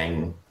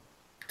anything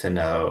to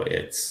know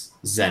it's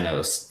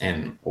Xenos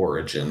in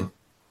origin.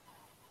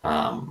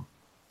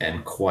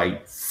 And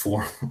quite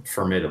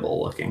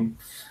formidable looking.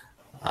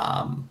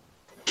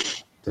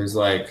 There's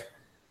like,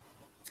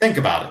 think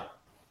about it.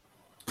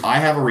 I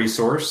have a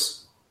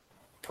resource.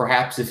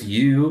 Perhaps if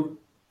you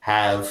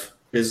have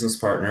business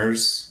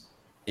partners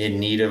in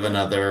need of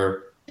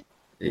another,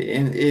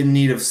 in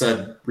need of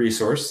said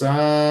resource,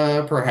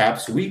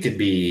 perhaps we could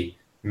be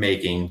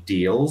making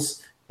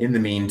deals. In the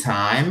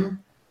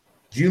meantime,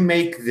 you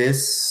make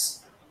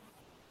this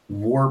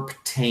warp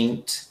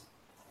taint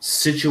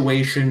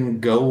situation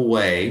go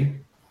away.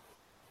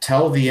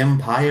 Tell the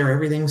Empire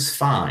everything's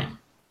fine.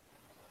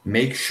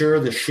 Make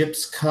sure the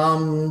ships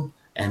come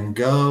and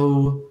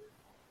go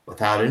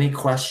without any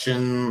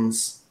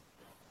questions.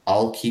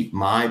 I'll keep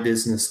my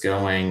business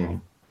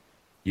going.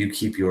 You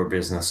keep your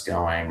business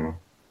going,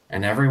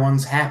 and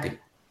everyone's happy.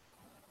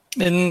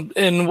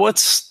 And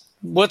what's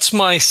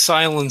my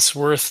silence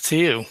worth to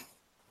you?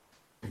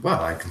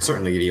 Well, I can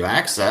certainly give you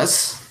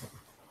access.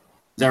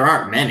 there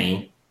aren't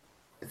many,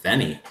 if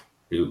any,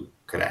 who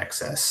could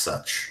access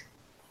such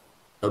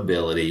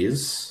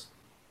abilities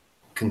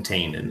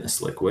contained in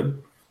this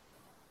liquid.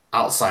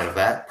 Outside of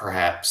that,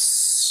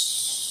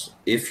 perhaps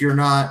if you're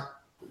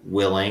not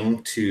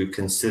willing to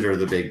consider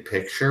the big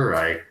picture,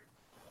 I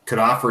could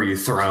offer you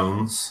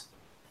thrones,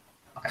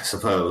 I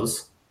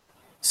suppose.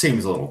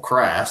 Seems a little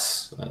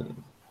crass. I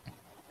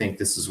think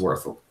this is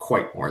worth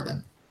quite more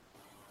than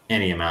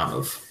any amount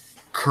of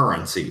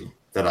currency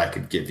that I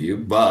could give you,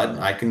 but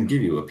I can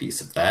give you a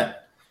piece of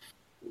that.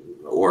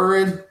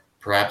 Or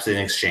perhaps in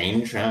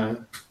exchange,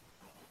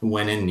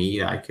 when in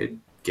need, I could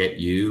get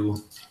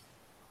you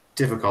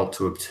difficult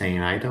to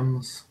obtain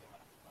items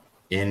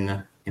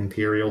in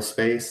Imperial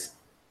space.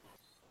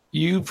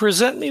 You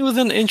present me with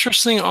an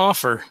interesting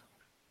offer,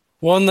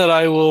 one that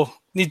I will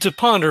need to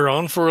ponder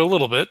on for a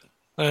little bit.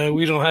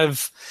 We don't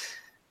have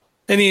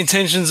any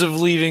intentions of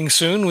leaving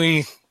soon.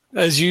 We,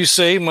 as you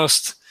say,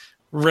 must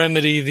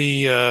remedy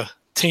the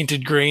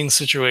tainted grain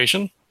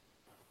situation.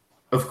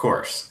 Of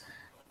course.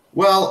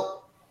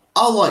 Well,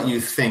 I'll let you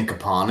think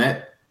upon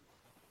it,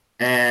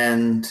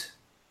 and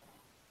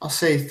I'll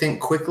say think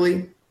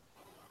quickly,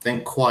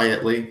 think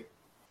quietly,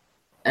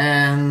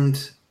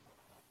 and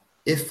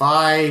if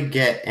I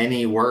get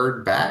any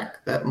word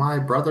back that my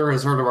brother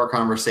has heard of our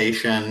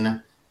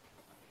conversation,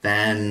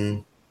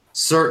 then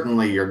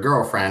certainly your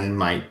girlfriend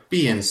might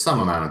be in some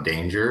amount of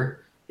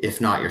danger, if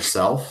not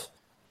yourself.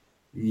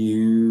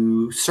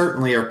 You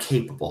certainly are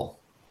capable.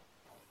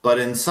 But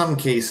in some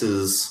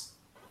cases,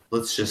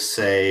 let's just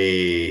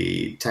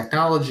say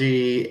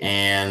technology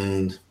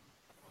and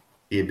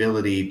the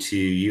ability to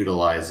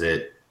utilize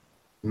it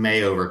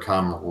may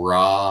overcome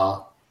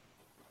raw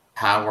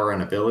power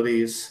and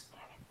abilities.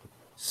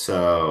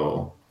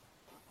 So,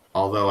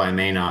 although I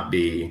may not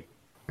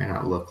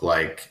look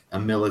like a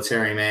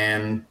military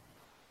man,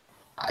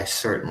 I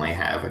certainly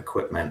have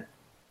equipment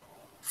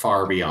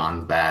far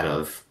beyond that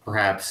of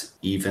perhaps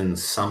even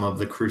some of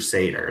the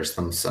Crusaders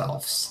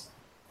themselves.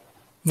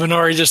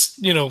 Venari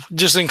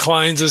just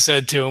inclines his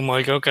head to him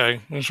like,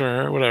 okay,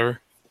 sure,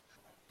 whatever.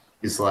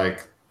 He's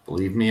like,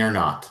 believe me or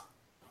not,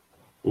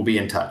 we'll be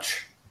in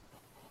touch.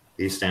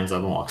 He stands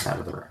up and walks out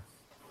of the room.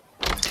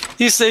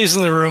 He stays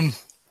in the room.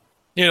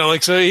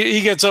 So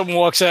he gets up and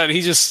walks out.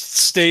 He just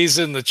stays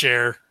in the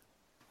chair.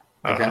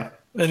 Okay.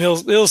 And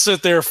he'll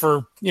sit there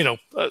for,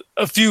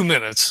 a few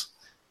minutes,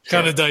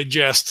 kind of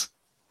digest,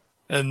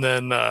 and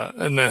then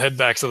head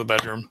back to the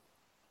bedroom.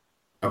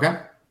 Okay.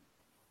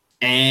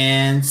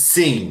 And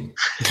scene.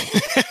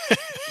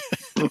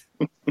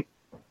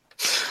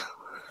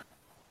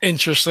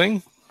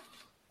 Interesting.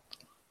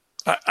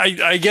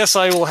 I guess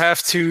I will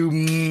have to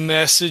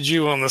message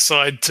you on the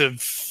side to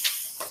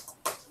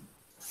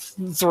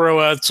throw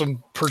out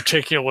some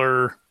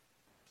particular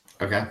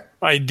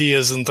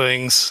ideas and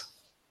things.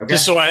 Okay.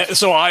 Just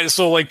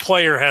so like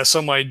player has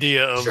some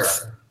idea of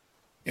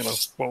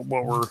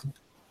what we're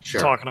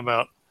talking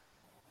about.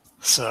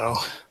 So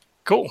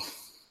cool.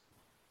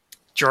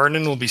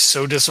 Jordan will be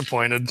so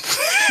disappointed.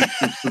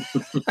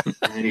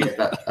 I need to get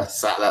that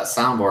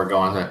soundboard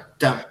going there.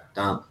 Dun,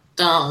 dun,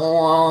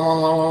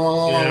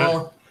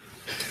 dun.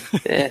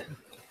 Yeah.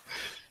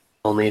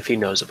 Only if he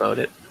knows about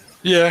it.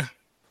 Yeah.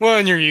 Well,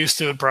 and you're used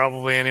to it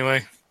probably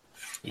anyway.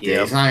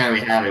 Yeah, he's not going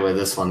to be happy with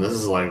this one. This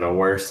is like the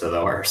worst of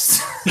the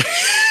worst.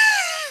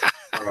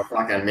 For a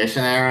fucking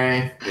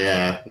missionary?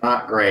 Yeah,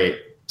 not great.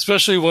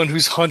 Especially one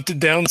who's hunted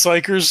down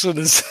psychers and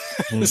is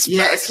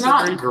it's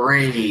not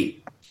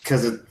great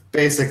because it's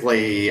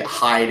basically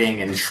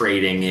hiding and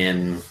trading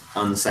in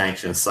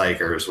unsanctioned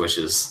psychers, which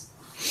is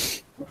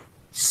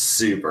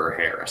super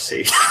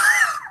heresy.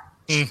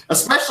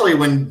 Especially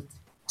when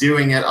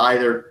doing it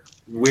either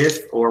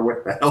with or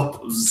with the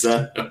help of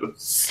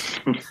Xenos.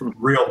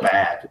 Real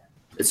bad.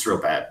 It's real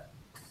bad.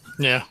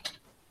 Yeah.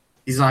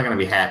 He's not going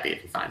to be happy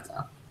if he finds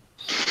out.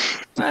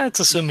 That's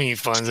assuming he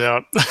finds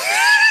out.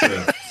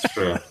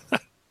 True.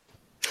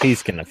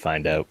 He's going to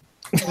find out.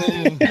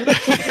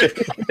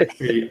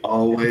 He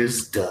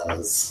always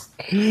does.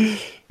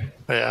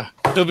 Yeah.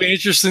 It'll be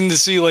interesting to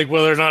see like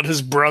whether or not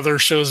his brother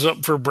shows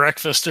up for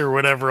breakfast or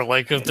whatever.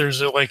 Like if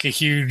there's a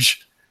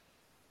huge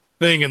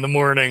thing in the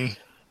morning.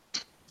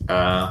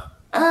 I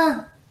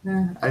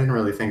didn't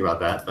really think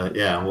about that, but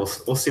yeah, we'll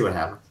see what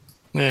happens.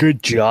 Yeah.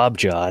 Good job,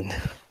 John.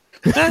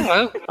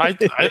 I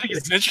think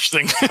it's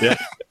interesting. Yeah.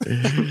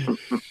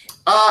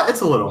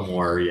 It's a little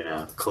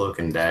more, cloak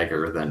and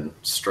dagger than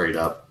straight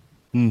up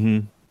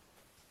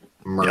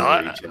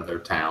murder each other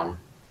town.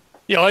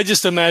 Yeah, I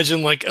just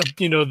imagine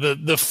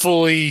the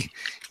fully,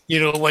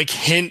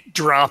 hint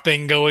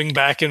dropping going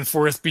back and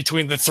forth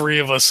between the three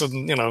of us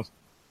and,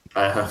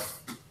 whatever.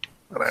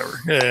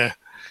 Yeah.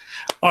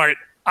 All right.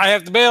 I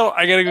have to bail.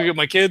 I got to go get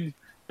my kid.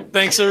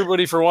 Thanks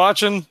everybody for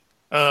watching.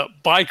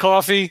 Buy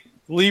coffee,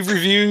 leave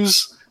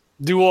reviews,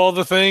 do all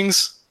the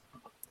things.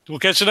 We'll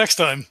catch you next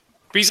time.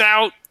 Peace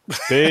out.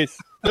 Peace.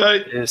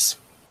 Yes.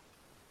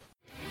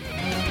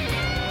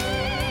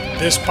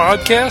 This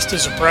podcast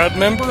is a proud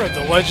member of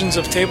the Legends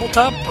of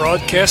Tabletop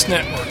Broadcast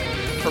Network.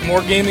 For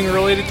more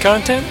gaming-related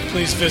content,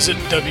 please visit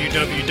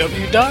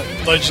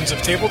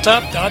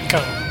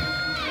www.legendsoftabletop.com.